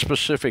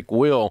state-specific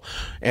will,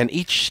 and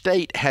each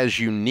state has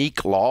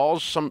unique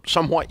laws,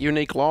 somewhat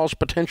unique laws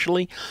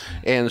potentially,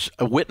 and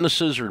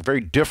witnesses are very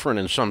different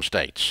in some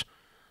states.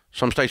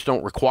 Some states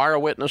don't require a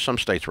witness. Some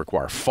states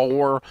require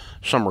 4.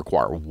 Some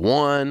require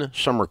 1.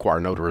 Some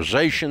require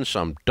notarization.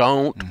 Some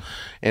don't.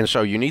 And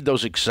so you need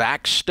those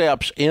exact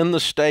steps in the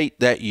state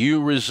that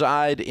you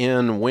reside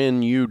in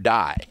when you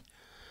die.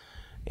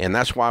 And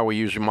that's why we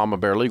use Mama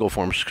Bear Legal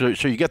Forms.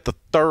 So you get the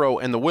thorough,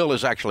 and the will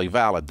is actually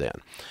valid then.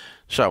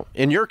 So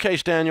in your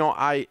case, Daniel,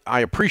 I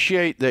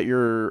appreciate that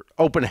you're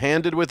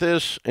open-handed with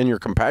this, and you're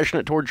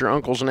compassionate towards your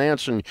uncles and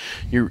aunts, and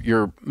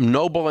you're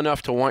noble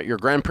enough to want your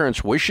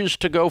grandparents' wishes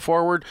to go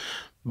forward.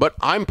 But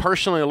I'm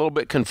personally a little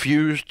bit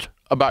confused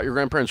about your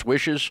grandparents'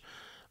 wishes.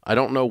 I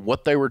don't know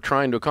what they were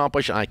trying to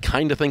accomplish. I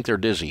kind of think they're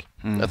dizzy.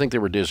 I think they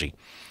were dizzy.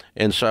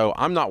 And so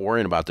I'm not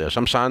worrying about this.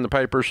 I'm signing the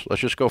papers.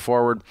 Let's just go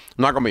forward.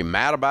 I'm not going to be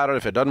mad about it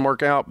if it doesn't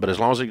work out, but as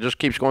long as it just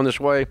keeps going this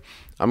way,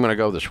 I'm going to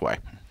go this way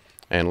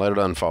and let it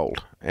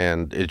unfold.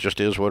 And it just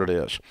is what it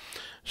is.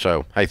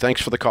 So, hey,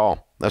 thanks for the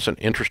call. That's an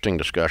interesting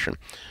discussion.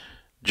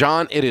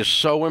 John, it is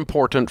so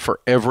important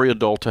for every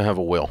adult to have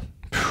a will.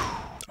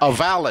 A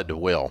valid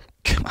will.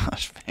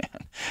 Gosh,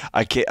 man.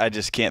 I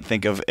just can't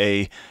think of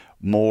a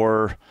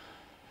more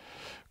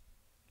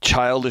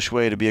childish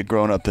way to be a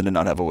grown-up than to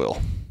not have a will.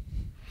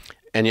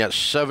 And yet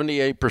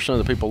 78% of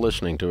the people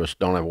listening to us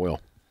don't have a will.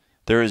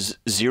 There is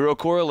zero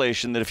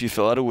correlation that if you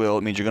fill out a will,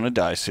 it means you're going to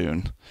die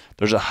soon.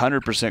 There's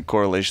 100%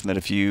 correlation that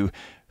if you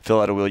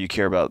fill out a will, you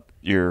care about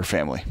your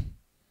family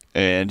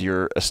and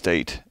your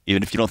estate.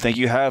 Even if you don't think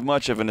you have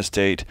much of an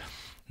estate,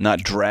 not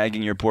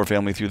dragging your poor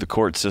family through the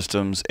court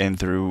systems and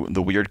through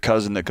the weird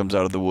cousin that comes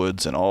out of the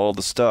woods and all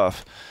the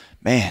stuff.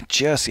 Man,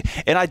 Jesse.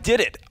 And I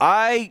did it.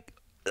 I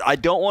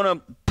don't want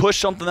to push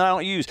something that I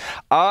don't use.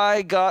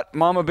 I got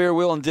Mama Bear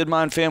Will and did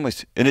mine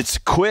families. And it's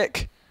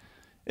quick.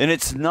 And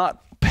it's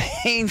not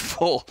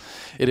painful.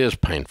 It is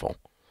painful.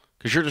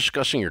 Because you're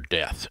discussing your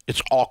death.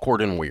 It's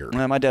awkward and weird.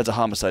 Well, my dad's a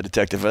homicide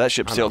detective. That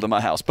ship sailed to my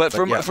house. But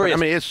for most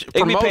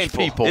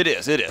people, it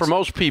is. For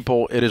most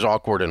people, it is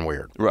awkward and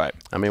weird. Right.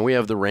 I mean, we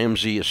have the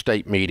Ramsey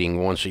estate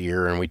meeting once a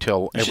year, and we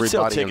tell everybody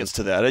sell tickets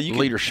to that.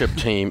 Leadership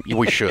team.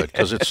 We should,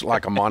 because it's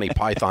like a Monty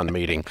Python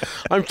meeting.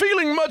 I'm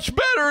feeling much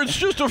better. It's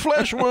just a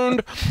flesh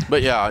wound.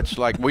 But yeah, it's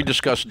like we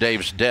discuss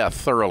Dave's death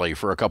thoroughly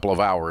for a couple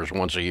of hours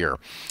once a year.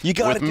 You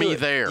got to do it. With me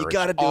there. You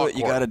got to do it.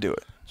 You got to do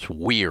it. It's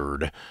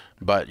weird.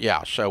 But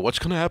yeah, so what's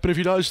going to happen if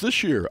he dies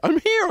this year? I'm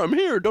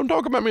here. Don't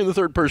talk about me in the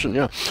third person.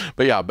 Yeah.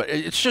 But yeah, but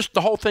it's just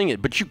the whole thing.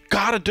 But you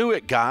got to do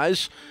it,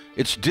 guys.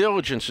 It's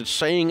diligence. It's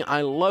saying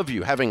I love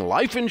you. Having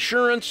life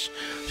insurance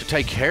to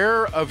take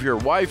care of your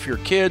wife, your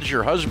kids,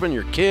 your husband,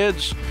 your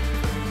kids,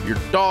 your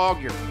dog,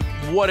 your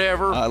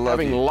whatever.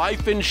 Having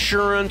life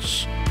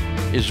insurance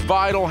is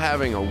vital.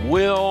 Having a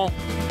will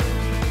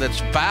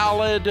that's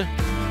valid.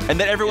 And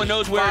that everyone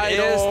knows where it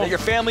is. That your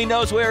family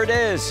knows where it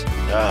is.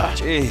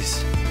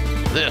 Jeez.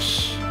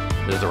 This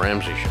is The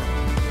Ramsey Show.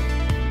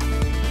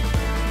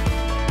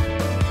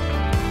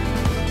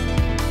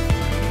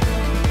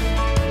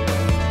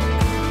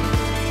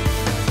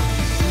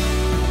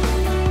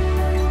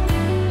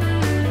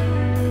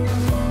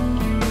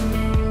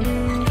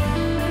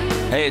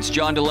 Hey, it's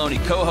John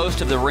Deloney,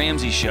 co-host of The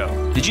Ramsey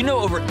Show. Did you know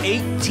over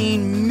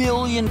 18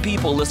 million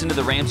people listen to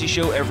The Ramsey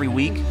Show every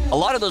week? A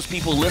lot of those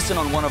people listen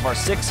on one of our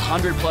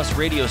 600-plus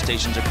radio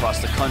stations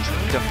across the country.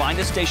 To find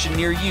a station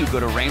near you, go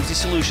to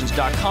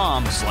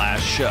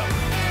RamseySolutions.com/show.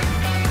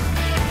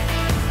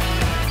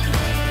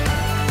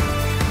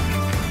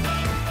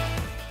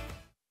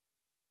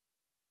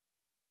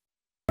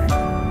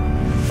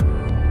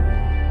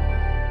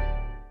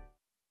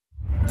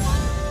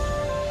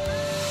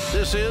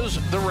 This is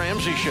The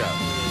Ramsey Show.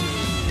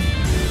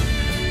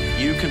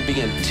 You can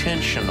be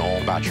intentional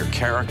about your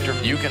character.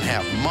 You can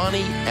have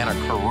money and a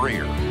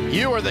career.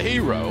 You are the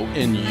hero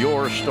in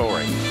your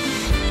story.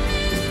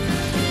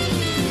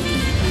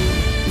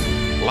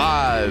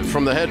 Live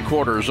from the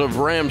headquarters of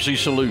Ramsey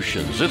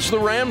Solutions, it's the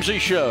Ramsey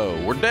Show,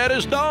 where debt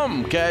is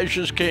dumb, cash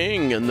is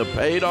king, and the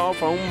paid-off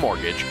home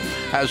mortgage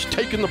has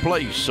taken the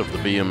place of the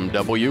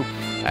BMW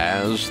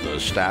as the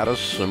status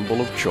symbol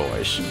of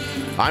choice.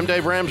 I'm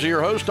Dave Ramsey,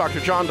 your host.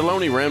 Dr. John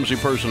Deloney, Ramsey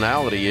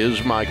Personality,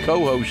 is my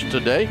co-host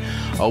today.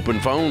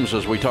 Open phones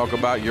as we talk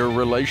about your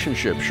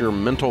relationships, your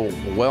mental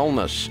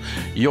wellness,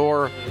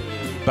 your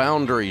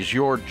boundaries,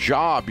 your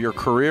job, your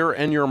career,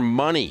 and your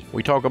money.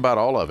 We talk about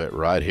all of it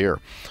right here.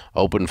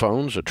 Open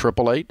phones at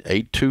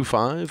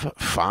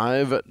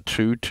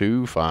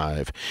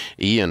 888-825-5225.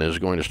 Ian is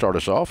going to start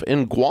us off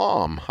in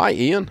Guam. Hi,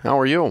 Ian. How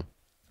are you?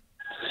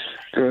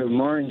 Good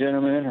morning,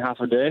 gentlemen.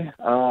 Half a day.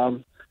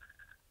 I'm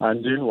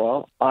doing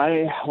well.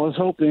 I was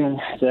hoping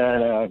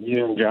that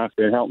you and John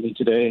could help me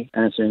today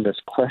answering this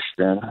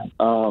question.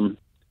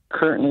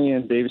 Currently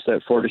in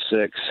babysat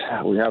 46,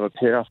 we have a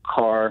paid-off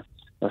car.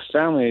 Our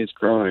family is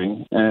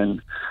growing,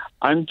 and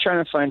I'm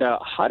trying to find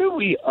out, how do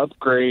we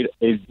upgrade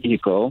a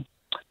vehicle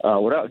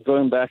without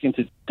going back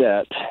into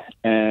debt,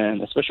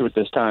 and especially with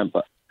this time,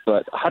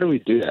 but how do we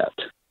do that?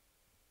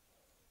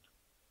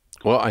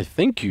 Well, I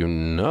think you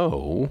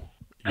know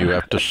you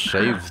have to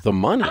save the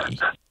money.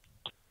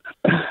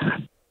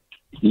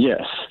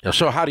 Yes.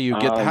 So how do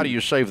you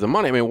save the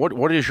money? I mean,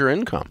 what is your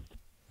income?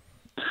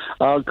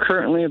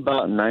 Currently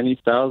about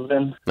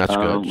 $90,000. That's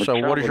good.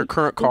 So what is your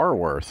current car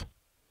worth?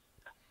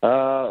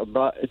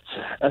 It's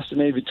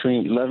estimated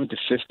between 11 to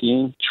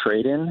 15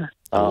 trade-in.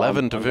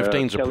 11 to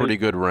 15 is a pretty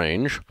good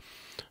range.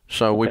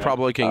 So we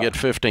probably can get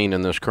 15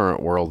 in this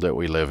current world that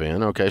we live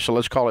in. Okay, so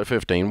let's call it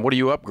 15. What are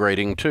you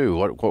upgrading to?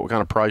 What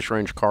kind of price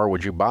range car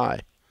would you buy?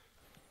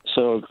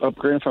 So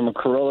upgrading from a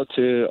Corolla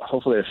to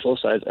hopefully a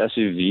full-size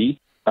SUV,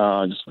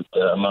 just with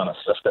the amount of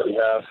stuff that we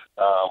have.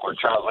 We're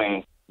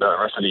traveling the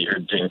rest of the year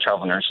doing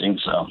travel nursing,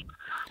 so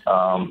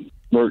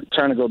we're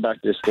trying to go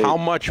back to the States. How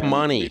much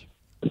money?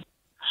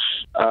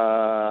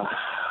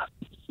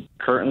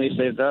 Currently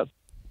saved up.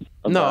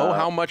 No,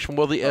 how much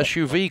will the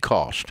SUV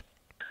cost?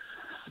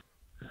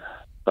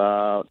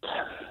 About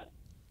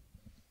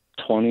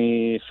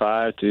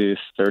 25 to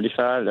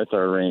 35. That's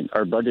our range.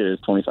 Our budget is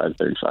 25 to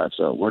 35.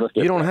 So we're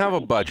looking. You don't have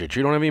a budget.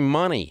 You don't have any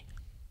money.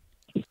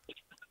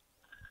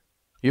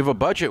 You have a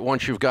budget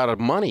once you've got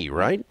money,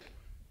 right?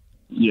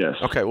 Yes.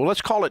 Okay. Well,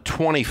 let's call it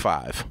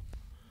 25.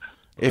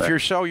 If you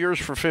sell yours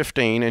for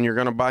 15 and you're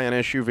going to buy an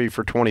SUV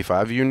for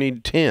 25, you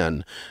need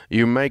 10.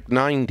 You make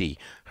 90.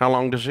 How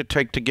long does it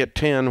take to get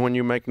 10 when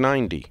you make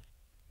 90?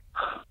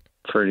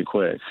 Pretty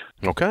quick.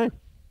 Okay.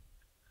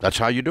 That's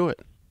how you do it.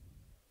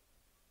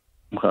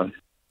 Okay.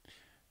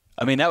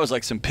 I mean, that was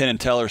like some Penn and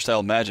Teller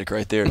style magic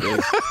right there,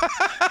 Dave.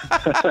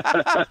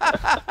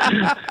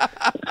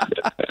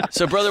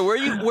 So, brother,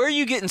 where are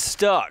you getting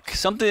stuck?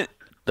 Something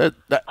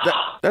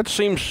that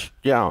seems,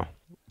 yeah.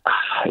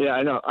 Yeah,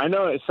 I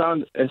know. It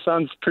sounds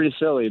pretty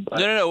silly, but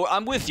no.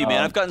 I'm with you,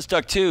 man. I've gotten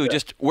stuck too. Yeah.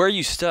 Just where are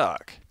you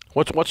stuck?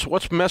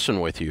 What's messing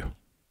with you?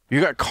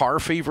 You got car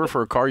fever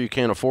for a car you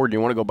can't afford.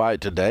 You want to go buy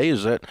it today?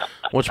 Is that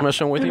what's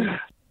messing with you?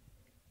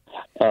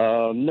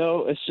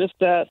 No, it's just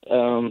that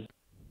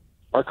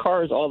our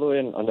car is all the way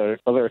on the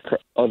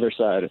other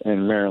side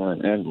in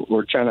Maryland, and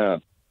we're trying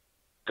to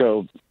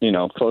go,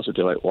 closer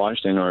to like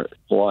Washington or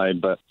Hawaii.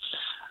 But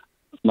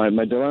my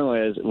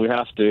dilemma is we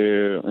have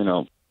to,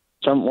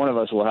 one of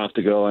us will have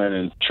to go in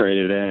and trade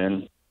it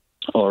in,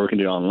 or we can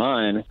do it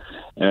online.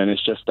 And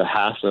it's just the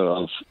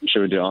hassle of,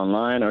 should we do it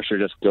online or should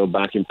we just go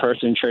back in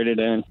person and trade it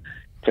in?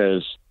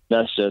 Because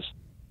that's just,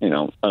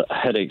 a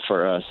headache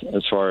for us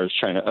as far as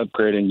trying to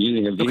upgrade and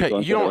using a vehicle.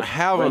 Okay, you don't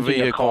have a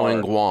vehicle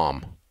in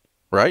Guam,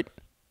 right?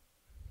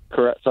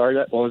 Correct. Sorry,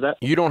 what was that?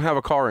 You don't have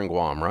a car in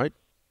Guam, right?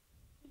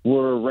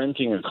 We're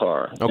renting a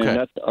car. Okay. And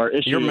that's our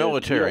issue. You're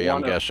military,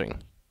 I'm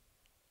guessing.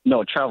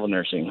 No, travel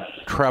nursing.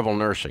 Travel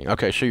nursing.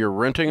 Okay, so you're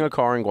renting a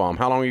car in Guam.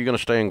 How long are you going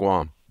to stay in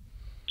Guam?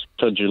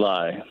 Till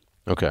July.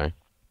 Okay.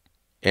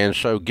 And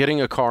so getting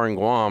a car in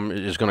Guam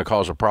is going to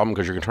cause a problem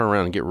because you're going to turn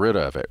around and get rid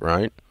of it,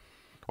 right?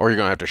 Or you're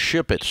going to have to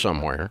ship it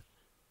somewhere.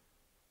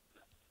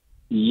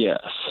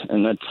 Yes,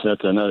 and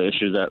that's another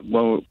issue that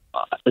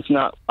it's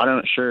not. I'm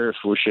not sure if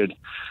we should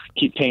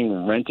keep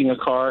paying renting a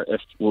car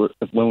when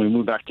we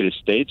move back to the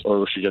States, or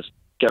we should just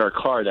get our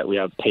car that we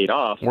have paid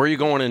off. Where are you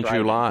going in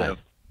July?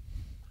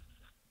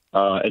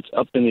 It's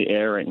up in the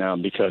air right now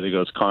because it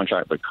goes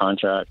contract by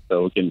contract,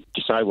 so we can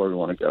decide where we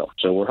want to go.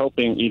 So we're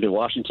hoping either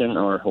Washington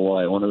or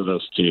Hawaii, one of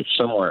those two,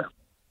 somewhere.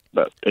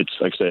 But it's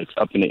like I said, it's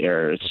up in the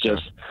air. It's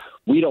just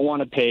we don't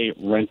want to pay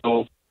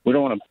rental. We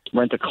don't want to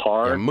rent a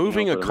car. Yeah,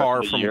 moving a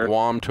car from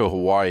Guam to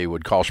Hawaii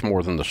would cost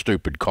more than the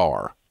stupid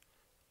car.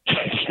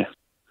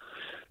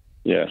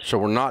 Yeah. So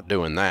we're not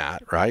doing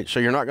that, right? So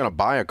you're not going to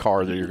buy a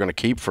car that you're going to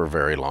keep for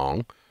very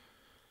long.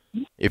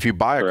 If you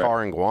buy a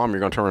car in Guam, you're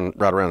going to turn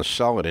right around and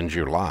sell it in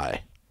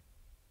July.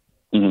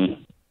 Mm-hmm.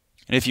 And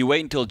if you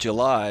wait until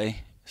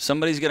July,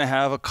 somebody's going to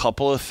have a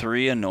couple of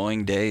 3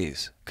 annoying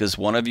days because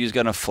one of you is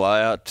going to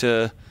fly out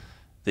to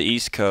the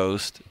East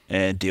Coast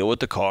and deal with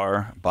the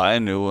car, buy a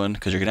new one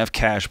because you're going to have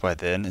cash by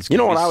then. You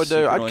know what I would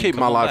do? I'd keep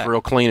my life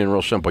real clean and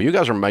real simple. You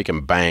guys are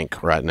making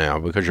bank right now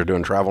because you're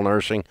doing travel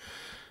nursing.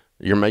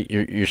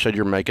 You said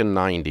you're making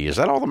 90. Is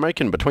that all they're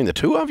making between the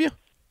two of you?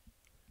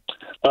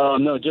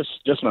 No,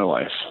 just my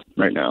wife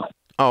right now.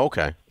 Oh,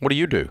 okay. What do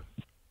you do?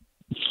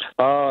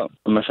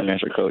 I'm a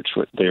financial coach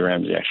with Dave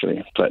Ramsey,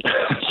 actually. But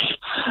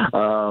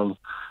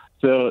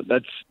so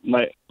that's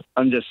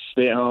I'm just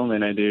stay at home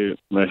and I do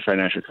my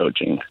financial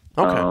coaching.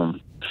 Okay. All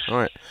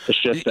right.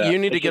 It's just you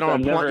need to get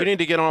on you need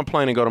to get on a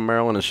plane and go to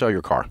Maryland and sell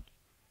your car.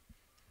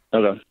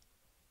 Okay.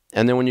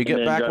 And then when you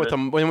get back with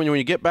when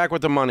you get back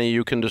with the money,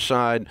 you can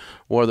decide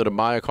whether to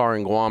buy a car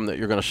in Guam that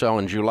you're going to sell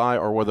in July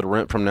or whether to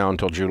rent from now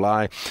until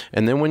July.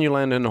 And then when you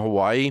land in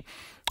Hawaii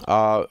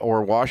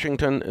or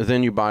Washington,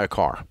 then you buy a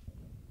car.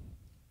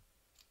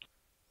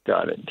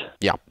 Got it.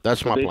 Yeah,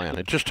 that's my plan.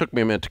 It just took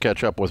me a minute to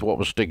catch up with what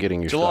was still getting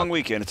you. It's a long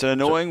weekend. It's an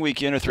annoying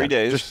weekend of 3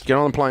 days. Just get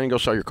on the plane and go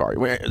sell your car.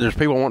 There's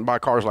people who want to buy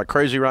cars like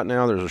crazy right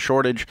now. There's a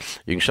shortage.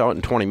 You can sell it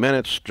in 20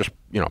 minutes. Just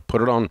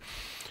put it on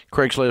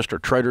Craigslist or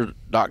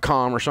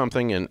Trader.com or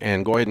something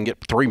and go ahead and get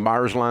 3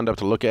 buyers lined up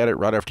to look at it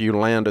right after you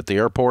land at the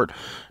airport.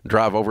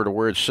 Drive over to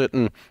where it's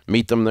sitting,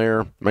 meet them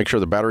there, make sure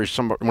the battery's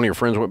one of your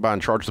friends went by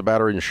and charged the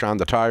battery and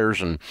shined the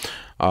tires and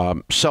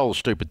sell the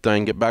stupid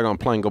thing, get back on a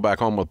plane, go back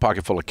home with a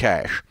pocket full of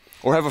cash.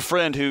 Or have a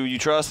friend who you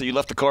trust that you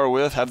left the car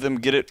with, have them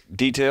get it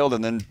detailed,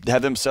 and then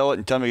have them sell it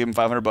and tell them to give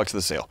them $500 for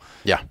the sale.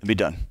 Yeah. And be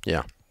done.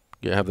 Yeah.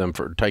 You have them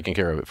for taking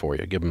care of it for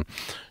you. Give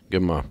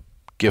them a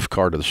gift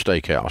card to the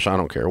steakhouse. I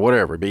don't care,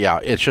 whatever. But yeah,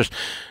 it's just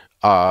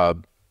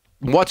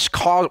what's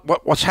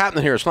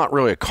happening here. It's not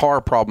really a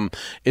car problem.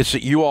 It's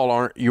that you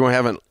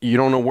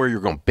don't know where you're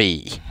going to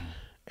be.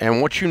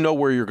 And once you know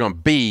where you're going to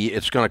be,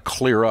 it's going to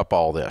clear up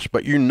all this.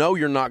 But you're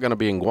not going to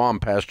be in Guam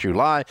past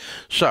July.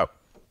 So,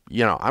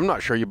 I'm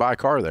not sure you buy a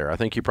car there. I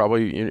think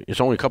it's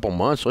only a couple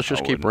months. Let's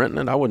just keep renting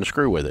it. I wouldn't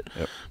screw with it.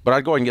 Yep. But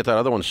I'd go ahead and get that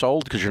other one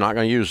sold because you're not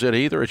going to use it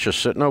either. It's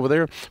just sitting over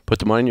there. Put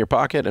the money in your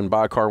pocket and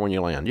buy a car when you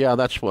land. Yeah,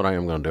 that's what I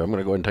am going to do. I'm going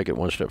to go ahead and take it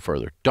one step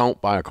further.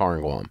 Don't buy a car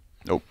in Guam.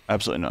 Nope,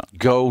 absolutely not.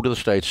 Go to the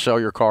States, sell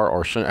your car,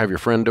 or have your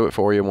friend do it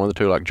for you, one of the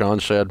two, like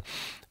John said,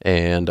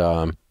 and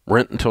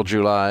rent until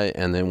July.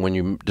 And then when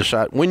you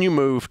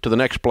move to the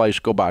next place,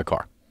 go buy a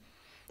car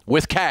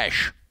with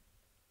cash.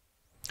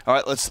 All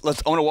right,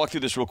 I want to walk through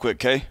this real quick,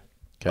 okay?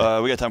 We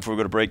got time before we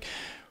go to break.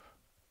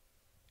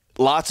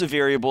 Lots of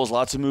variables,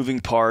 lots of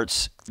moving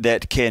parts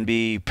that can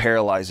be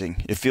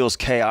paralyzing. It feels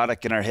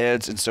chaotic in our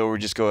heads, and so we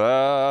just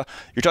go,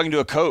 you're talking to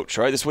a coach,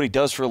 right? This is what he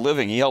does for a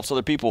living. He helps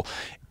other people.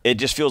 It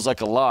just feels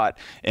like a lot.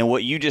 And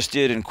what you just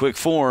did in quick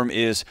form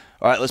is,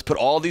 all right, let's put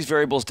all these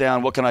variables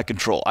down. What can I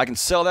control? I can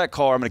sell that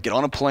car. I'm going to get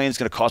on a plane. It's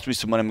going to cost me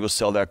some money. I'm going to go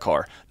sell that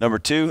car. Number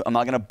 2, I'm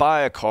not going to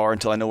buy a car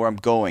until I know where I'm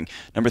going.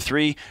 Number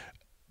 3,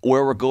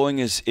 where we're going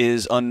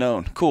is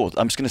unknown. Cool.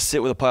 I'm just going to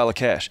sit with a pile of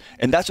cash.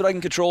 And that's what I can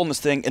control in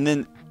this thing. And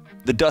then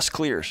the dust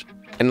clears.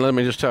 And let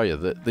me just tell you,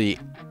 the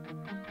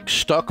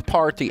stuck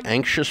part, the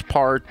anxious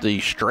part, the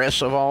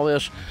stress of all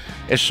this,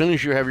 as soon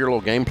as you have your little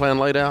game plan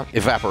laid out,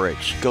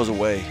 evaporates. Goes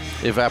away.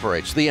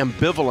 Evaporates. The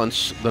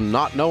ambivalence, the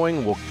not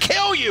knowing will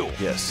kill you.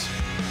 Yes.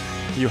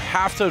 You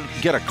have to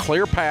get a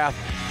clear path,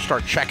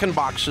 start checking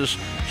boxes,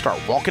 start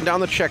walking down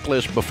the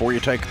checklist before you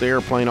take the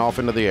airplane off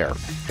into the air.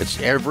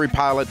 Every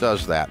pilot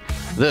does that.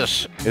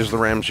 This is The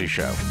Ramsey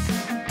Show.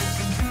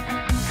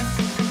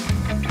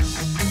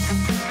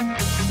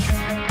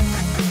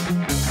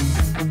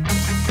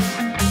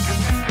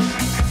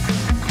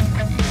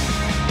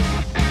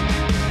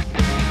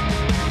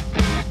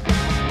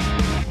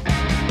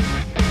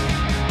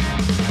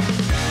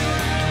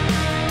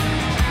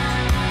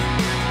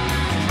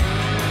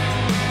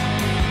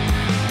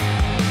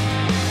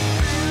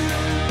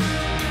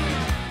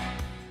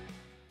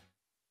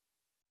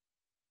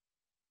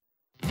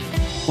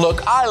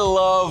 Look, I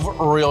love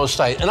real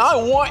estate, and I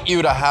want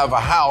you to have a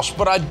house,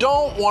 but I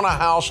don't want a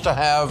house to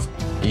have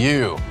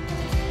you.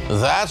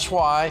 That's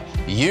why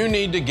you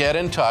need to get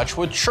in touch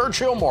with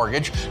Churchill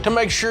Mortgage to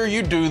make sure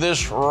you do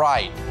this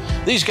right.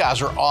 These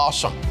guys are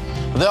awesome.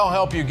 They'll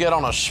help you get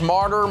on a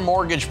smarter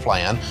mortgage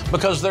plan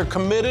because they're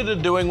committed to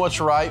doing what's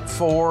right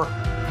for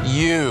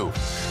you.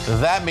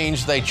 That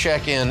means they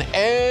check in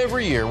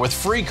every year with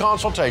free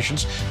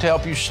consultations to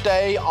help you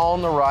stay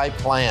on the right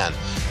plan.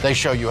 They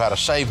show you how to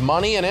save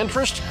money and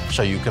interest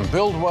so you can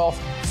build wealth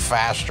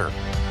faster.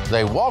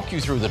 They walk you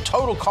through the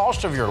total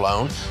cost of your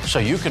loan so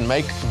you can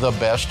make the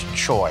best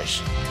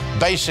choice.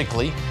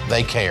 Basically,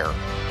 they care.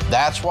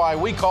 That's why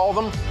we call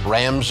them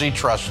Ramsey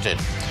Trusted.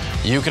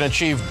 You can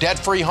achieve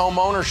debt-free home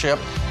ownership,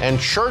 and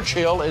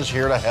Churchill is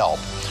here to help.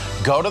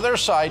 Go to their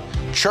site,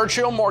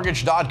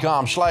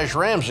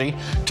 churchillmortgage.com/Ramsey,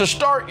 to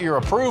start your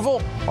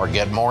approval or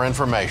get more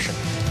information.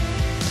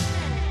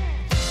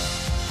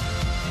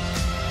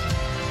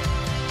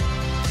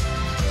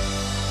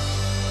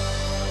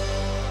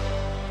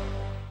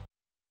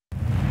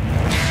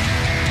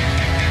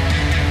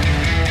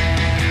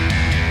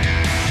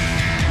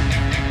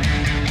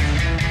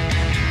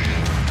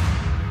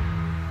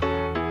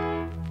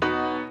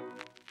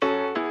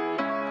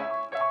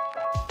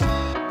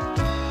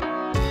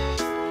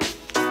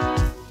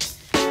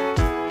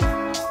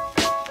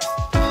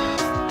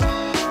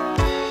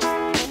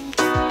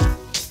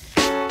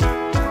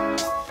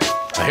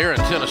 Here in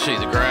Tennessee,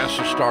 the grass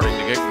is starting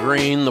to get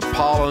green, the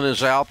pollen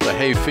is out, the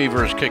hay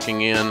fever is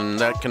kicking in, and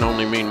that can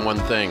only mean one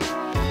thing.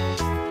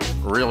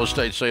 Real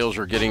estate sales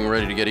are getting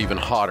ready to get even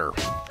hotter.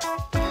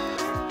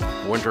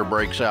 Winter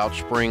breaks out,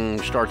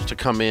 spring starts to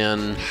come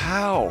in.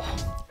 How?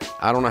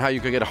 I don't know how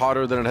you could get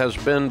hotter than it has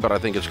been, but I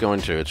think it's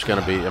going to. It's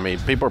going to be, I mean,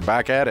 people are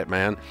back at it,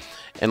 man.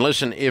 And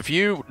listen, if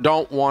you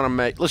don't want to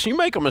make, listen, you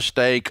make a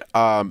mistake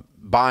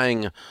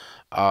buying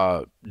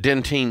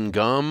dentine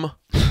gum,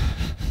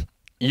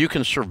 you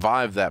can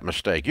survive that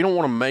mistake. You don't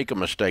want to make a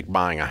mistake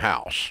buying a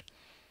house,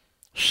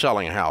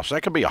 selling a house. That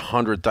could be a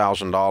 $100,000,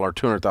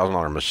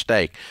 $200,000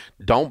 mistake.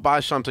 Don't buy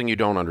something you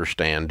don't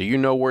understand. Do you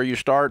know where you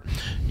start?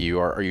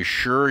 Are you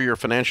sure you're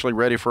financially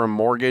ready for a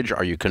mortgage?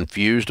 Are you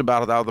confused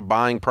about how the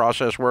buying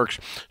process works?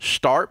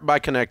 Start by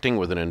connecting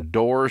with an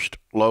endorsed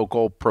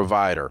local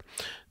provider.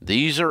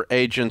 These are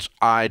agents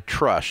I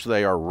trust.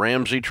 They are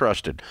Ramsey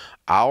trusted.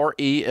 Our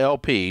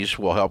ELPs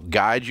will help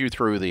guide you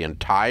through the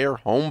entire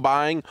home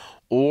buying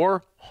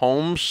or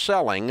home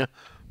selling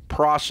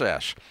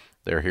process.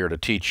 They're here to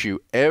teach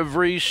you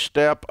every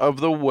step of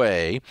the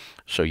way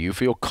so you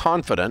feel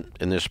confident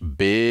in this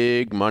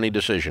big money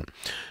decision.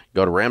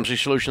 Go to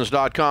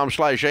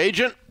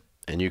RamseySolutions.com/agent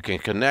and you can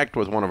connect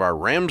with one of our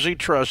Ramsey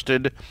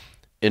trusted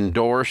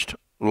endorsed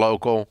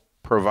local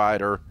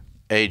provider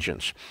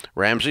agents.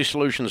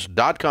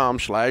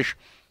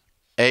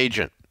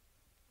 RamseySolutions.com/agent.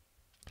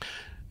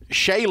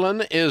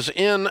 Shaylin is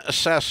in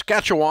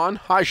Saskatchewan.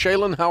 Hi,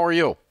 Shaylin. How are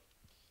you?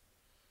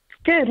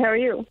 Good. How are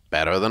you?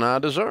 Better than I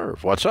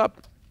deserve. What's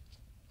up?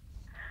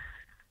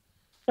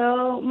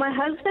 So my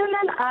husband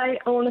and I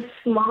own a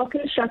small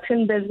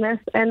construction business,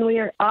 and we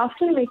are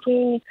often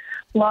making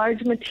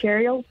large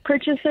material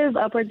purchases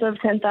upwards of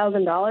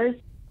 $10,000.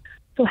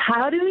 So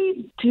how do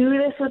we do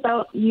this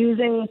without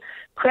using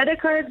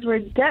credit cards? We're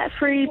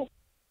debt-free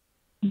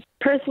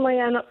personally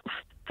and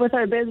with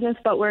our business,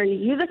 but we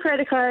use a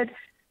credit card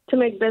to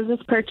make business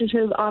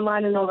purchases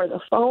online and over the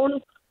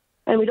phone.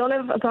 And we don't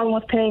have a problem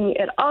with paying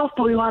it off,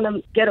 but we want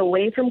to get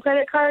away from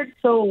credit cards.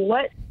 So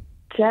what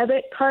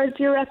debit cards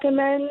do you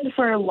recommend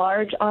for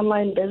large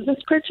online business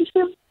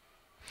purchases?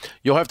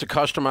 You'll have to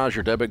customize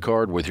your debit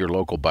card with your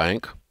local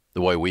bank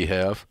the way we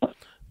have,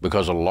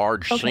 because a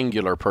large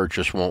singular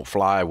purchase won't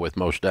fly with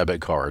most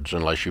debit cards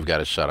unless you've got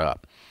it set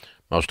up.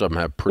 Most of them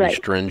have pretty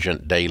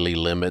stringent daily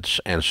limits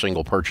and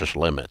single purchase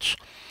limits.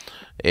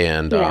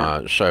 And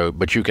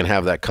but you can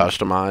have that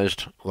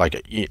customized.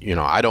 Like, you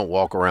know, I don't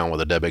walk around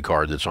with a debit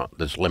card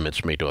that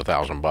limits me to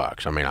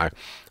 $1,000. I mean, I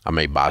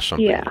may buy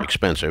something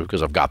expensive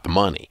because I've got the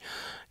money.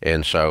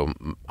 And so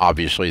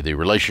obviously the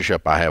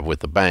relationship I have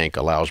with the bank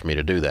allows me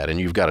to do that. And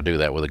you've got to do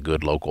that with a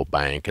good local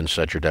bank and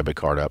set your debit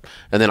card up.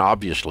 And then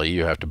obviously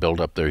you have to build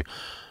up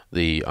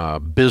the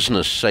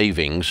business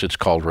savings. It's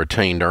called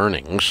retained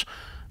earnings,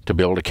 to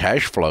be able to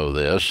cash flow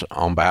this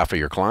on behalf of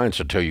your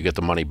clients until you get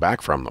the money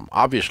back from them.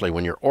 Obviously,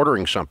 when you're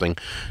ordering something,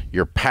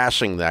 you're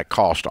passing that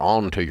cost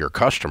on to your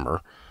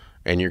customer,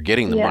 and you're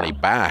getting the money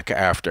back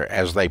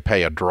as they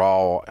pay a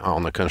draw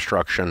on the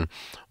construction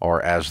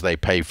or as they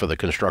pay for the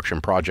construction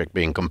project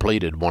being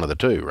completed, one of the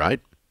two, right?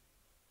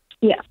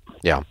 Yeah.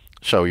 Yeah.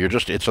 So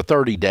it's a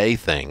 30-day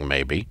thing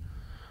maybe.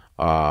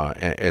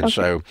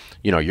 So,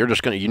 you know, you're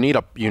just going to, you need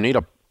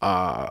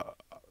a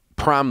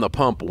prime the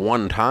pump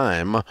one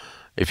time.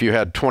 If you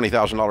had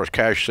 $20,000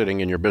 cash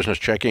sitting in your business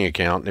checking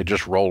account and it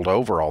just rolled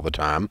over all the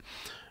time,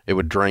 it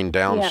would drain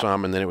down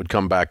some, and then it would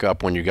come back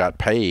up when you got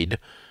paid,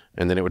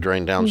 and then it would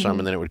drain down some,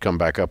 and then it would come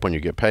back up when you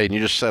get paid. And you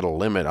just set a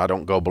limit. I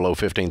don't go below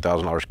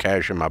 $15,000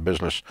 cash in my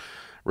business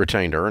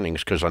retained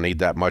earnings because I need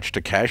that much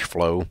to cash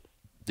flow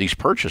these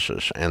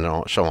purchases and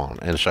so on.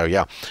 And so,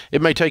 yeah,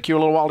 it may take you a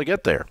little while to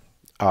get there.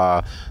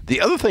 The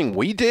other thing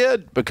we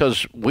did,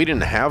 because we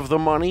didn't have the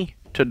money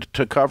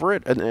to cover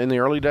it in the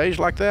early days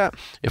like that,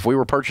 if we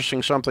were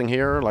purchasing something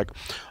here, like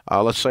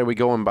let's say we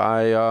go and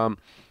buy,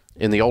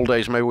 in the old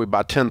days, maybe we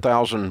buy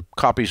 10,000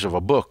 copies of a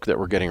book that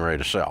we're getting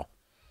ready to sell.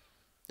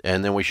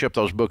 And then we ship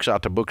those books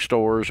out to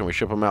bookstores, and we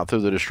ship them out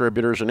through the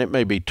distributors, and it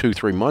may be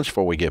 2-3 months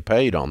before we get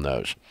paid on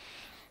those.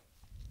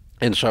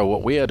 And so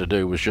what we had to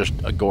do was just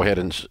go ahead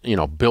and, you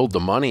know, build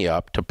the money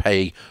up to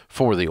pay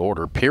for the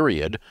order,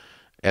 period.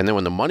 And then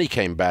when the money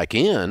came back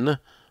in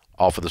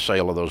off of the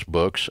sale of those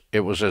books,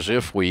 it was as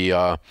if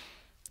it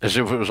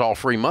was all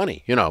free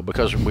money, you know,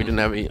 because we didn't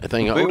have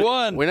anything owed. We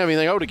didn't have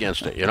anything owed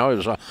against it, you know. It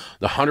was the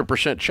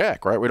 100%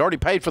 check, right? We'd already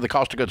paid for the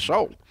cost of goods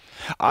sold. We'd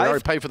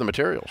already paid for the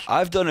materials.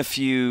 I've done a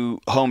few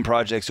home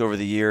projects over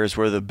the years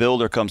where the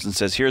builder comes and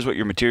says, here's what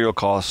your material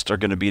costs are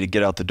going to be to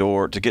get out the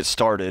door, to get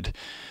started,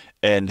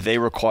 and they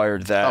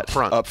required that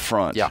up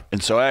front. Yeah.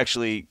 And so I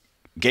actually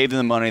gave them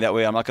the money. That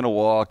way I'm not going to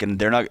walk, and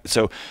they're not.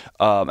 So,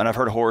 and I've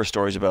heard horror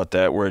stories about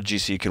that where a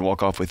GC can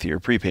walk off with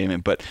your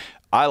prepayment, but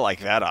I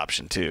like that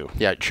option too.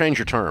 Yeah, change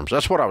your terms.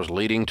 That's what I was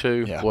leading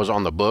to, was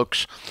on the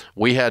books.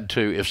 We had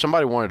to, if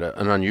somebody wanted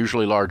an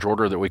unusually large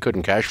order that we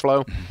couldn't cash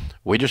flow,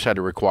 we just had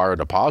to require a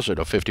deposit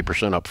of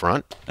 50% up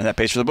front. And that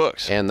pays for the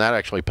books. And that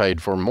actually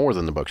paid for more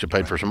than the books. It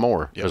paid for some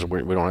more because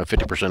we don't have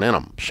 50% in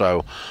them.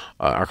 So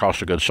our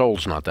cost of goods sold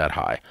is not that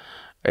high.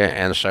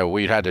 And so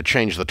we had to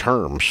change the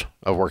terms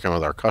of working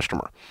with our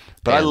customer.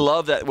 But I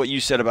love that what you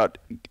said about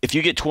if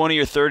you get 20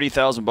 or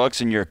 30,000 bucks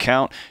in your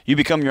account, you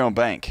become your own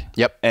bank.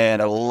 Yep.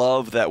 And I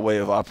love that way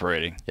of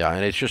operating. Yeah,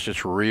 and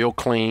it's real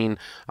clean.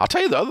 I'll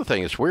tell you the other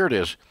thing that's weird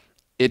is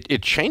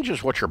it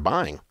changes what you're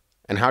buying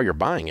and how you're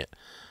buying it,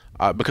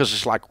 because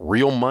it's like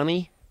real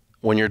money.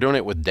 When you're doing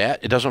it with debt,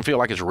 it doesn't feel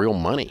like it's real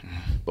money.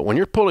 But when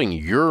you're pulling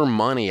your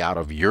money out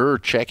of your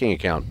checking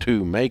account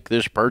to make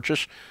this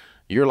purchase,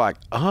 you're like,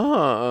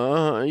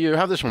 you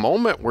have this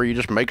moment where you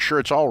just make sure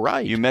it's all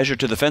right. You measure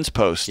to the fence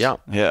post. Yeah.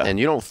 Yeah. And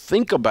you don't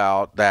think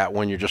about that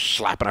when you're just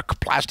slapping a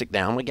plastic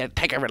down. We got to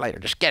take it later.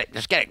 Just get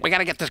it. We got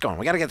to get this going.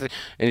 We got to get this.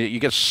 And you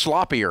get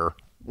sloppier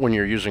when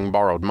you're using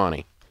borrowed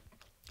money.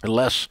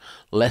 Less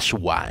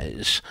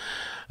wise.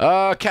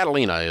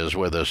 Catalina is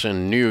with us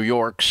in New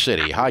York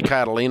City. Hi,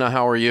 Catalina.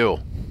 How are you?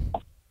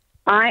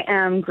 I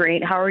am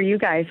great. How are you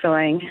guys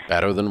doing?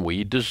 Better than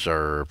we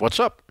deserve. What's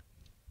up?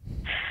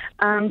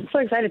 I'm so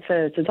excited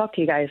to talk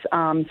to you guys.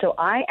 So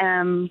I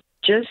am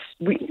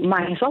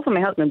myself and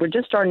my husband, we're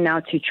just starting now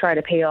to try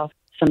to pay off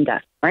some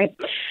debt, right?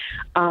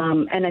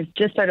 And I've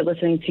just started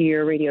listening to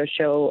your radio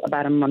show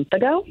about a month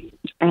ago.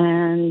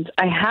 And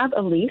I have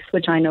a lease,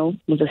 which I know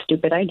was a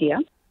stupid idea.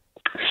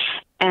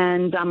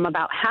 And I'm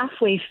about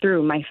halfway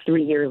through my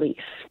 3-year lease.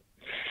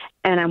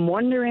 And I'm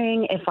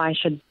wondering if I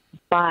should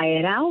buy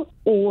it out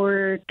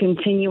or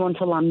continue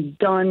until I'm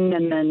done,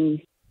 and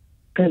then,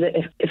 because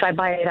if I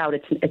buy it out,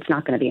 it's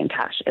not going to be in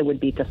cash. It would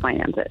be to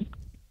finance it.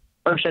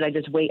 Or should I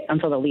just wait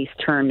until the lease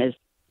term is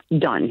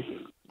done?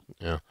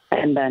 Yeah.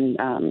 And then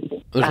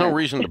there's no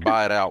reason to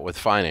buy it out with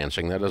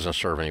financing. That doesn't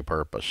serve any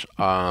purpose.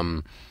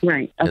 Right.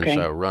 Okay. And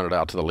so run it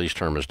out till the lease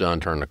term is done.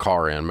 Turn the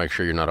car in. Make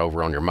sure you're not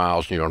over on your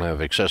miles and you don't have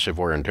excessive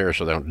wear and tear,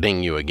 so they don't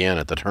ding you again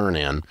at the turn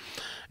in.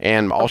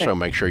 And also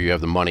make sure you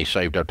have the money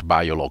saved up to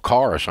buy you a little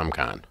car of some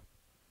kind.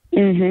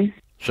 Mm-hmm.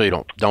 So you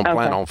don't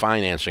plan on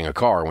financing a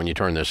car when you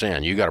turn this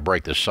in. You got to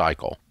break this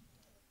cycle.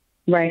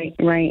 Right.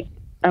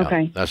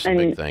 Okay. Yeah, that's the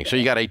big thing. So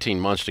you got 18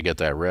 months to get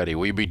that ready.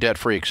 Will you be debt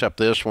free except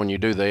this when you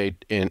do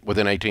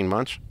within 18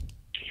 months?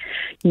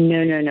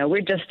 No.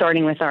 We're just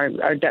starting with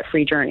our debt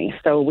free journey.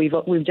 So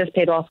we've just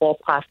paid off all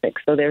plastic.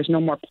 So there's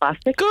no more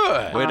plastic.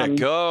 Good. Way to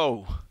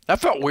go.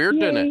 That felt weird,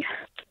 didn't it?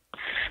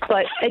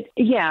 But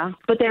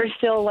but there's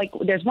still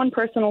there's one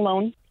personal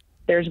loan,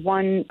 there's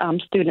one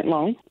student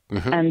loan,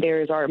 and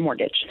there's our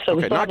mortgage. So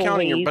okay, not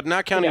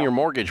counting your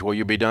mortgage. Will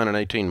you be done in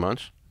 18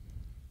 months?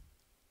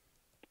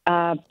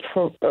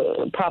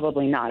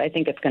 Probably not. I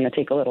think it's going to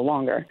take a little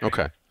longer.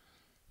 Okay.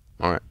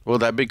 All right. Well,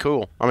 that'd be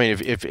cool. I mean,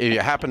 if you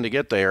happen to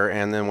get there,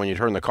 and then when you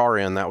turn the car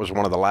in, that was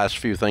one of the last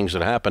few things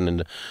that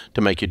happened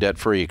to make you debt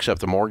free, except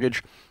the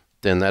mortgage,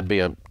 then that'd be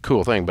a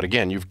cool thing. But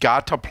again, you've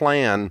got to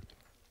plan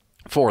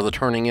for the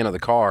turning in of the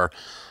car.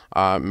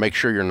 Make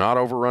sure you're not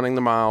overrunning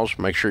the miles.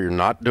 Make sure you're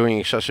not doing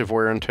excessive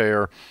wear and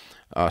tear,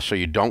 so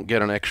you don't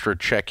get an extra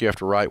check you have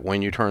to write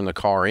when you turn the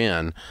car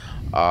in.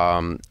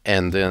 And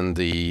then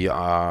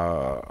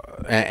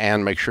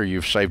and make sure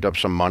you've saved up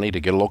some money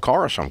to get a little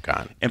car of some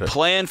kind. And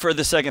plan for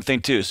the second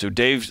thing too. So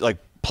Dave's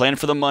plan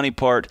for the money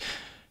part.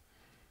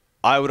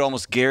 I would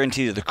almost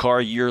guarantee that the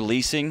car you're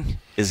leasing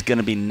is going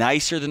to be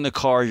nicer than the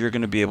car you're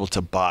going to be able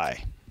to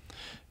buy.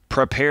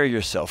 Prepare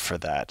yourself for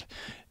that.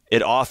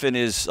 It often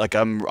is like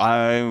I'm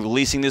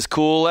leasing this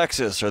cool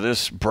Lexus or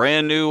this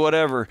brand new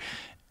whatever,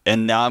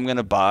 and now I'm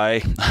gonna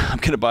buy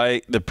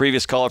the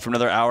previous caller for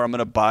another hour. I'm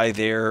gonna buy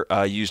their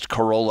used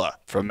Corolla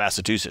from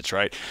Massachusetts,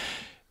 right?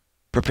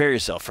 Prepare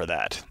yourself for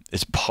that.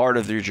 It's part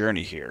of your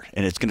journey here,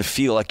 and it's gonna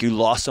feel like you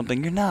lost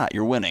something. You're not.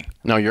 You're winning.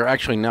 No, you're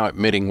actually now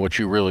admitting what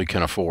you really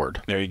can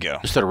afford. There you go.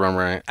 Instead of running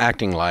around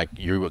acting like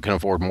you can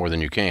afford more than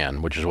you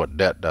can, which is what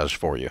debt does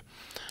for you.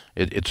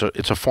 It's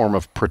a form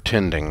of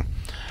pretending.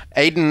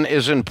 Aiden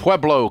is in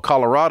Pueblo,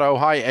 Colorado.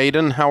 Hi,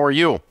 Aiden. How are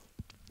you?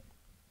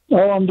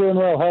 Oh, I'm doing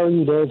well. How are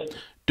you, Dave?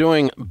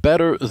 Doing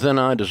better than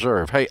I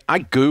deserve. Hey, I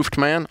goofed,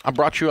 man. I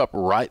brought you up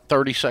right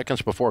 30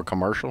 seconds before a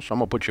commercial, so I'm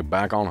going to put you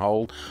back on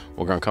hold.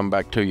 We're going to come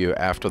back to you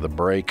after the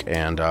break,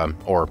 and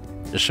or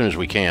as soon as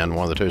we can,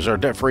 one of the two. Is there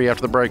debt-free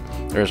after the break?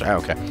 There's,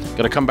 okay.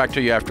 Going to come back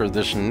to you after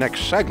this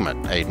next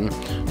segment,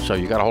 Aiden, so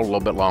you got to hold a little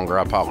bit longer.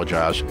 I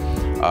apologize.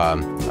 I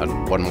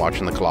wasn't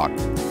watching the clock.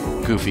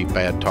 Goofy,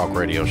 bad talk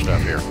radio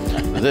stuff here.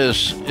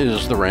 This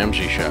is The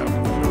Ramsey Show.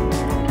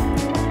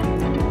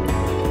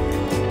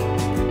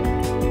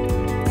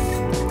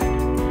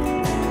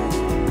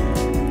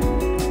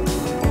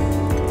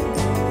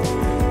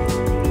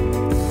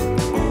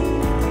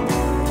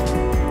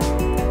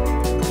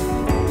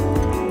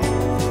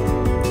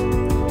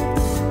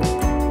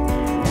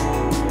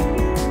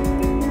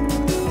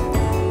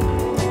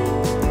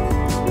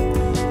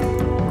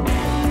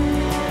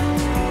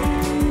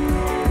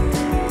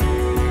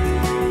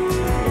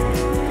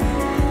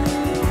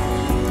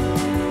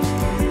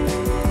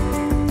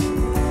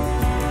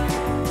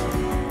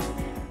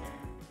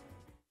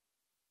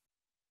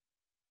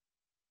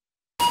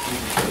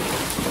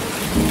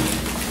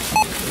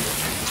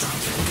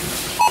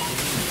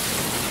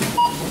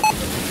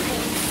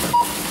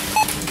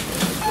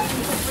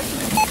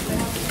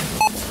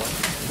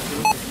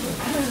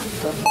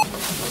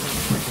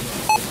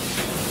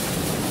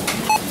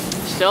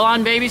 Still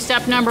on baby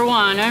step number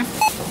 1, eh?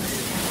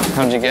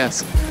 How'd you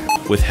guess?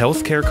 With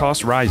healthcare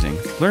costs rising,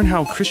 learn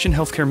how Christian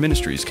Healthcare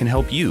Ministries can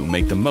help you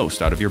make the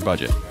most out of your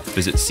budget.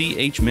 Visit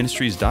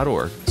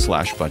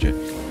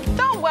chministries.org/budget.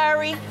 Don't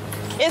worry,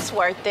 it's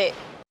worth it.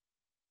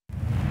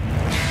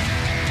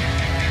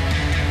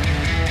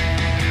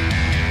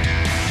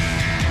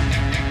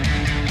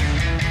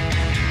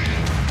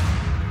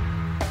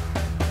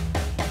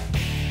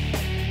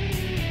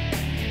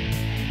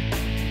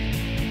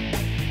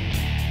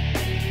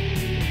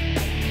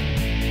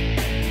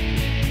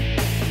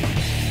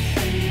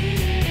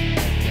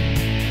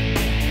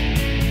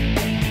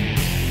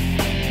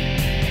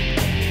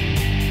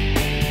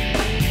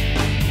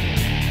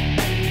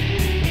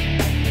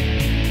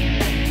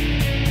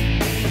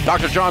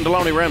 Dr. John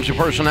Deloney, Ramsey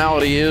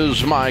Personality,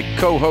 is my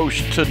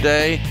co-host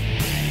today.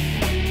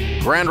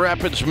 Grand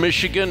Rapids,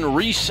 Michigan.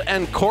 Reese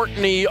and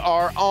Courtney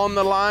are on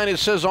the line. It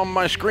says on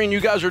my screen, you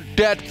guys are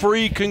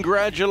debt-free.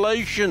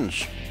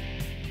 Congratulations.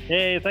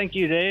 Hey, thank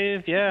you,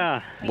 Dave.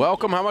 Yeah.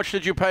 Welcome. How much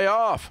did you pay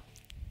off?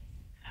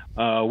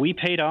 We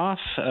paid off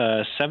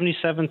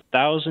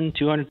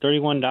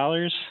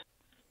 $77,231.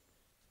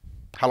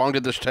 How long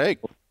did this take?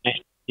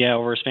 Yeah,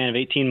 over a span of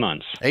 18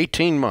 months.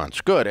 18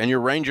 months. Good. And your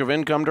range of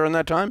income during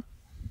that time?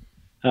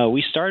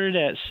 We started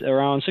at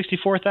around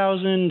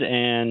 $64,000,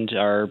 and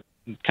our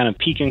kind of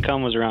peak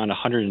income was around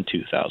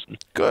 $102,000.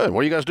 Good.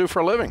 What do you guys do for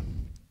a living?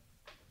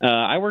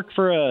 I work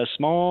for a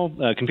small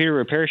computer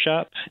repair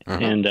shop,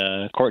 and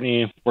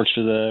Courtney works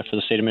for the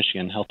state of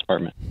Michigan Health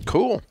Department.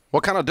 Cool.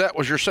 What kind of debt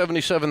was your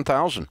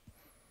 $77,000?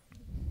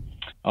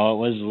 Oh, it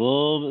was a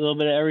little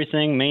bit of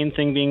everything. Main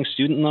thing being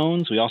student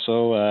loans. We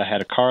also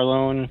had a car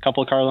loan, a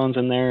couple of car loans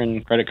in there,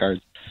 and credit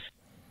cards.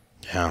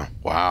 Yeah.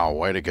 Wow.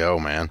 Way to go,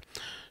 man.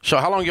 So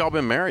how long y'all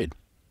been married?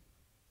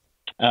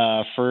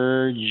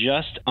 For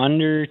just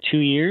under 2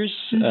 years.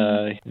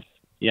 Yeah,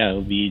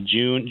 it'll be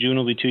June. June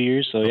will be 2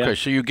 years. So yeah. Okay,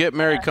 so you get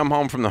married, come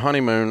home from the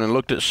honeymoon, and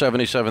looked at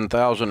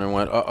 $77,000 and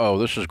went, "Uh-oh,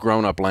 this is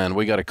grown-up land.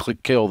 We got to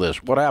kill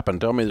this." What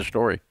happened? Tell me the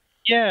story.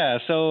 Yeah,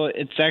 so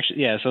it's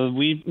actually So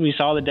we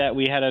saw the debt.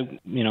 We had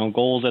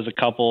goals as a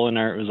couple, and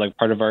it was like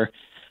part of our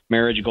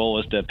marriage goal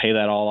was to pay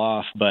that all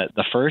off. But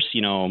the first,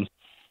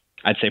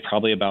 I'd say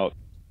probably about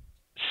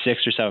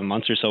 6 or 7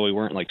 months or so, we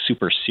weren't like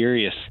super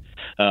serious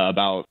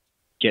about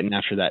getting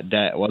after that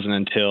debt. It wasn't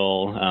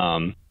until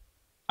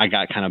I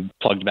got kind of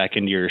plugged back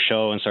into your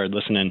show and started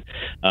listening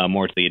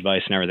more to the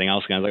advice and everything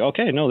else. And I was like,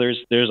 okay, no,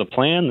 there's a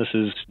plan. This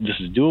is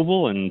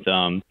doable,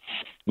 and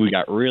we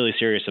got really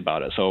serious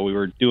about it. So we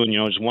were doing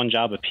just one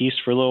job a piece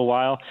for a little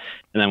while,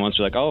 and then once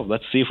we're like, oh,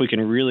 let's see if we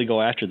can really go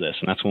after this.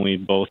 And that's when we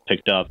both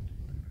picked up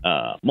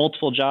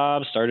multiple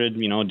jobs, started,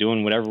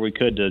 doing whatever we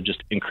could to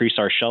just increase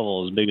our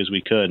shovel as big as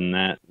we could. And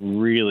that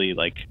really,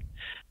 like,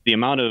 the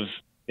amount of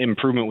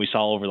improvement we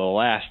saw over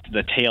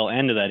the tail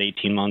end of that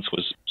 18 months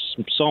was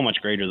so much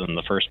greater than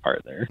the first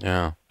part there.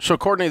 Yeah. So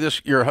Courtney,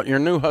 your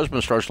new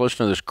husband starts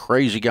listening to this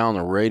crazy guy on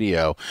the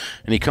radio,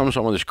 and he comes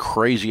up with this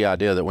crazy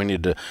idea that we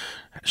need to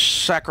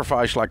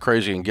sacrifice like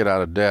crazy and get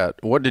out of debt.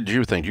 What did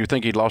you think? Do you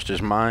think he'd lost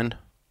his mind?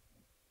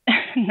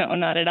 No,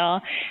 not at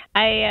all.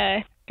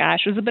 I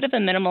was a bit of a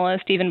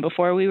minimalist even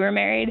before we were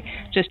married,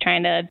 just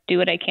trying to do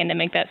what I can to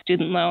make that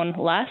student loan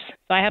less.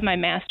 So I have my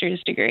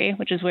master's degree,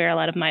 which is where a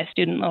lot of my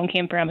student loan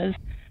came from, is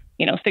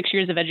 6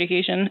 years of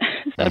education.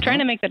 So trying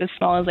to make that as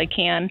small as I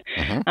can.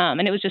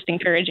 And it was just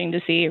encouraging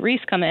to see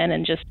Reese come in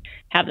and just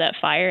have that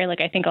fire.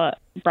 Like, I think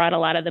brought a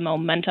lot of the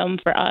momentum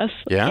for us.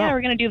 Yeah,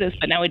 we're going to do this.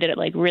 But now we did it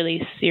like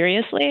really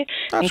seriously.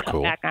 That's and cut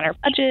cool. back on our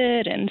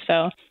budget. And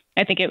so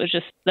I think it was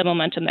just the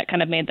momentum that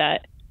kind of made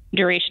that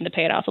duration to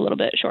pay it off a little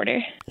bit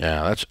shorter.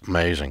 Yeah, that's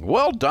amazing.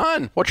 Well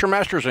done. What's your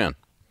master's in?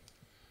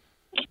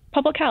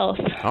 Public health.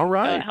 All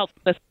right. Help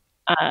with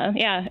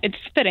it's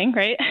fitting,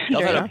 right?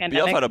 Y'all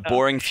had a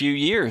boring few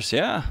years,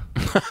 yeah.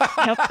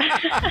 Yep.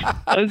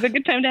 It was a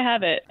good time to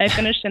have it. I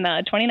finished in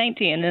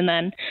 2019, and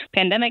then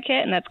pandemic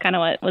hit, and that's kind of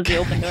what was the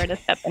open door to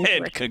step into.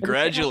 And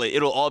congratulate.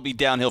 It'll all be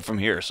downhill from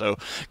here, so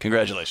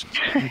congratulations.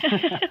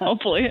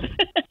 Hopefully.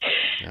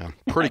 Yeah,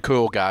 pretty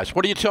cool, guys.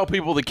 What do you tell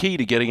people the key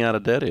to getting out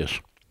of debt is?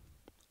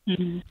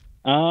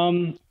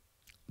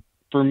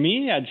 For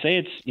me, I'd say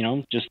it's,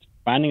 just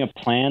finding a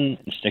plan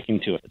and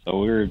sticking to it. So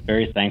we were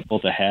very thankful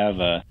to have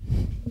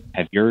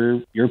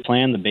your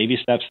plan, the baby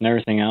steps and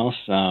everything else.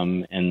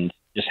 And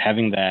just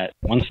having that,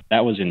 once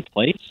that was in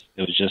place,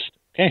 it was just,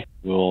 okay,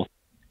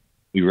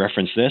 we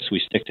reference this, we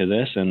stick to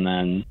this. And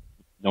then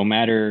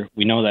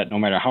we know that no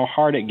matter how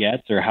hard it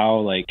gets or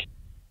how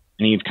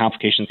any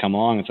complications come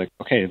along, it's like,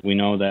 okay, we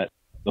know that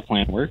the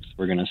plan works.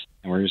 We're just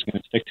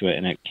gonna stick to it.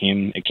 And it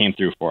came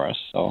through for us.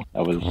 So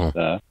that was kind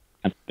of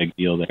a big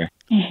deal there.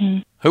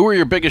 Who were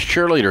your biggest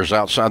cheerleaders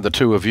outside the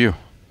two of you?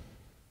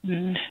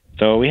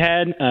 So we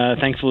had,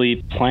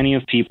 thankfully, plenty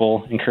of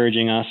people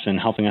encouraging us and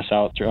helping us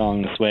out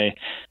along this way.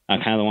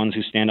 Kind of the ones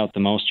who stand out the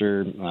most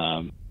are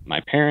my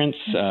parents.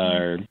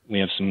 We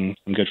have some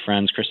good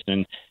friends,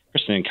 Kristen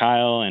and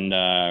Kyle, and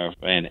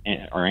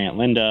our Aunt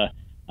Linda.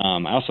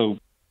 I also,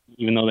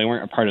 even though they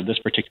weren't a part of this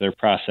particular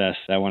process,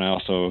 I want to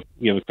also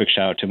give a quick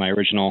shout out to my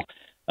original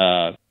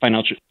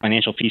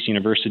Financial Peace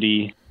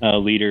University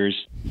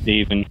leaders,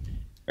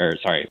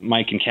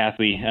 Mike and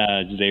Kathy.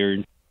 They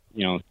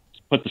were,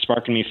 put the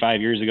spark in me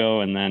 5 years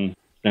ago, and then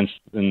since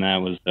then that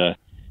was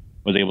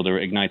able to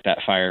ignite that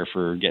fire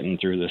for getting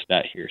through this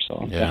debt here.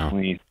 So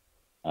definitely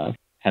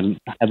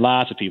had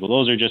lots of people.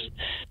 Those are just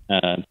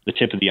the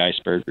tip of the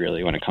iceberg,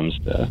 really, when it comes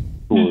to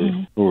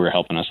who were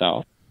helping us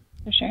out.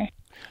 For sure.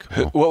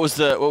 Cool. What was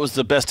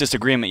the best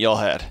disagreement y'all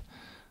had?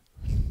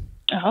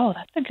 Oh,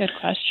 that's a good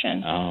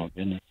question. Oh,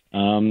 goodness.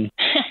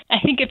 I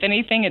think if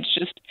anything, it's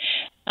just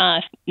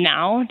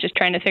now just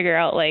trying to figure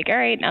out, all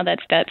right, now that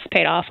debt's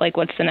paid off,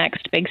 what's the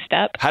next big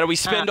step? How do we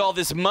spend all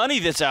this money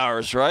that's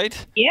ours,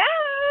 right? Yeah.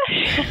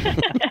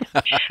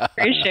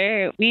 For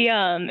sure. We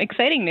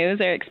exciting news,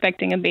 are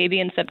expecting a baby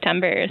in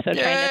September, so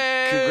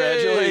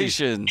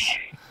Congratulations.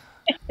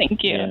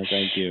 Thank you. Yeah,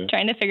 thank you.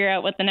 Trying to figure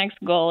out what the next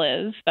goal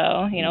is.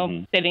 So,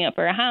 saving up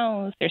for a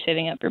house or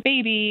saving up for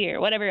baby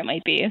or whatever it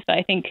might be. So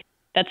I think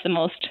that's the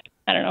most,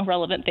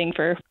 relevant thing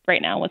for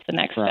right now. What's the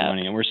next step?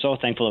 Money. And we're so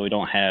thankful that we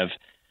don't have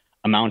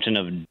a mountain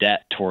of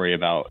debt to worry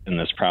about in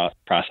this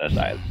process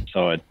either.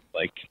 So it's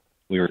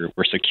we're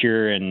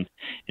secure in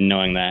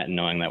knowing that, and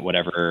knowing that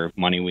whatever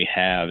money we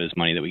have is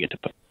money that we get to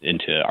put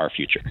into our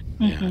future.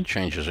 Yeah, it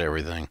changes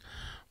everything.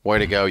 Way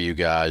to go, you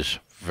guys.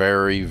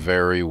 Very,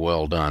 very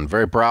well done.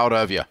 Very proud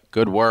of you.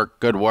 Good work.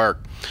 Good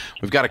work.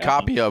 We've got a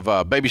copy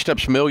of Baby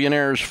Steps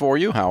Millionaires for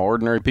you, How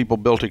Ordinary People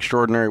Built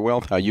Extraordinary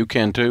Wealth, how you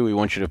can too. We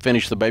want you to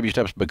finish the baby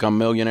steps, become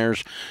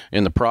millionaires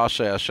in the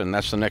process, and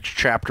that's the next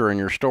chapter in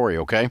your story,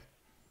 okay?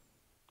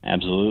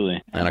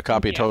 Absolutely. And a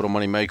copy of Total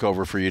Money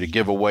Makeover for you to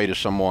give away to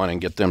someone and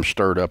get them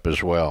stirred up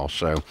as well.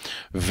 So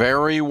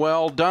very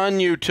well done,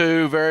 you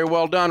two. Very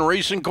well done.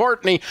 Reese and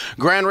Courtney,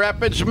 Grand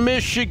Rapids,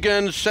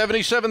 Michigan,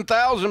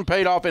 $77,000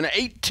 paid off in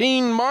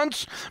 18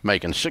 months,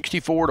 making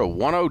 64 to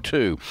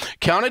 102.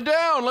 Count it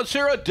down. Let's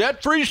hear a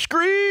debt-free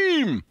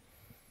scream.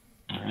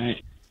 All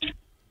right.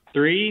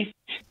 3,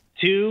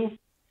 2,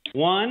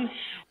 1.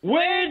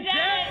 We're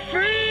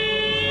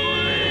debt-free!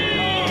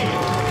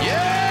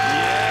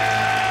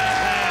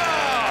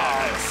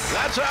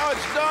 That's how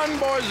it's done,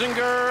 boys and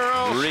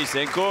girls. Reese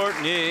and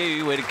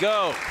Courtney, way to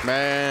go.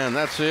 Man,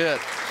 that's it.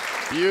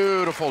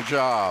 Beautiful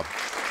job.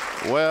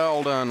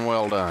 Well done,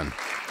 well done.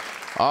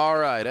 All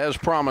right, as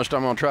promised,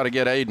 I'm going to try to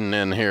get Aiden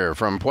in here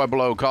from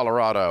Pueblo,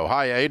 Colorado.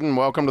 Hi, Aiden.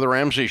 Welcome to the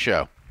Ramsey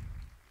Show.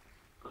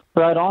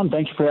 Right on.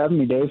 Thank you for having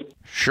me, Dave.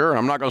 Sure.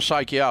 I'm not going to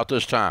psych you out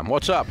this time.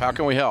 What's up? How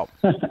can we help?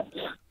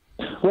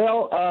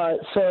 Well,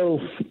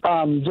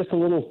 just a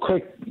little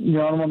quick, I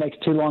don't want to make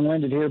it too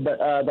long-winded here, but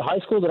the high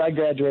school that I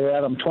graduated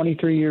at, I'm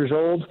 23 years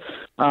old.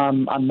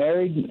 I'm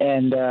married,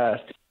 and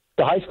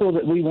the high school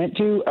that we went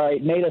to,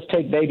 it made us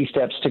take baby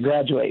steps to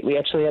graduate. We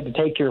actually had to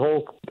take your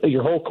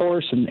whole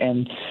course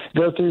and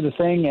go through the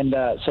thing, and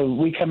so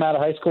we come out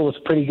of high school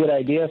with pretty good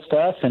idea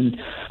stuff,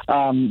 and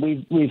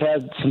we've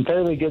had some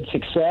fairly good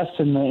success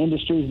in the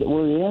industries that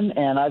we're in,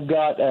 and I've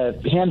got a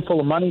handful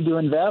of money to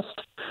invest.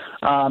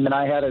 And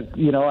I had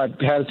I've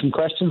had some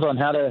questions on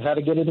how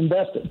to get it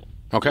invested.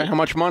 Okay, how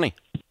much money?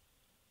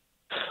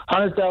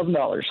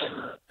 $100,000.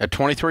 At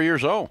 23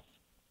 years old?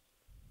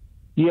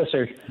 Yes,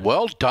 sir.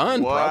 Well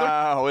done, brother.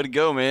 Wow, way to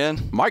go,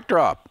 man. Mic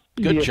drop.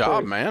 Good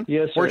job, sir. man.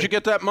 Yes, sir. Where'd you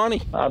get that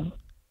money?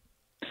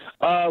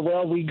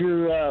 Well, we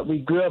grew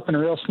up in a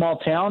real small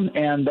town,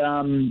 and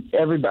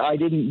I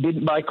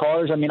didn't buy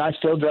cars. I mean, I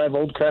still drive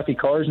old crappy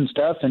cars and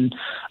stuff, and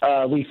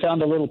we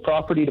found a little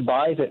property to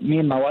buy that me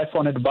and my wife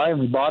wanted to buy, and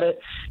we bought it.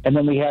 And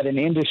then we had a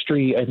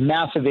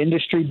massive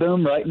industry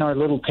boom right in our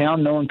little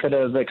town. No one could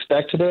have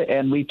expected it,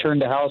 and we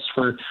turned the house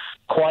for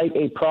quite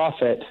a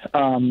profit.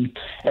 And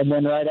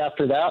then right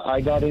after that, I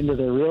got into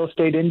the real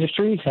estate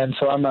industry, and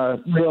so I'm a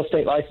real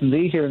estate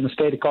licensee here in the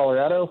state of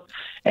Colorado,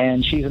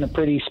 and she's in a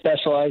pretty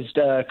specialized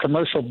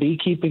commercial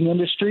beekeeping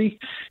industry,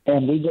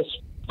 and we just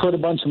put a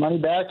bunch of money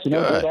back, did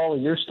all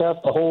of your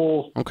stuff, the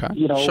whole, okay.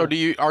 So do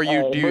you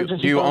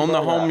own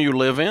the home you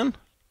live in?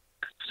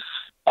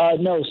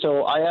 No,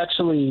 so I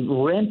actually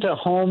rent a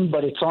home,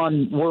 but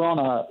we're on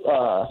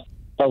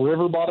a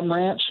river bottom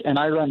ranch, and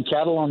I run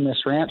cattle on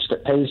this ranch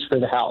that pays for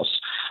the house.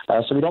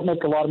 So we don't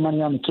make a lot of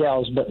money on the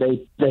cows, but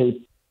they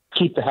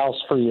keep the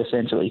house free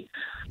essentially.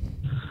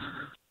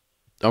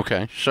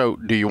 Okay, so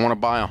do you want to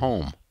buy a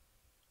home?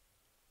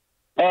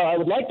 I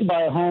would like to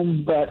buy a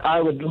home, but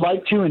I would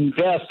like to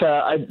invest.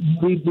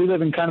 We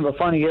live in kind of a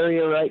funny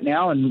area right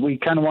now, and we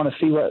kind of want to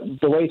see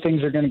the way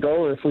things are going to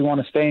go, or if we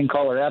want to stay in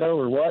Colorado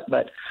or what.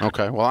 But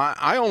okay, well,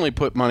 I only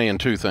put money in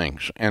two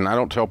things, and I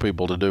don't tell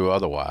people to do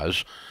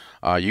otherwise.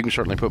 You can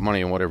certainly put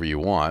money in whatever you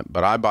want,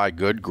 but I buy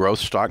good growth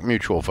stock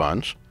mutual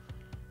funds,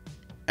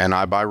 and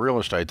I buy real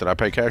estate that I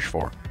pay cash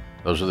for.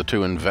 Those are the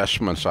two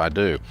investments I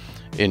do.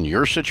 In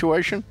your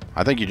situation,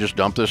 I think you just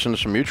dump this into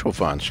some mutual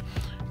funds.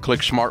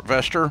 Click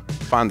SmartVestor,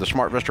 find the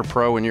SmartVestor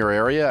Pro in your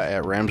area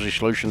at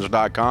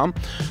RamseySolutions.com,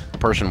 the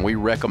person we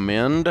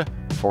recommend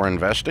for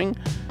investing,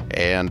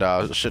 and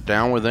sit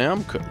down with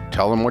them,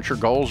 tell them what your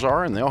goals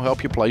are, and they'll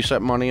help you place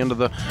that money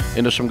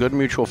into some good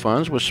mutual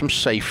funds with some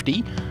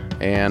safety.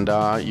 and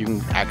you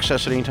can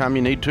access it anytime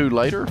you need to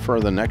later for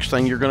the next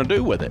thing you're going to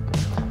do with it.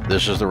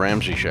 This is The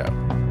Ramsey Show.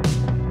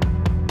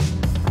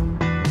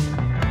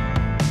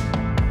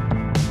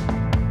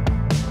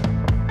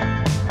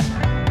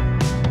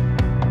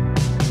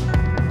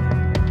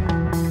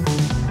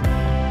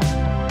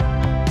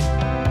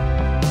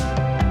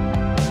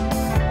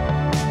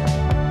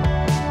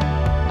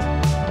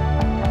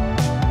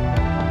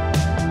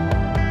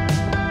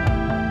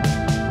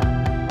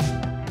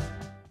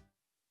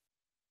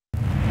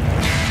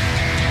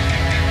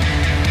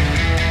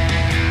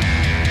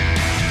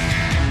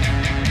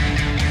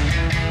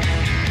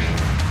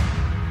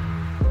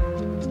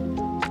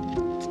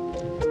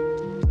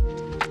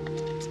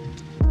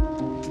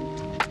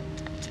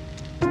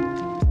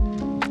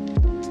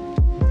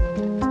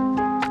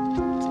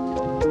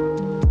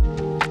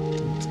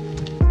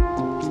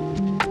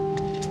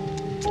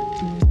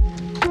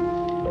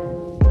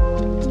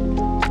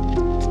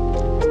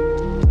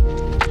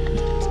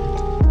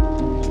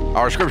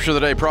 Our scripture of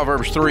the day,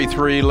 Proverbs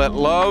 3:3, let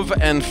love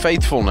and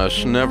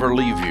faithfulness never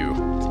leave you.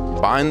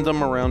 Bind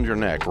them around your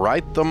neck.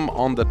 Write them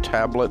on the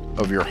tablet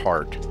of your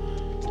heart.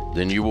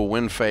 Then you will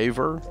win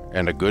favor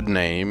and a good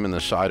name in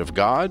the sight of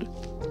God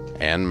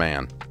and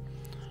man.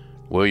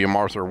 William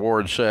Arthur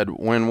Ward said,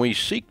 when we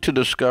seek to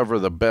discover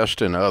the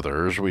best in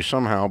others, we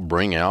somehow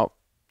bring out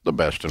the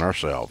best in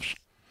ourselves.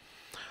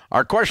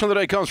 Our question of the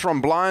day comes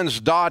from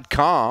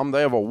Blinds.com.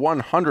 They have a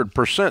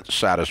 100%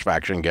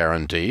 satisfaction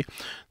guarantee.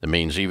 That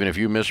means even if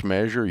you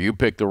mismeasure, you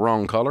pick the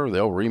wrong color,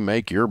 they'll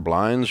remake your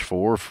blinds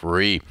for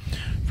free.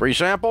 Free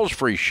samples,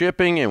 free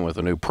shipping, and with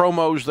the new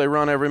promos they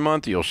run every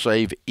month, you'll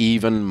save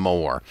even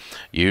more.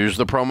 Use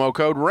the promo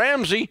code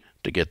Ramsey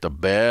to get the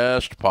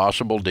best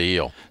possible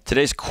deal.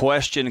 Today's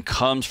question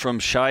comes from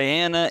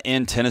Cheyenne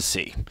in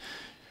Tennessee.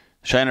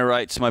 Cheyenne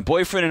writes, my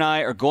boyfriend and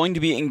I are going to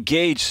be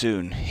engaged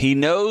soon. He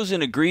knows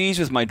and agrees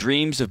with my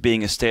dreams of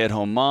being a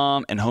stay-at-home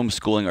mom and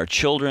homeschooling our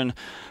children,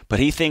 but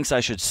he thinks I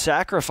should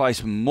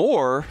sacrifice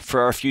more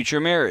for our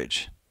future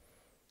marriage.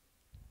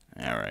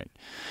 All right.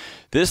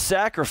 This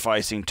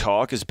sacrificing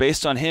talk is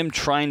based on him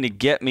trying to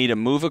get me to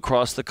move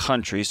across the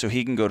country so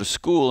he can go to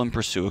school and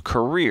pursue a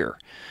career.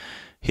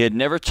 He had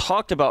never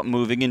talked about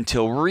moving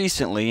until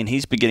recently, and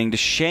he's beginning to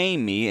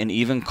shame me and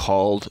even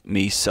called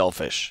me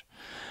selfish.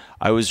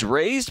 I was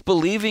raised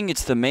believing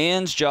it's the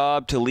man's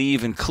job to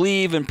leave and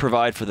cleave and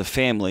provide for the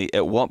family.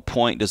 At what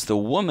point does the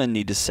woman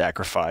need to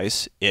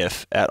sacrifice,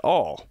 if at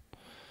all?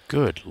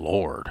 Good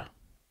Lord.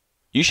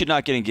 You should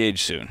not get engaged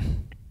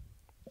soon.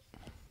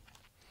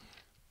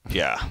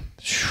 Yeah.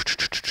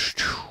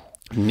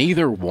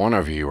 Neither one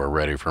of you are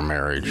ready for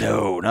marriage.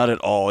 No, not at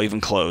all, even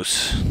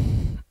close.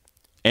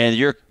 And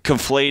you're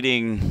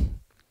conflating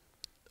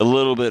a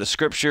little bit of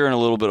scripture and a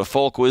little bit of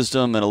folk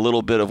wisdom and a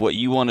little bit of what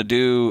you want to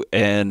do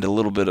and a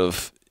little bit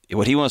of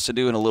what he wants to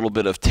do and a little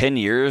bit of 10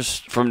 years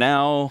from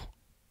now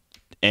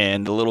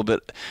and a little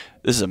bit.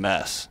 This is a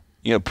mess.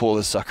 You got to pull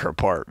this sucker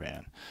apart,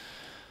 man.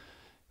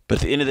 But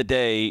at the end of the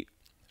day,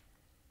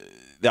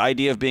 the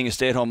idea of being a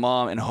stay-at-home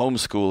mom and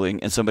homeschooling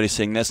and somebody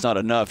saying that's not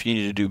enough, you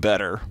need to do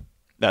better.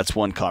 That's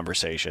one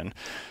conversation.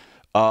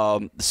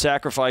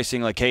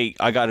 Sacrificing, like, hey,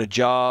 I got a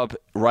job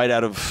right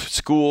out of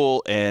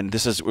school and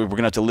we're going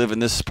to have to live in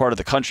this part of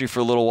the country for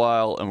a little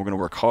while and we're going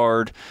to work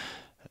hard.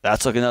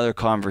 That's like another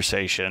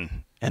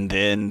conversation. And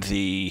then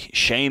the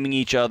shaming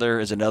each other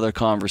is another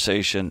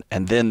conversation.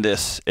 And then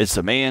it's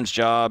the man's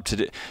job to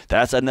do.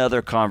 That's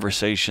another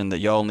conversation that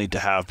y'all need to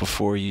have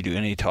before you do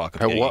any talk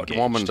of getting engaged.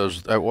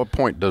 At what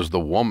point does the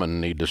woman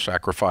need to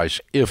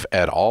sacrifice, if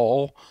at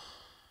all?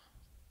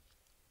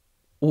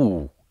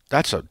 Ooh.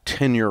 That's a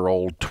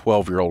 10-year-old,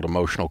 12-year-old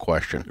emotional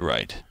question.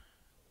 Right.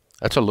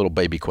 That's a little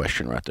baby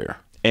question right there.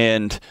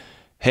 And,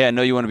 hey, I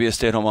know you want to be a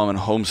stay-at-home mom and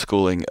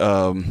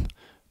homeschooling,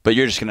 but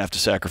you're just going to have to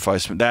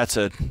sacrifice. That's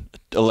a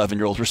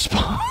 11-year-old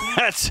response.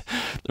 That's,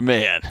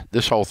 man.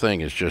 This whole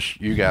thing is just,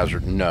 you guys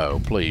are,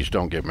 no, please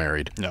don't get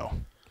married. No.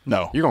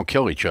 You're going to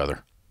kill each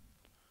other.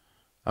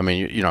 I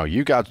mean,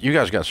 you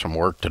guys got some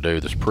work to do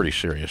that's pretty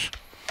serious.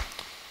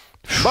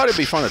 But it'd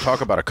be fun to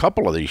talk about a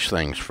couple of these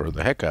things for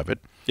the heck of it.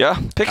 Yeah,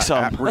 pick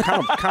some. We're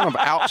kind of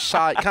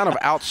outside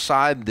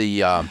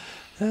the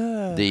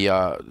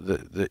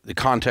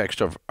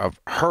context of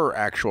her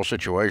actual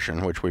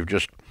situation, which we've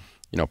just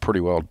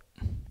pretty well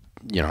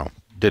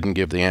didn't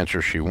give the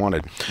answer she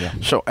wanted. Yeah.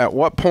 So at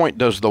what point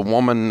does the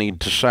woman need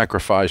to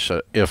sacrifice,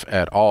 if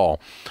at all?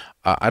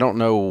 I don't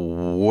know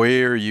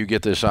where you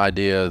get this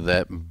idea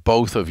that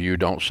both of you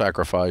don't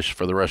sacrifice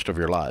for the rest of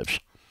your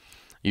lives.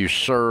 You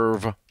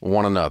serve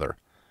one another.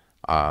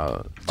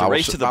 It's a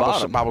race to the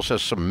bottom. The Bible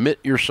says, submit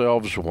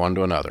yourselves one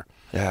to another.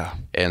 Yeah.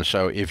 And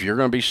so if you're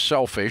going to be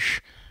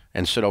selfish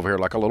and sit over here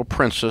like a little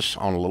princess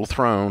on a little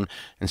throne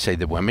and say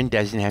the woman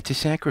doesn't have to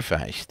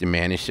sacrifice, the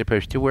man is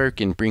supposed to work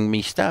and bring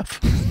me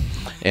stuff.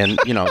 And,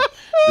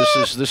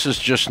 this is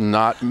just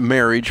not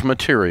marriage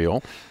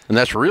material. And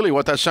that's really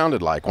what that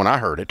sounded like when I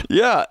heard it.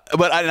 Yeah.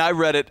 But I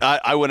read it.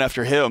 I went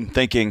after him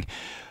thinking,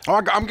 oh,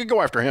 I'm going to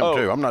go after him,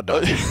 too. I'm not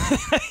done.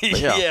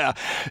 Yeah.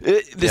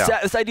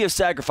 This idea of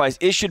sacrifice,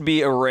 it should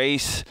be a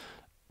race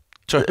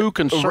So who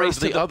can serve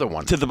the other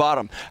one? To the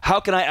bottom. How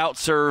can I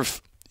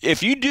outserve?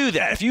 If you do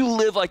that, if you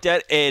live like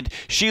that and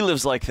she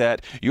lives like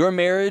that, your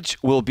marriage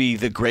will be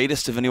the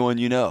greatest of anyone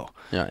you know.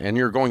 Yeah, and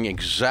you're going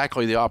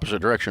exactly the opposite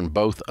direction,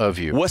 both of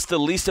you. What's the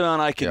least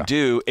amount I can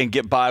do and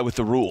get by with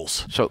the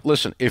rules? So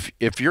listen,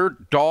 if your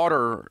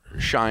daughter,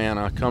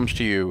 Cheyenne, comes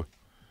to you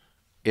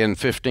in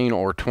 15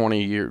 or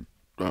 20 years,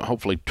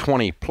 hopefully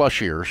 20 plus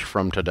years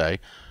from today,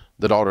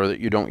 the daughter that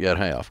you don't yet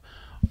have,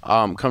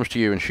 comes to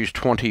you and she's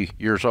 20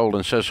 years old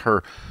and says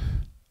her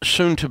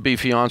soon-to-be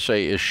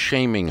fiance is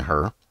shaming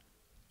her,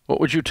 what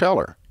would you tell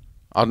her?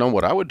 I know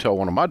what I would tell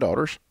one of my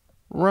daughters.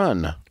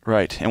 Run.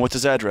 Right. And what's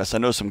his address? I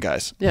know some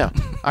guys. Yeah.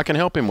 I can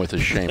help him with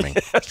his shaming.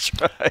 That's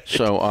right.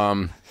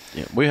 So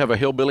we have a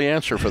hillbilly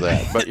answer for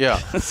that. But,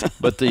 yeah.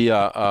 But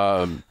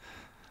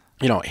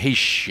he's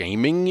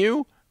shaming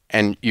you,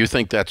 and you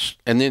think that's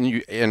 –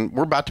 and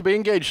we're about to be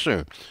engaged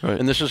soon. Right.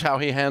 And this is how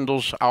he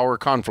handles our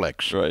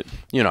conflicts. Right.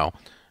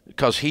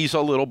 Because he's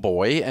a little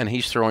boy and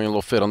he's throwing a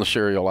little fit on the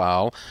cereal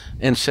aisle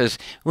and says,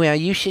 well,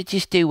 you should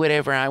just do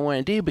whatever I want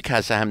to do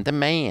because I'm the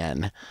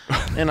man.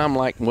 And I'm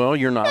like, well,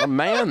 you're not a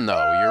man,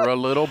 though. You're a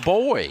little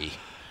boy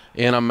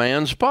in a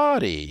man's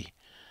body.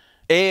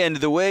 And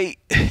the way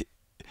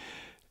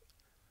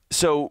 –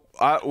 so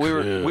we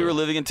were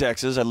living in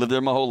Texas. I lived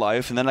there my whole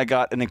life. And then I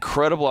got an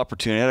incredible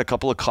opportunity. I had a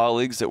couple of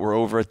colleagues that were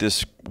over at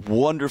this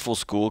wonderful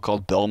school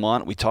called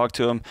Belmont. We talked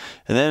to them.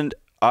 And then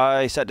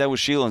I sat down with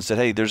Sheila and said,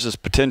 hey, there's this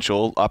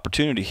potential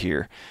opportunity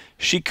here.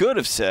 She could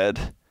have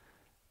said,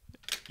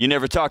 you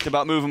never talked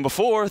about moving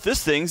before.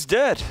 This thing's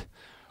dead.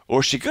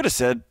 Or she could have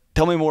said,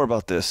 tell me more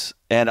about this.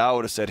 And I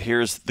would have said,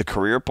 here's the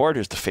career part,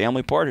 here's the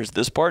family part, here's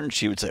this part. And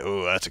she would say,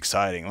 oh, that's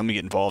exciting. Let me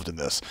get involved in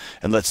this.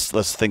 And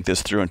let's think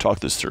this through and talk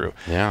this through.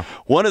 Yeah.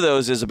 One of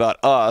those is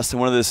about us, and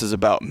one of this is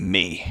about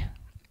me.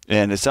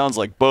 And it sounds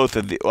like both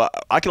of the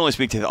 – I can only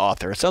speak to the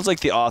author. It sounds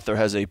like the author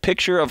has a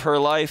picture of her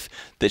life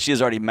that she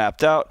has already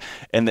mapped out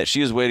and that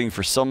she is waiting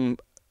for some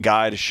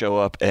guy to show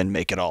up and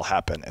make it all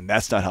happen. And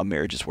that's not how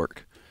marriages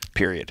work,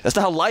 period. That's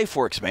not how life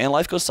works, man.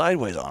 Life goes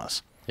sideways on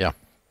us. Yeah.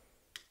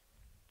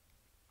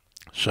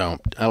 So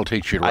I'll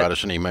teach you to write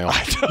us an email.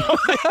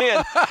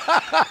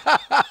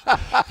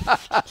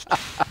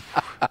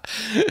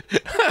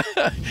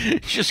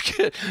 Just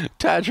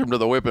attach them to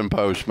the whipping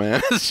post,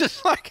 man. It's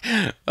just like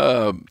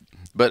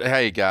but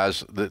hey,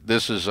 guys,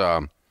 this is,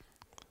 the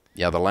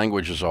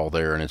language is all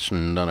there, and it's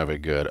none of it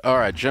good. All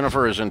right,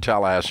 Jennifer is in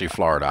Tallahassee,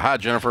 Florida. Hi,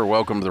 Jennifer.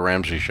 Welcome to the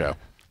Ramsey Show.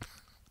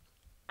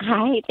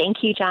 Hi.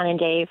 Thank you, John and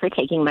Dave, for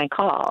taking my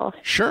call.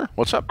 Sure.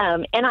 What's up?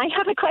 And I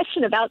have a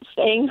question about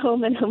staying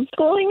home and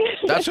homeschooling.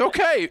 That's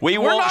okay.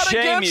 We're won't not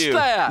shame against you.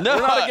 That. No,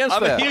 we're not against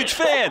I'm that. a huge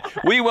fan.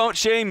 We won't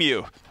shame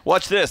you.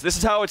 Watch this. This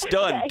is how it's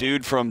done,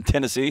 dude from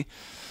Tennessee.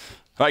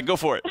 All right, go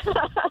for it.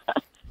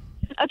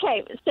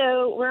 Okay,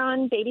 so we're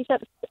on baby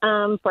steps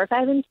 4,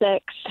 5, and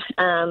 6.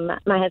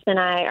 My husband and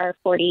I are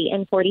 40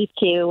 and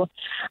 42.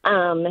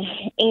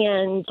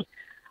 And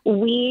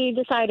we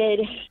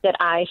decided that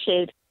I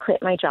should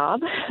quit my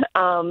job.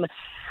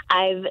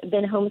 I've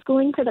been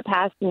homeschooling for the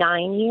past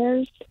 9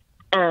 years,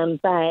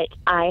 but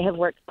I have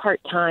worked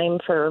part-time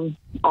for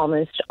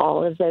almost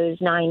all of those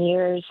 9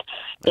 years.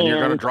 And you're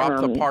going to drop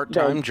the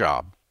part-time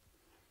job.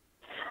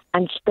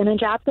 I'm just going to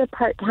drop the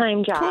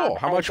part-time job. Cool.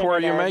 How much were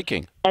you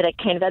making? At a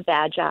kind of a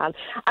bad job.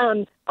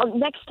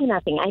 Next to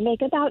nothing. I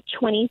make about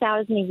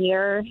 $20,000 a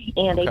year,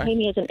 and they pay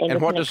me as an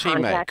independent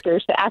contractor.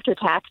 So after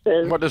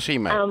taxes, what does he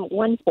make?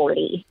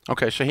 $140.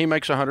 Okay, so he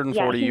makes $140.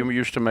 Yeah, you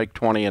used to make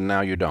 $20, and now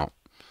you don't.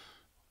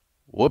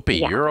 Whoopee,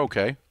 you're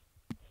okay.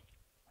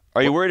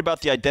 Are you worried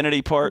about the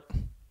identity part?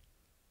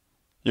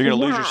 You're going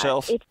to lose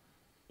yourself?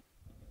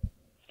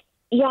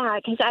 Yeah,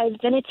 because I've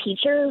been a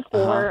teacher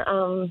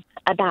for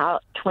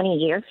about 20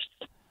 years.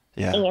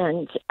 Yeah.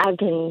 And I've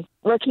been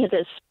working at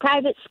this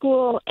private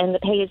school, and the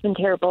pay has been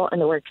terrible, and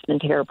the work's been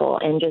terrible,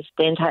 and just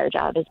the entire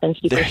job has been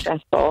super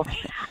stressful.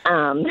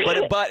 But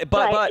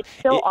it's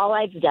still all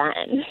I've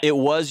done. It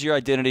was your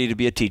identity to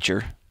be a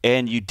teacher,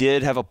 and you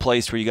did have a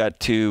place where you had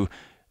to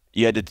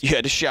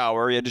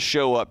shower, you had to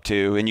show up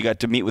to, and you got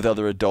to meet with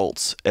other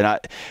adults. And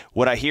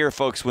what I hear,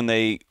 folks, when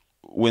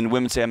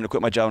women say I'm going to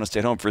quit my job and stay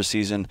at home for a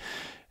season,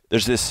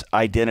 there's this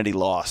identity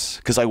loss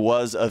because I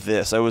was a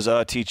this, I was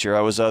a teacher,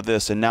 I was a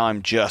this, and now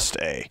I'm just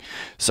a.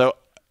 So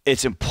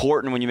it's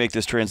important when you make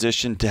this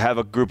transition to have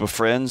a group of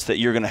friends that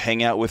you're going to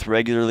hang out with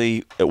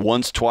regularly, at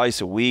once, twice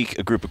a week,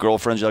 a group of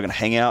girlfriends you're going to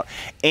hang out,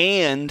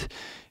 and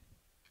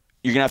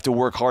you're going to have to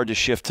work hard to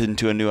shift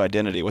into a new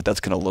identity, what that's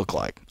going to look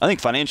like. I think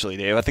financially,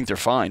 Dave, I think they're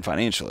fine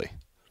financially.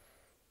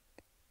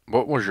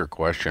 What was your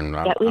question?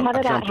 Yeah, we have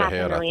about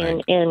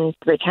 $500,000 in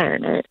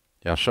retirement.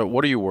 Yeah, so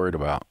what are you worried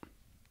about?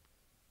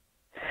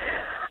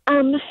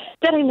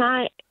 That I'm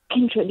not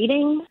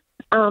contributing.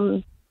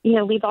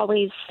 We've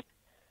always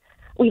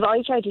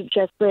tried to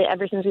just live,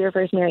 ever since we were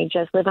first married,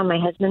 just live on my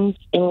husband's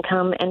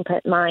income and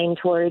put mine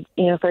towards,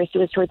 first it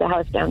was towards the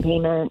house down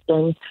payment,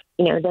 and,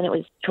 then it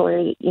was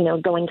toward,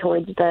 going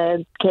towards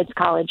the kids'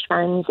 college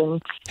funds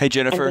and, hey,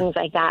 Jennifer, and things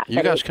like that.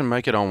 You guys can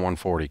make it on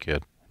 140,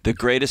 kid. The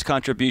greatest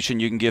contribution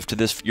you can give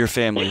to your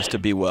family is to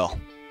be well.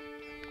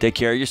 Take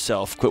care of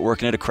yourself. Quit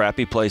working at a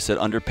crappy place that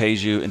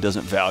underpays you and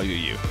doesn't value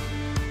you.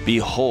 Be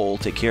whole.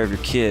 Take care of your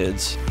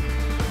kids.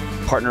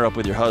 Partner up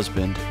with your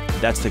husband.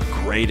 That's the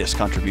greatest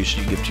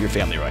contribution you give to your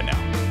family right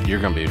now. You're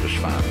going to be just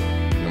fine.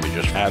 You're going to be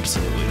just fine.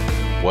 Absolutely.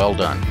 Well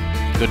done.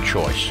 Good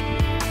choice.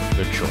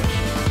 Good choice.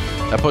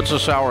 That puts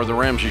this hour of the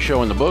Ramsey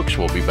Show in the books.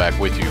 We'll be back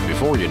with you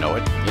before you know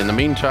it. In the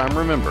meantime,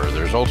 remember,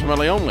 there's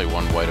ultimately only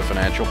one way to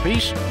financial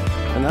peace,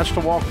 and that's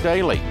to walk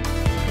daily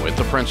with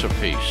the Prince of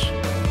Peace,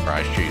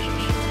 Christ Jesus.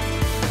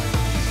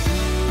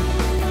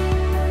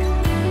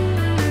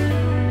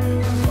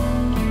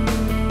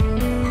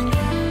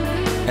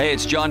 Hey,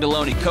 it's John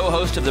Deloney,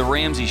 co-host of The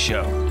Ramsey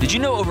Show. Did you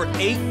know over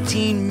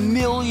 18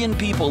 million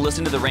people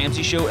listen to The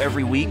Ramsey Show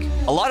every week?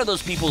 A lot of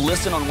those people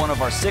listen on one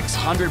of our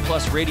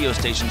 600-plus radio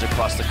stations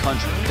across the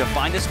country. To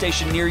find a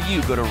station near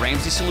you, go to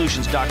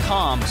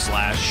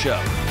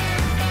RamseySolutions.com/show.